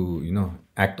to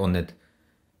act on it,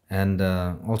 and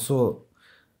also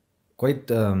quite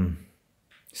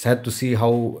sad to see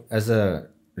how, as a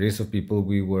race of people,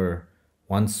 we were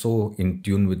once so in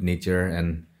tune with nature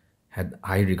and had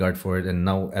high regard for it, and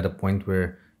now at a point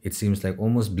where it seems like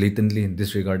almost blatantly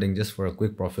disregarding just for a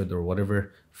quick profit or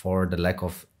whatever, for the lack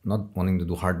of not wanting to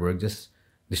do hard work, just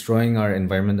destroying our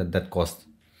environment at that cost.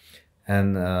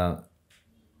 And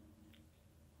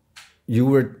you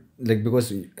were like,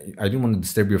 because I didn't want to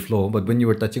disturb your flow, but when you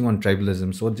were touching on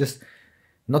tribalism, so just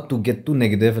not to get too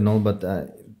negative and all, but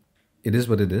it is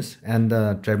what it is. And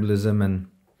tribalism, and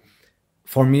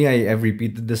for me, I've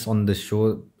repeated this on the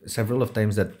show several of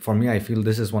times, that for me, I feel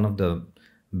this is one of the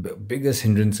biggest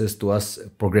hindrances to us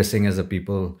progressing as a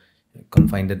people,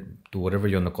 confined it to whatever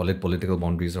you want to call it, political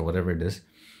boundaries or whatever it is.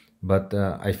 But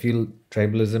I feel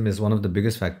tribalism is one of the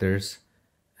biggest factors,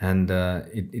 and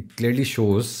it clearly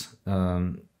shows.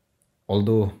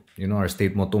 Although our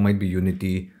state motto might be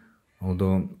unity,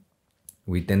 although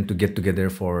we tend to get together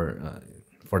for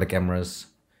the cameras,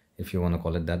 if you want to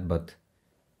call it that. But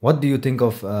what do you think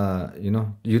of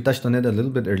you touched on it a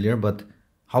little bit earlier, but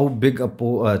how big a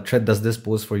threat does this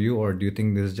pose for you, or do you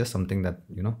think this is just something that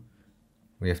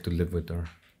we have to live with? Or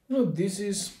no, this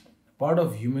is part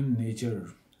of human nature.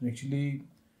 Actually,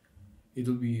 it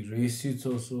will be racist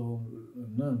also.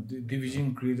 No,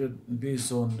 division created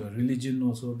based on the religion,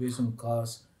 also based on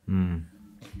caste,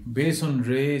 based on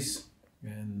race,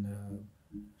 and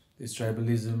this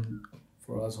tribalism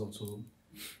for us also.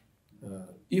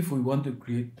 If we want to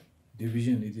create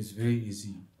division, it is very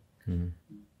easy.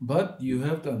 But you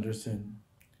have to understand,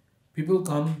 people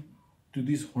come to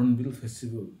this Hornbill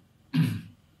festival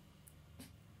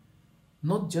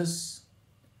not just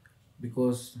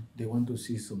because they want to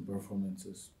see some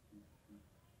performances,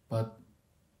 but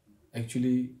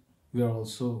actually we are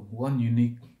also one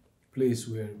unique place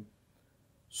where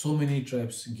so many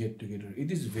tribes get together.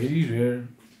 It is very rare.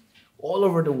 All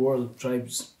over the world,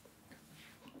 tribes,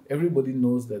 everybody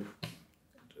knows that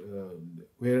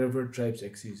wherever tribes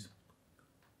exist,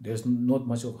 there's not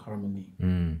much of harmony.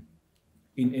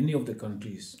 In any of the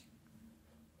countries,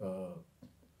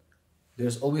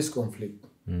 there's always conflict.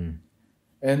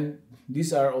 And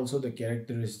these are also the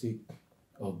characteristic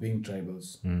of being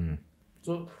tribals.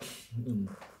 So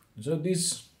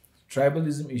this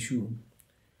tribalism issue,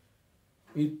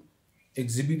 it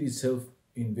exhibits itself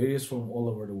in various forms all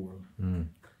over the world.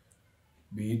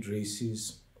 Be it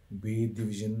racist, be it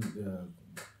division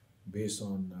based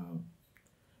on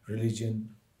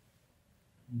religion,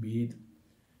 be it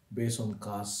based on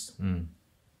caste.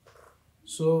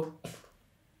 So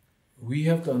we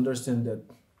have to understand that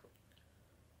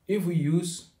if we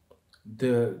use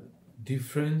the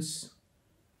difference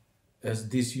as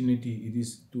disunity, it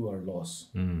is to our loss.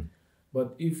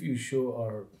 But if you show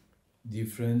our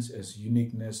difference as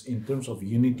uniqueness in terms of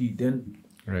unity, then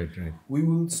right, we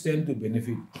will stand to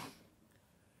benefit.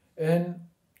 And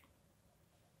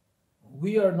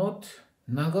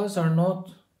Nagas are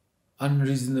not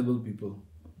unreasonable people.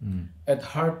 At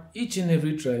heart, each and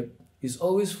every tribe is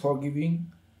always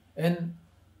forgiving, and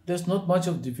there's not much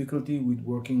of difficulty with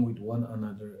working with one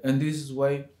another. And this is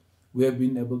why we have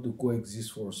been able to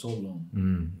coexist for so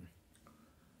long.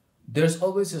 There's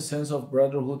always a sense of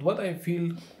brotherhood. What I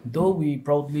feel, though we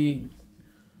proudly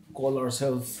call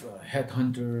ourselves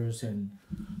headhunters and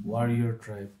warrior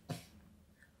tribe,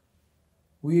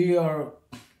 we are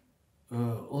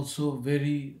also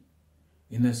very,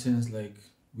 in a sense, like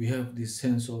we have this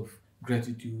sense of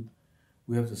gratitude,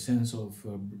 we have the sense of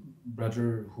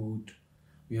brotherhood,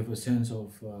 we have a sense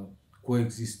of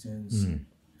coexistence,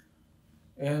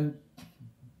 and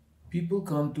people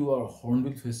come to our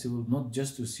Hornbill Festival not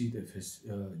just to see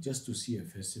just to see a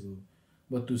festival,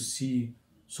 but to see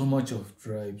so much of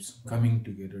tribes coming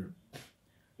together.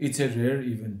 It's a rare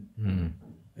event,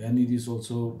 and it is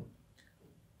also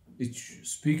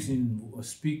speak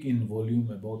in volume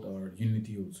about our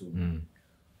unity also.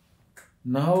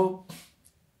 Now,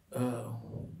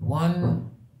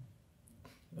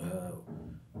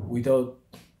 without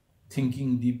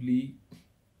thinking deeply,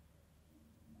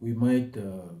 we might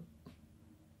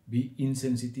be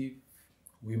insensitive.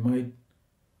 We might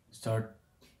start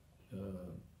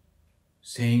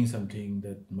saying something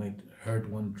that might hurt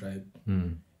one tribe.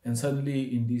 And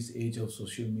suddenly, in this age of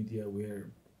social media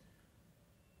where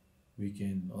we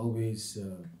can always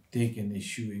take an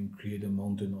issue and create a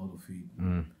mountain out of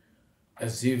it,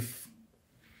 as if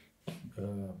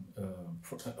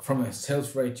from a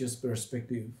self-righteous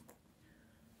perspective,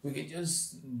 we can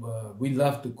just we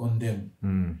love to condemn,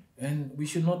 and we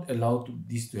should not allow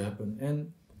this to happen.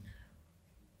 And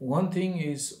one thing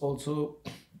is also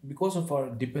because of our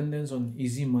dependence on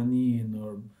easy money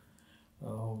and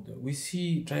we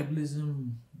see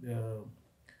tribalism,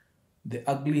 the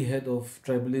ugly head of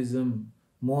tribalism,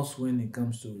 most when it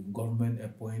comes to government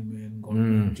appointment,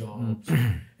 government jobs,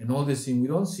 and all this thing. We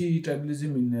don't see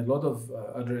tribalism in a lot of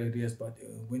other areas, but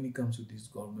when it comes to these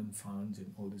government funds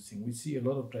and all this thing, we see a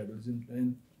lot of tribalism.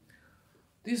 And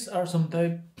these are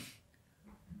sometimes,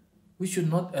 we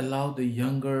should not allow the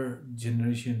younger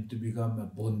generation to become a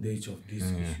bondage of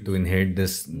these issues. To inherit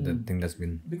this, the thing that's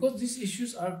been... Because these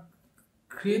issues are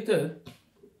created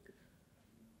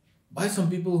by some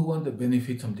people who want to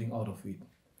benefit something out of it.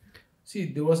 See,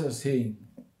 there was a saying,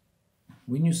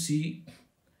 when you see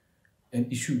an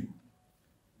issue,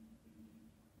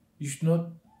 you should not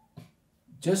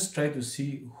just try to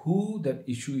see who that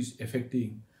issue is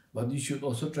affecting, but you should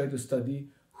also try to study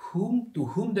to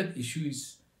whom that issue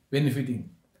is benefiting.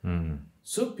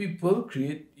 So people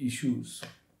create issues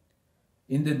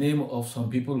in the name of some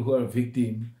people who are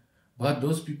victims, but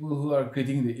those people who are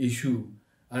creating the issue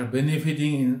are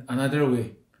benefiting in another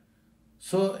way.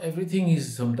 So everything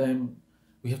is sometimes,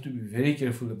 we have to be very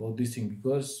careful about this thing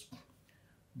because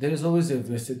there is always a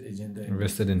vested agenda.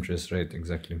 Vested interest, right,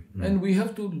 exactly. And we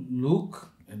have to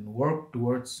look and work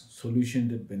towards solution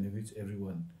that benefits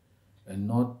everyone and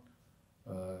not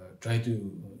try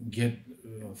to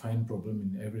find problem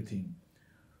in everything.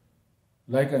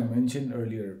 Like I mentioned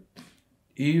earlier,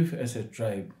 if as a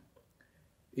tribe,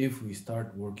 if we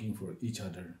start working for each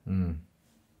other,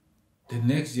 the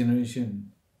next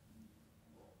generation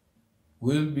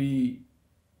will be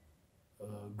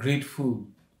grateful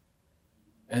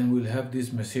and will have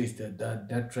this message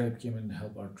that tribe came and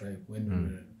helped our tribe when we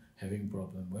were having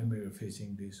problem, when we were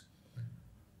facing this.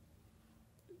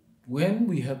 When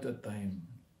we have the time,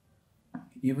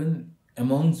 even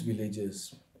amongst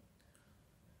villages,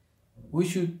 we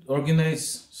should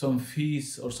organize some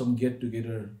feast or some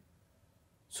get-together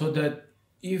so that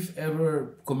if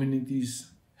ever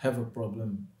communities have a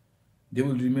problem, they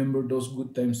will remember those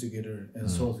good times together and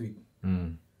solve it.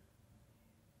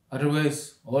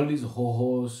 Otherwise, all these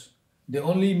ho-hos, they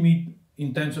only meet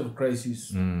in times of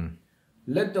crisis.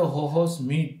 Let the ho-hos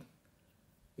meet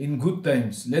in good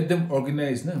times. Let them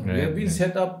organize. No? They have been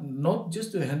set up not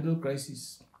just to handle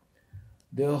crisis.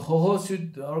 The ho-hos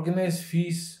should organize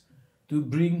feasts to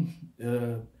bring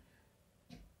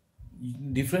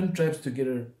different tribes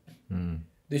together.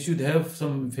 They should have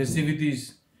some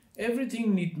festivities.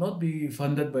 Everything need not be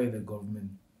funded by the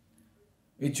government.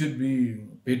 It should be,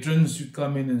 patrons should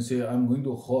come in and say, I'm going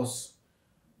to host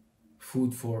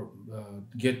food for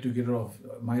get together of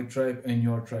my tribe and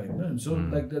your tribe. And so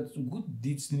like that, good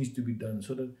deeds needs to be done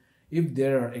so that if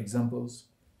there are examples,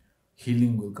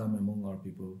 healing will come among our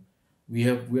people. We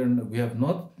have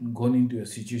not gone into a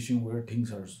situation where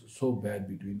things are so bad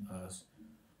between us.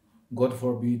 God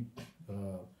forbid,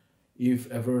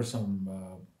 if ever some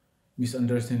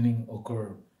misunderstanding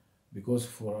occur, because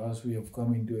for us we have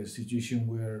come into a situation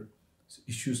where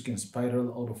issues can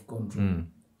spiral out of control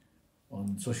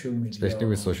on social media. Especially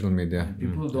with social media. And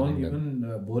people don't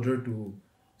even bother to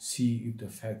see if the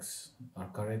facts are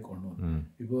correct or not.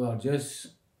 People are just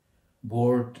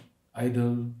bored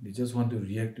idle. They just want to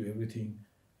react to everything,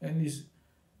 and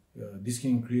this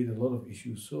can create a lot of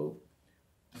issues. So,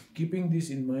 keeping this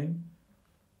in mind,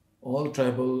 all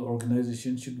tribal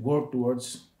organizations should work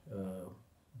towards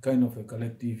kind of a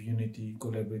collective unity,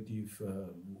 collaborative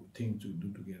thing to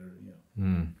do together.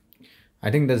 Yeah. I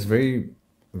think that's very,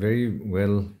 very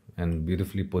well and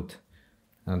beautifully put.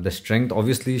 The strength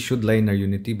obviously should lie in our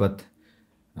unity, but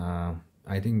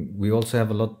I think we also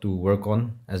have a lot to work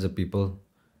on as a people,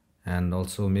 and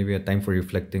also maybe a time for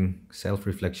reflecting,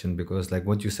 self-reflection, because like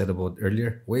what you said about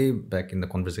earlier, way back in the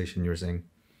conversation, you were saying,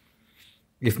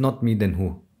 if not me, then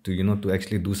who? To to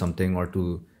actually do something or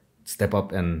to step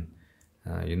up and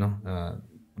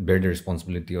bear the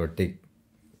responsibility or take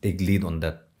lead on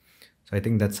that. So I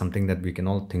think that's something that we can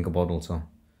all think about also.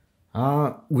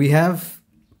 We have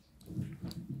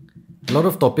a lot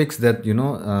of topics that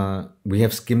we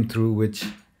have skimmed through, which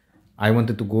I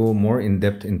wanted to go more in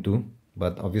depth into,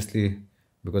 but obviously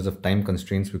because of time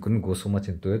constraints we couldn't go so much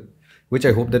into it, which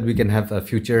I hope that we can have a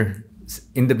future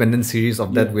independent series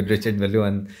of that with Richard Belho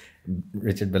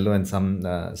and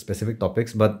some specific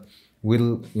topics. But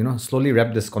we'll slowly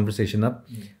wrap this conversation up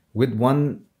with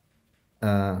one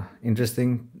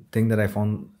interesting thing that I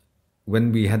found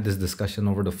when we had this discussion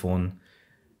over the phone.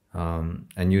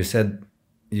 And you said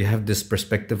you have this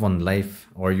perspective on life,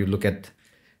 or you look at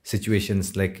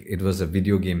situations like it was a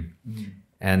video game,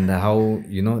 and how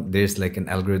there's like an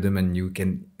algorithm, and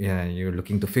you're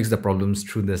looking to fix the problems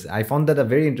through this. I found that a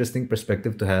very interesting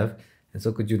perspective to have, and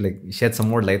so could you like shed some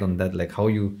more light on that, like how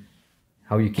you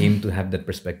came to have that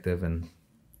perspective? And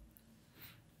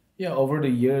Yeah, over the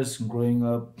years growing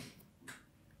up,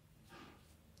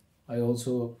 I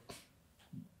also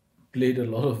played a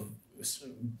lot of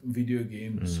video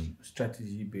games,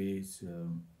 strategy based,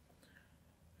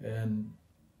 and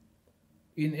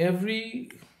in every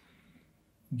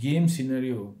game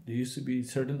scenario there used to be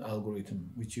certain algorithm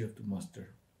which you have to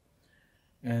master,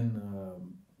 and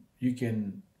you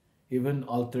can even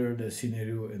alter the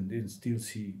scenario and then still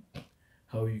see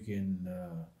how you can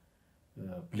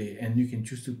play, and you can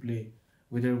choose to play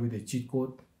whether with a cheat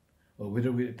code or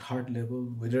whether with a hard level,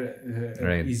 whether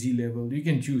Right. at easy level, you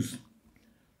can choose.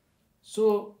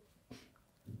 So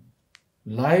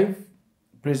life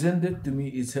presented to me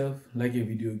itself like a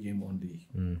video game only.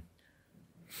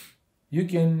 You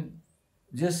can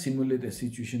just simulate a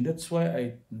situation. That's why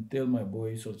I tell my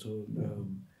boys also,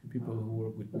 people who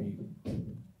work with me,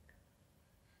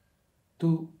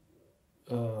 to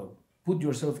put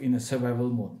yourself in a survival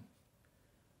mode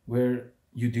where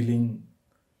you're dealing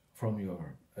from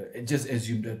your just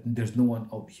assume that there's no one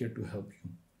out here to help you,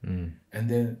 and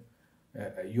then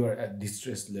you are at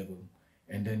distress level,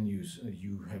 and then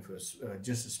you have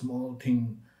just a small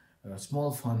thing,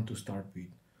 small fun to start with.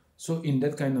 So in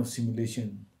that kind of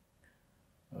simulation,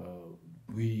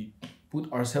 we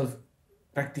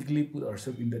practically put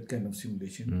ourselves in that kind of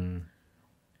simulation.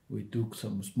 We took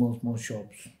some small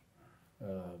shops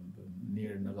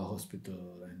near Naga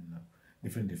Hospital and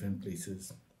different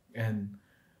places, and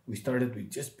we started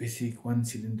with just basic one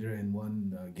cylinder and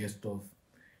one gas stove,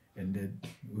 and then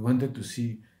we wanted to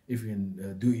see if we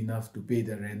can do enough to pay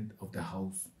the rent of the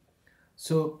house.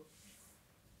 So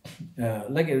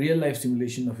like a real life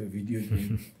simulation of a video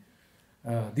game.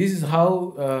 This is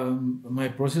how my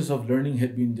process of learning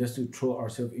had been, just to throw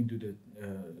ourselves into the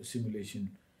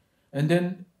simulation. And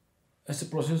then as the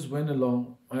process went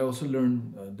along, I also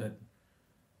learned that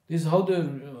this is how the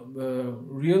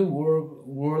real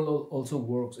world also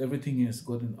works. Everything has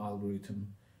got an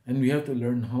algorithm, and we have to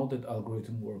learn how that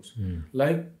algorithm works.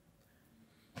 Like,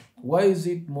 why is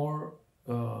it more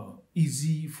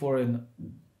easy for an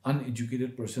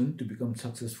uneducated person to become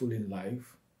successful in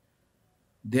life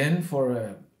than for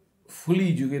a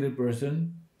fully educated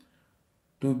person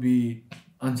to be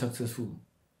unsuccessful?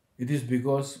 It is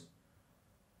because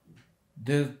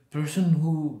the person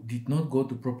who did not go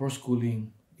to proper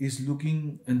schooling is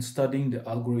looking and studying the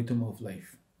algorithm of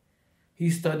life.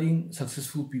 He's studying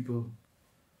successful people.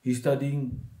 He's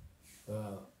studying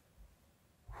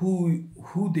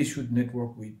who they should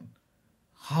network with,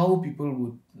 how people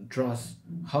would trust,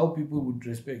 how people would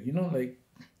respect. Like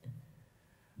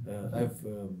I've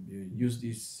used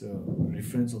this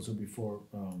reference also before,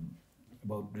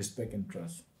 about respect and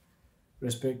trust.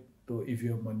 Respect, though, if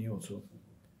you have money also,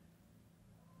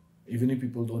 even if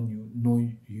people don't know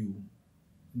you,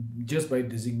 just by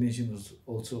designation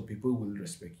also people will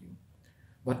respect you.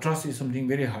 But trust is something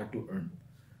very hard to earn.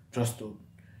 Trust, though,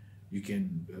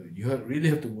 really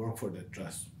have to work for that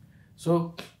trust.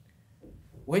 So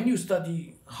when you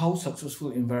study how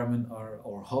successful environment are,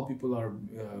 or how people are,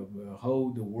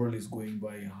 how the world is going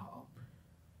by,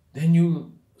 then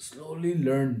you slowly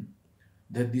learn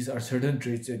that these are certain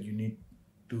traits that you need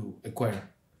to acquire.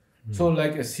 So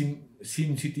like a sim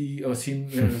city or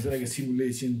like a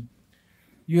simulation,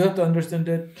 you have to understand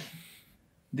that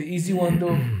the easy one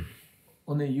though,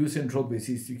 on a use and throw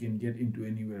basis, you can get into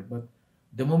anywhere. But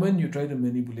the moment you try to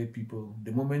manipulate people,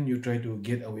 the moment you try to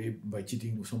get away by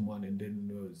cheating to someone, and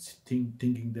then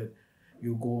thinking that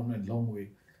you go on a long way,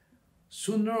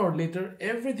 sooner or later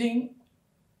everything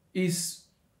is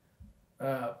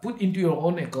put into your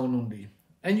own account only,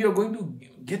 and you're going to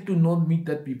get to not meet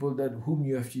that people that whom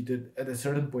you have cheated at a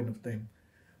certain point of time.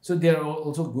 So they are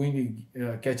also going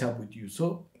to catch up with you.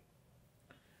 So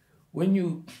when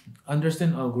you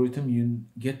understand algorithm, you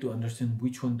get to understand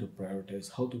which one to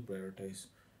prioritize, how to prioritize.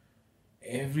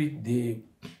 Every day,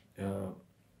 uh,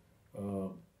 uh,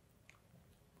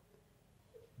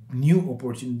 new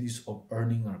opportunities of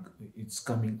earning are it's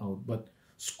coming out, but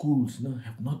schools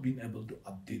have not been able to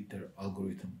update their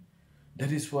algorithm.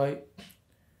 That is why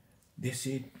they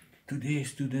say today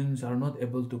students are not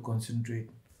able to concentrate,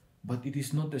 but it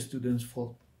is not the students'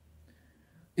 fault.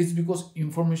 It's because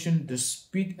information, the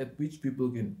speed at which people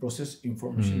can process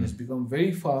information has become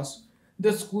very fast.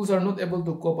 The schools are not able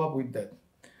to cope up with that.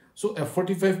 So a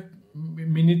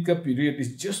 45-minute period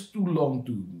is just too long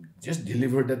to just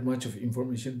deliver that much of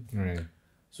information. Right.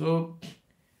 So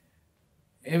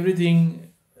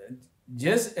everything,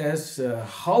 just as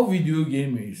how video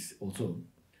game is also.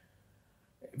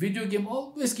 Video game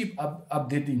always keep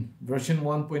updating. Version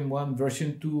 1.1,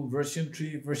 version 2, version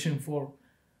 3, version 4.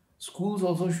 Schools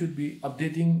also should be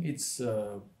updating its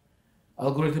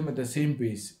algorithm at the same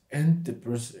pace. And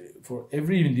for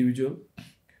every individual,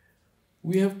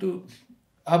 we have to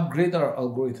upgrade our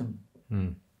algorithm.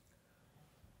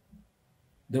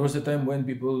 There was a time when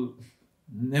people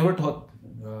never thought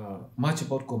much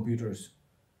about computers,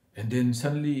 and then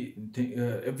suddenly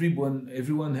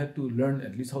everyone had to learn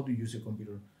at least how to use a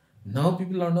computer. Now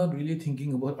people are not really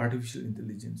thinking about artificial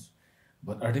intelligence,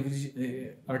 but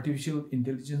artificial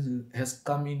intelligence has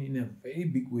come in a very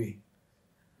big way.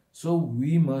 So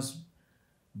we must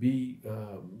be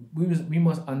we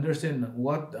must understand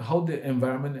how the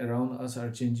environment around us are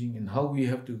changing and how we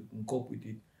have to cope with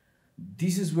it.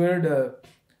 This is where the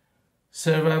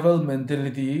survival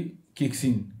mentality kicks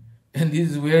in, and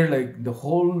this is where like the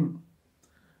whole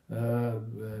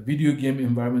video game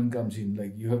environment comes in.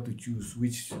 Like you have to choose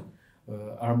which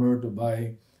armor to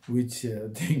buy, which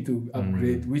thing to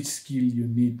upgrade, which skill you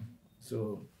need.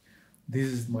 So this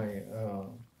is my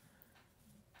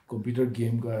computer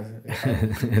game guys.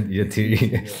 Your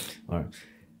theory. Alright.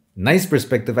 Nice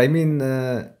perspective. I mean,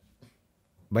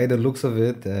 by the looks of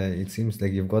it, it seems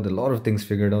like you've got a lot of things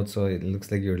figured out. So it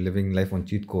looks like you're living life on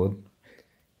cheat code.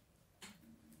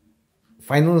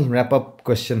 Final wrap up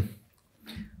question.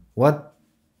 What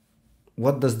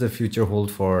does the future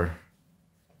hold for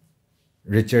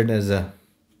Richard as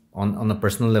on a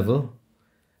personal level?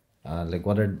 Like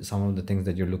what are some of the things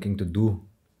that you're looking to do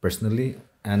personally,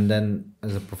 and then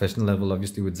as a professional level,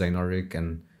 obviously with Zynorique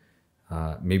and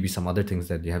maybe some other things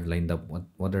that you have lined up.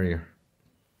 What are your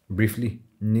briefly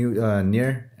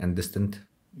near and distant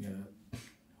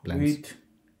plans?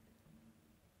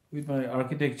 With my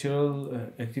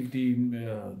architectural activity,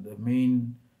 the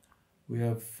main, we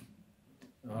have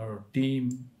our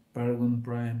team, Paragon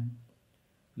Prime,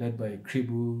 led by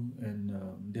Kribu, and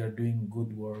they are doing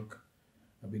good work.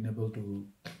 I've been able to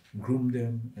groom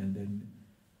them, and then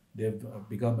they've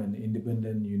become an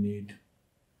independent unit.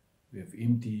 We have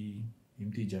Imti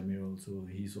Jamir also.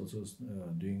 He's also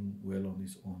doing well on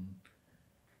his own.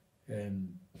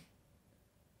 And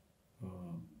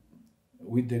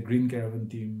with the Green Caravan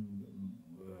team,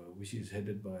 which is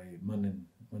headed by Manen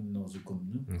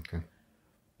Ozukum. Okay.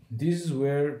 This is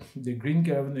where the Green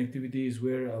Caravan activity is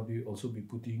where I'll also be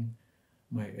putting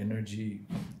my energy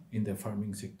in the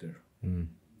farming sector.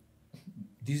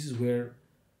 This is where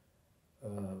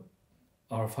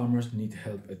our farmers need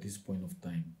help at this point of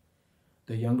time.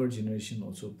 The younger generation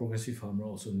also, progressive farmer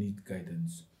also need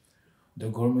guidance. The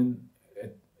government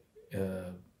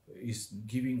is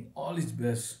giving all its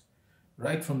best.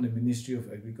 Right from the Ministry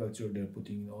of Agriculture, they're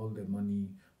putting in all the money,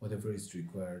 whatever is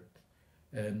required.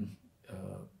 And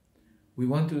we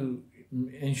want to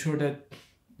ensure that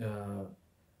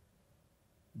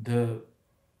the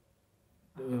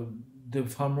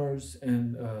farmers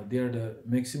and they are the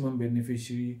maximum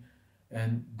beneficiary,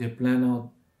 and they plan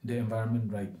out the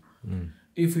environment right.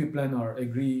 If we plan our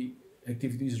agri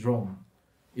activities wrong,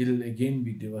 it'll again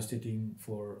be devastating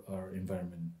for our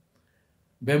environment.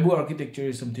 Bamboo architecture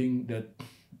is something that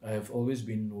I have always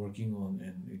been working on,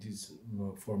 and it is,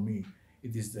 for me,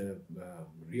 it is the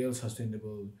real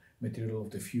sustainable material of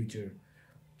the future.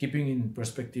 keeping in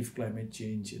perspective climate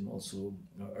change and also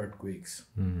earthquakes.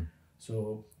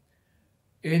 So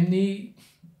any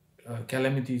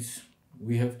calamities,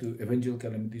 eventual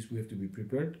calamities, we have to be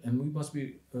prepared, and we must be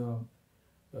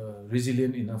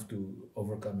resilient enough to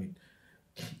overcome it.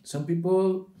 Some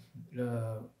people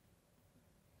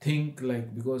think like,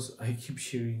 because I keep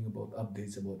sharing about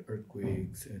updates about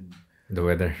earthquakes and The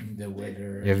weather.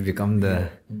 You have become the...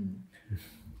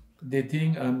 They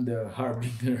think I'm the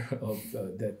harbinger of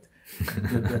that,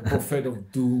 the prophet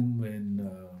of doom, and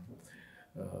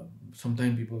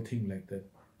sometimes people think like that.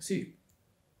 See,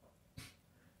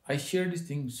 I share these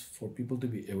things for people to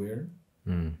be aware,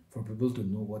 for people to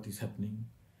know what is happening.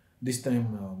 This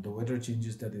time, the weather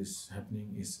changes that is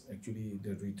happening is actually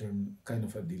the return, kind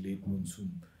of a delayed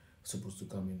monsoon, supposed to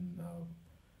come in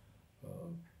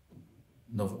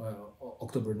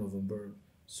October, November.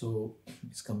 So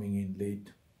it's coming in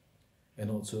late. And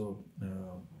also,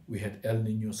 we had El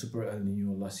Nino, Super El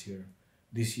Nino last year.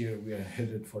 This year, we are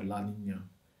headed for La Nina.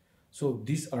 So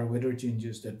these are weather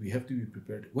changes that we have to be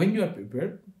prepared. When you are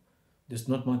prepared, there's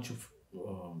not much of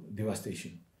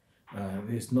devastation.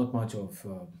 There's not much of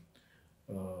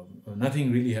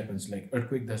nothing really happens. Like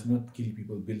earthquake does not kill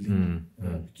people, building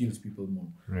kills people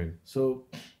more. Right. So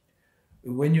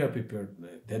when you are prepared,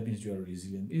 that means you are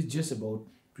resilient. It's just about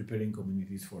preparing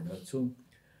communities for that. So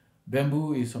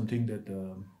bamboo is something that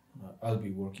I'll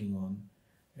be working on,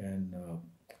 and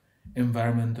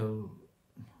environmental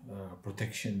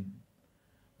protection,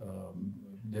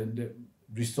 then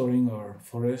restoring our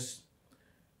forests,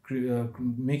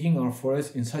 making our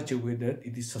forests in such a way that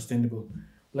it is sustainable.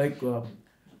 Like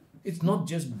it's not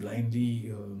just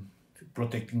blindly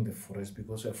protecting the forest,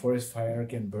 because a forest fire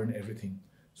can burn everything.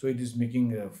 So it is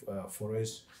making a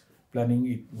forest,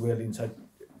 planning it well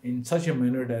in such a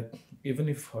manner that even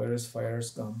if forest fires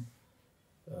come,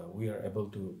 we are able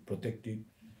to protect it,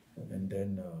 and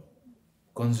then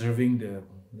conserving the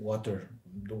water.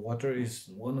 The water is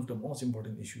one of the most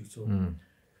important issues. So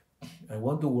I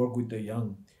want to work with the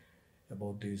young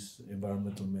about this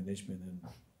environmental management and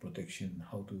protection.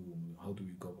 How do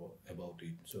we go about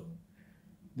it? So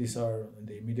these are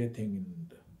the immediate thing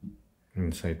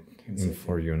inside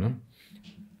for you, no?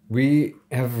 We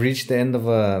have reached the end of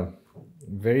a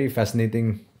very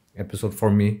fascinating episode for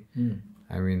me.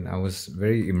 I mean, I was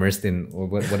very immersed in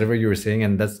whatever you were saying,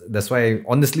 and that's why I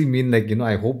honestly mean, like, you know,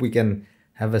 I hope we can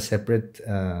have a separate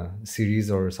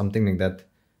series or something like that,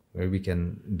 where we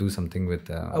can do something with.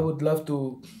 I would love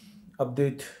to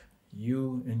update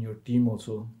you and your team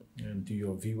also, and to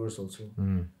your viewers also.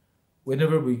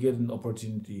 Whenever we get an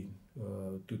opportunity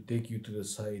to take you to the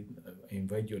site, I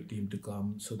invite your team to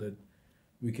come so that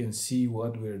we can see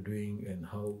what we're doing and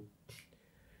how.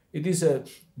 It is a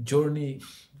journey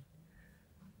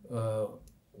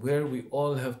where we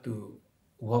all have to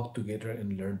walk together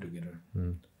and learn together.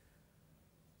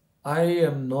 I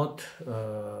am not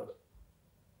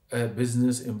a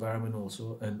business environment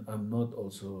also, and I'm not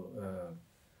also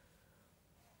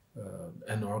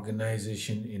an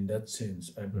organization in that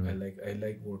sense. I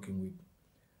like working with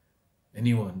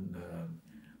anyone.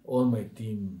 All my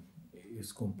team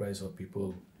is comprised of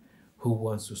people who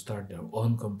wants to start their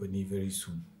own company very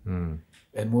soon.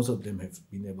 And most of them have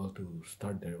been able to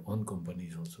start their own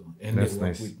companies also. And that's they work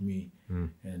nice. with me.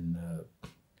 And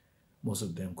most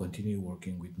of them continue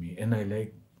working with me. And I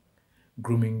like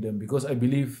grooming them, because I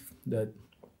believe that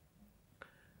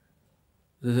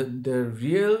the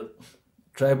real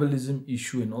tribalism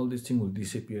issue and all these things will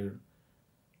disappear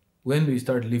when we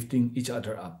start lifting each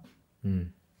other up.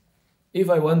 If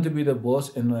I want to be the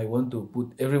boss and I want to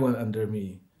put everyone under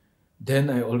me, then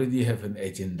I already have an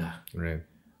agenda. Right.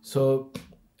 So,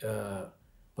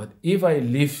 but if I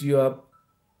lift you up,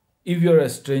 if you're a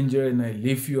stranger and I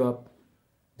lift you up,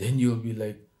 then you'll be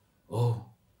like, oh,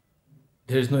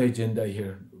 there's no agenda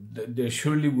here. There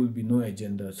surely will be no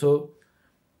agenda. So,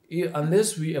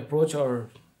 unless we approach our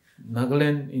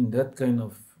Nagaland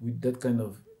with that kind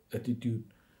of attitude,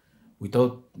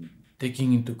 without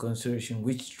taking into consideration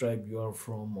which tribe you are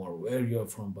from or where you are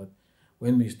from, but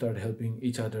when we start helping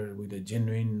each other with a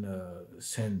genuine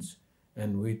sense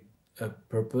and with a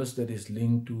purpose that is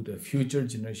linked to the future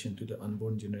generation, to the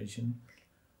unborn generation,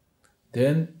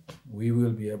 then we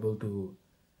will be able to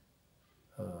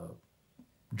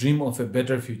dream of a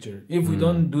better future. If we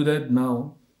don't do that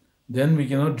now, then we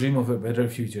cannot dream of a better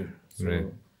future. So right.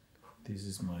 This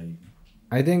is my...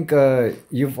 I think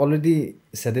you've already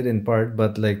said it in part,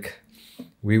 but like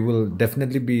we will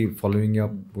definitely be following you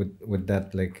up with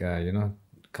that, like, you know,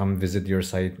 come visit your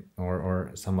site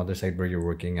or some other site where you're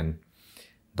working and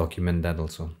document that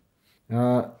also.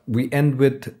 We end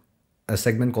with a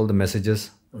segment called the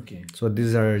messages. Okay. So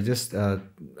these are just, I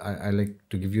like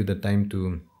to give you the time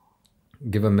to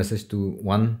give a message to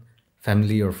one,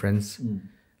 family or friends.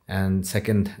 And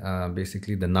second,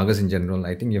 basically the Nagas in general.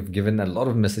 I think you've given a lot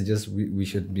of messages we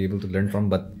should be able to learn from,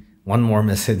 but one more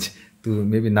message to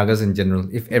maybe Nagas in general.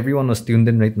 If everyone was tuned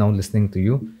in right now listening to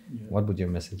you, what would your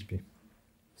message be?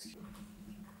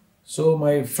 So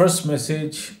my first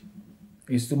message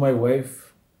is to my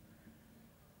wife.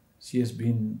 She has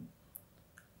been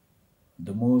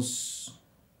the most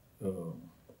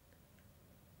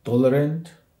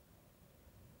tolerant,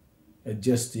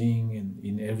 adjusting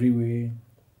in every way,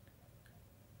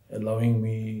 allowing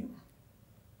me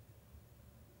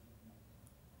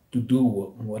to do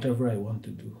whatever I want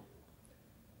to do,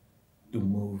 to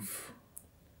move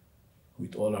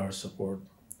with all our support.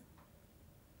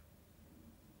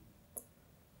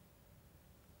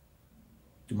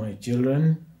 To my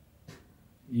children,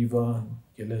 Eva,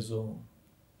 Kelezo,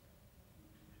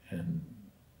 and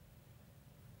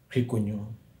Rikonyo,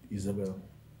 Isabel.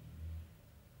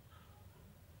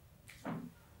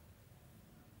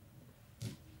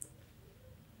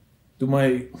 To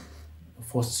my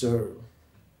foster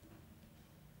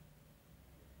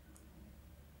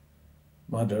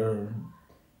mother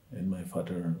and my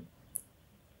father,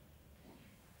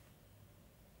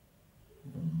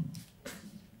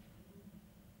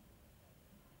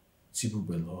 Richard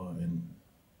Belho and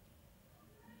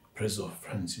Prezo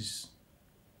Francis.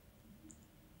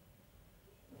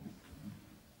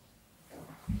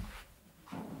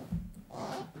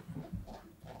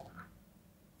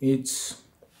 It's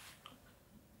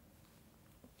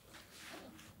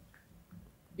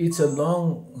a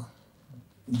long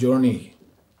journey,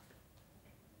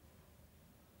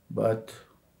 but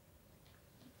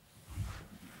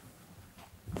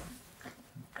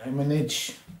I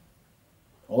manage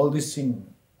all these things.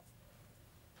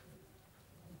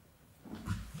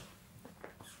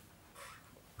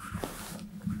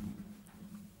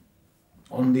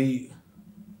 Only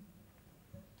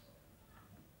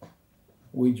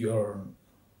with your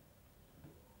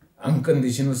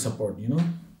unconditional support, you know.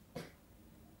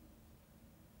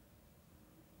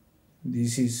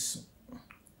 This is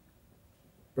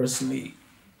personally,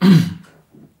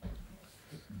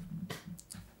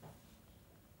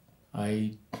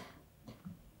 I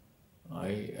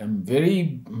am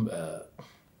very,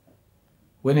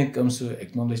 when it comes to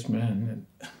acknowledgement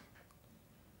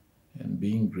and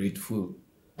being grateful,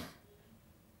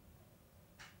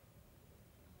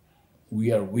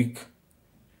 we are weak.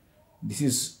 This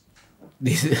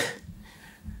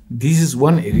is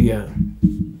one area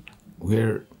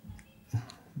where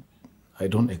I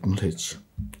don't acknowledge.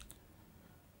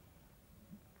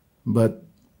 But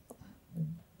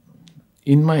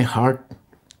in my heart,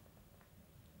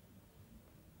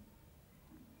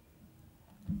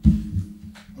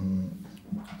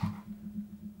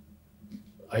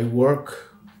 I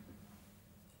work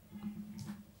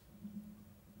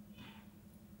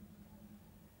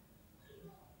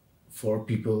for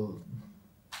people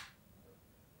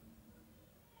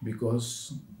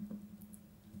because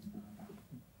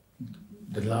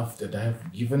the love that I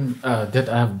have given, that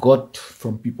I have got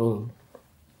from people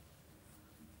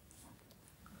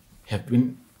have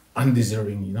been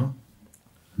undeserving, you know.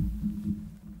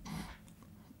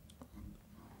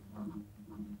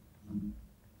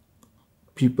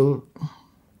 People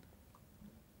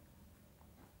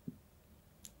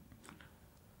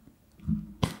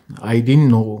I didn't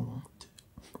know,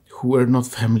 who were not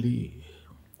family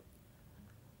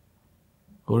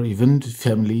or even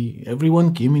family,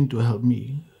 everyone came in to help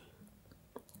me.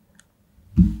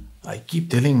 I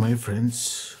keep telling my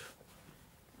friends,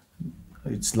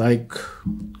 it's like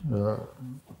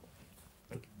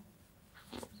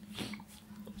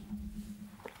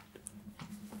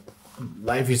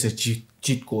life is a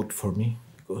cheat code for me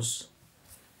because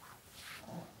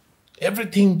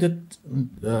everything that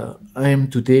I am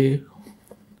today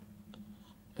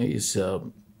is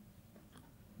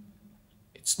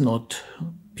it's not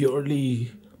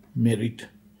purely merit.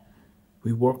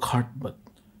 We work hard, but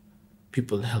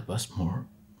people help us more.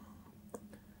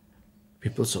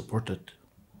 People support it,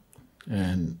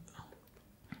 and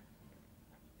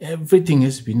everything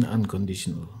has been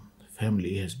unconditional.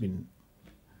 Family has been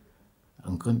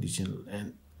unconditional,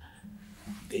 and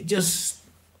they just.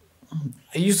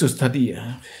 I used to study.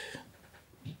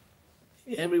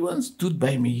 Everyone stood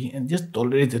by me and just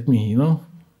tolerated me, you know.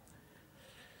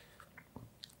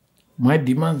 My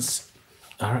demands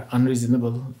are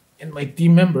unreasonable, and my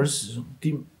team members,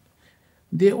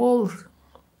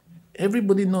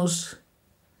 everybody knows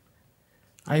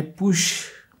I push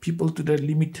people to their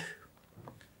limit.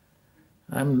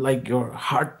 I'm like your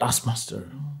hard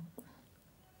taskmaster.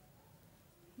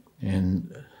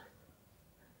 And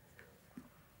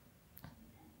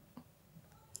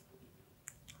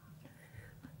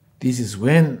this is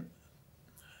when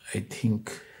I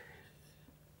think,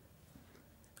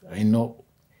 I know,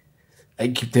 I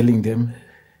keep telling them,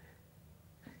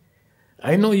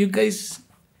 I know you guys,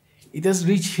 it has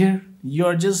reached here. You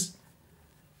are just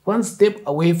one step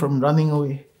away from running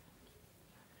away.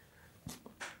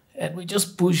 And we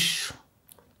just push.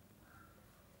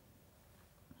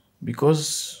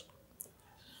 Because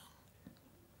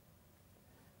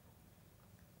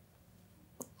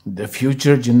the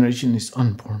future generation is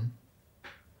unborn.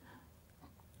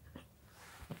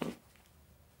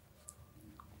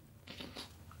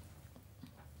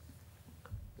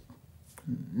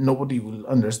 Nobody will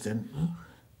understand.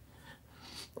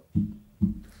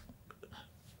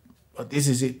 But this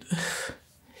is it.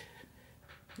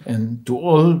 And to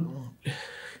all,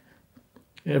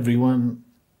 everyone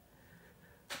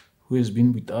who has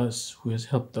been with us, who has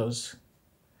helped us,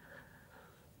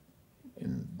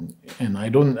 and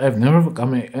I've never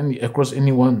come across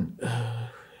anyone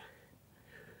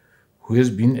who has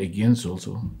been against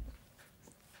also.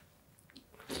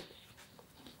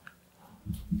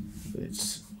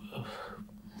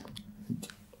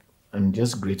 I'm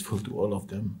just grateful to all of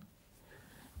them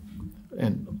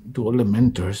and to all the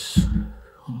mentors.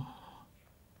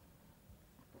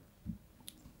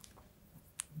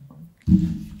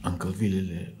 Uncle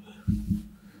Vilele,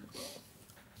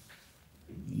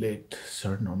 late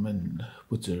Sir Norman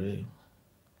Putzere,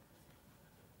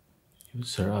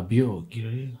 Sir Abio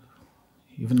Giri,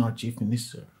 even our Chief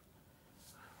Minister.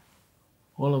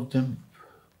 All of them,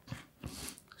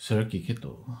 Sir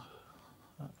Kiketo,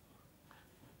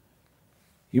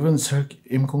 even Sir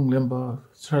Imkong Lemba,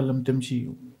 Sir Lam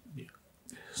Temchi,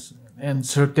 and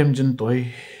Sir Temjin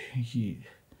Toy,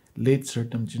 late Sir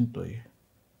Temjin Toy.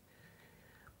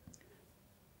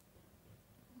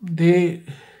 They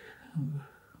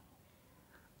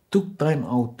took time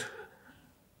out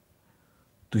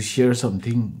to share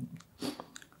something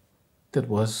that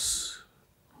was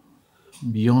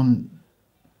beyond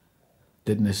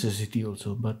that necessity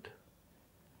also, but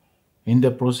in the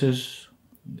process,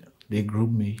 they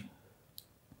groomed me.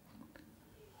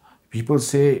 People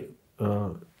say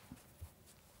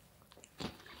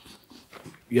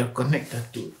we are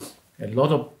connected to a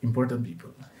lot of important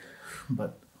people,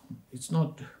 but that's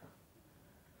not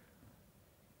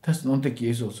the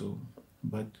case also,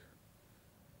 but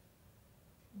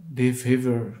they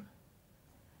favor,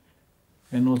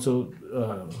 and also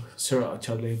Sir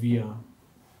Asalie,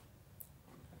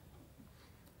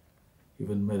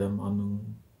 even Madam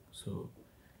Anung. So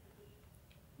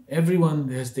everyone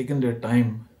has taken their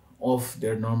time off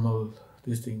their normal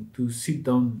thing to sit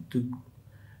down, to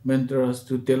mentor us,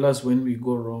 to tell us when we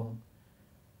go wrong.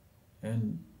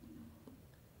 And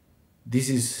this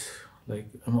is like,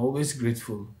 I'm always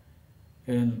grateful.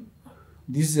 And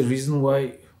this is the reason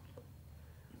why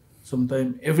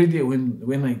sometimes every day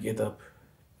when I get up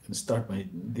and start my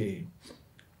day,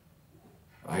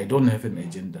 I don't have an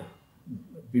agenda.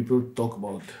 People talk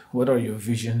about what are your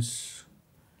visions,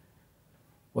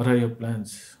 what are your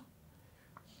plans.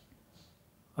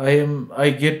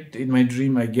 I get in my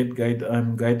dream,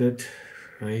 I'm guided.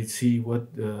 I see what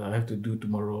I have to do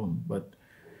tomorrow, but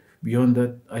beyond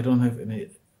that, I don't have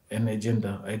an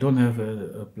agenda. I don't have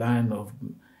a plan of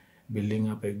building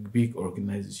up a big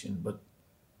organization, but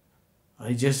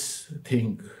I just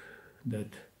think that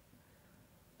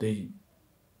the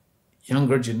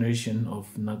younger generation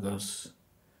of Nagas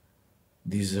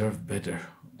deserve better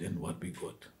than what we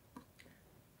got.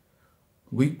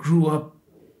 We grew up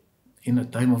in a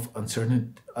time of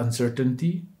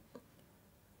uncertainty,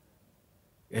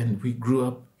 and we grew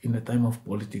up in a time of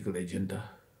political agenda.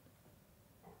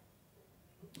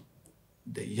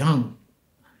 The young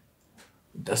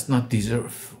does not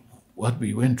deserve what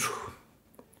we went through.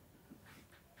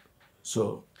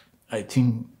 So I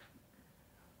think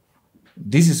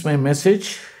this is my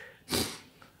message.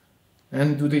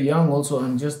 And to the young also,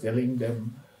 I'm just telling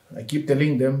them, I keep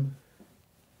telling them,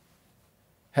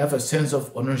 have a sense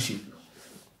of ownership.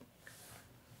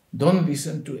 Don't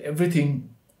listen to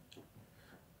everything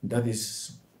that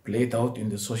is played out in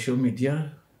the social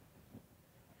media.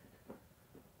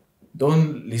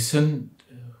 Don't listen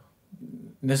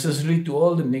necessarily to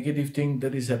all the negative thing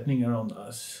that is happening around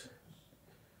us.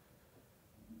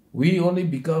 We only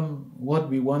become what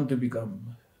we want to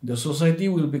become. The society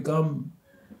will become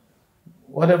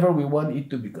whatever we want it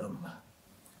to become.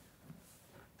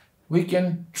 We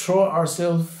can throw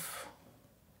ourselves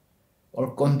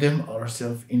or condemn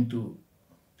ourselves into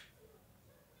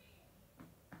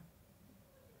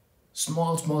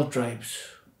small tribes,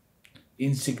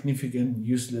 insignificant,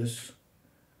 useless,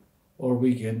 or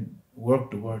we can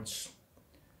work towards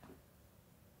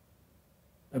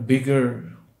a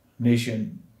bigger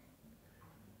nation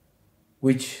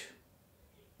which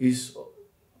is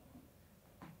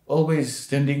always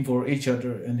standing for each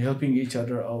other and helping each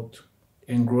other out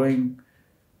and growing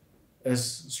as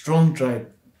strong tribe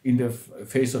in the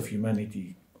face of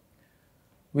humanity.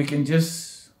 We can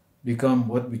just become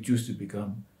what we choose to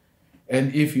become.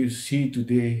 And if you see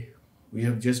today, we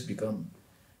have just become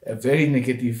a very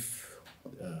negative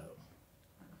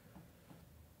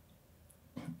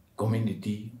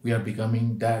community. We are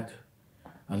becoming that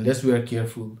unless we are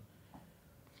careful,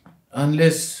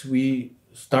 unless we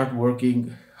start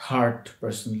working hard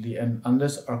personally, and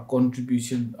unless our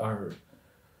contributions are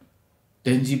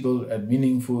tangible and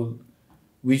meaningful,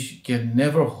 we can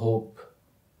never hope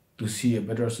to see a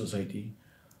better society.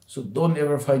 So don't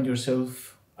ever find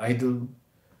yourself idle.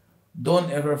 Don't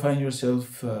ever find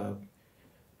yourself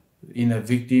in a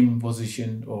victim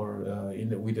position or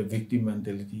with a victim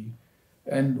mentality,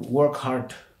 and work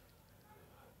hard,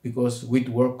 because with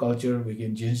work culture we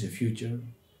can change the future.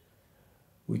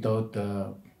 Without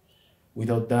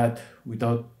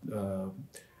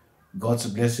God's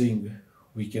blessing,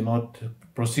 we cannot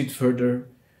proceed further.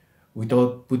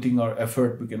 Without putting our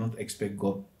effort, we cannot expect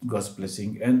God's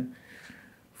blessing. And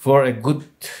for a good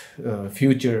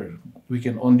future, we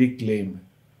can only claim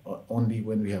only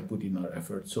when we have put in our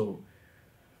effort. So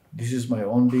this is my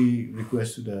only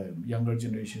request to the younger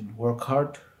generation: work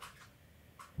hard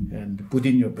and put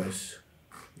in your best.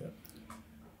 Yeah.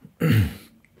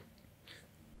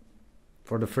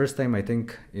 For the first time, I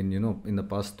think in the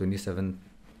past 27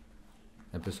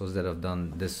 episodes that I've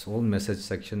done, this whole message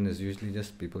section is usually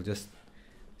just people just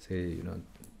say,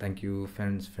 thank you,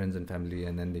 friends and family,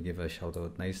 and then they give a shout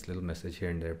out, nice little message here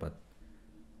and there. But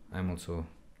I'm still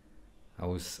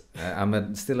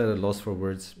at a loss for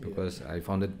words, because I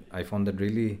found it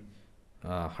really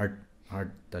heart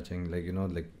touching. Like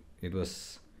it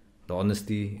was the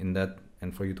honesty in that,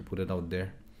 and for you to put it out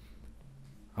there.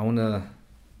 I wanna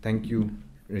thank you,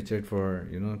 Richard, for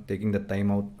taking the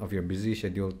time out of your busy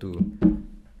schedule to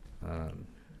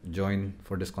join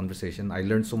for this conversation. I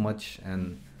learned so much,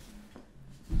 and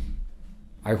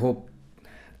I hope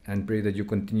and pray that you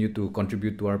continue to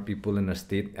contribute to our people in our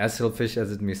state, as selfish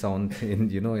as it may sound,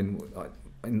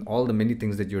 in all the many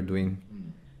things that you're doing.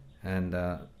 And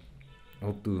I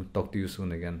hope to talk to you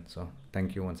soon again. So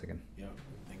thank you once again. Yeah,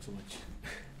 thanks so much.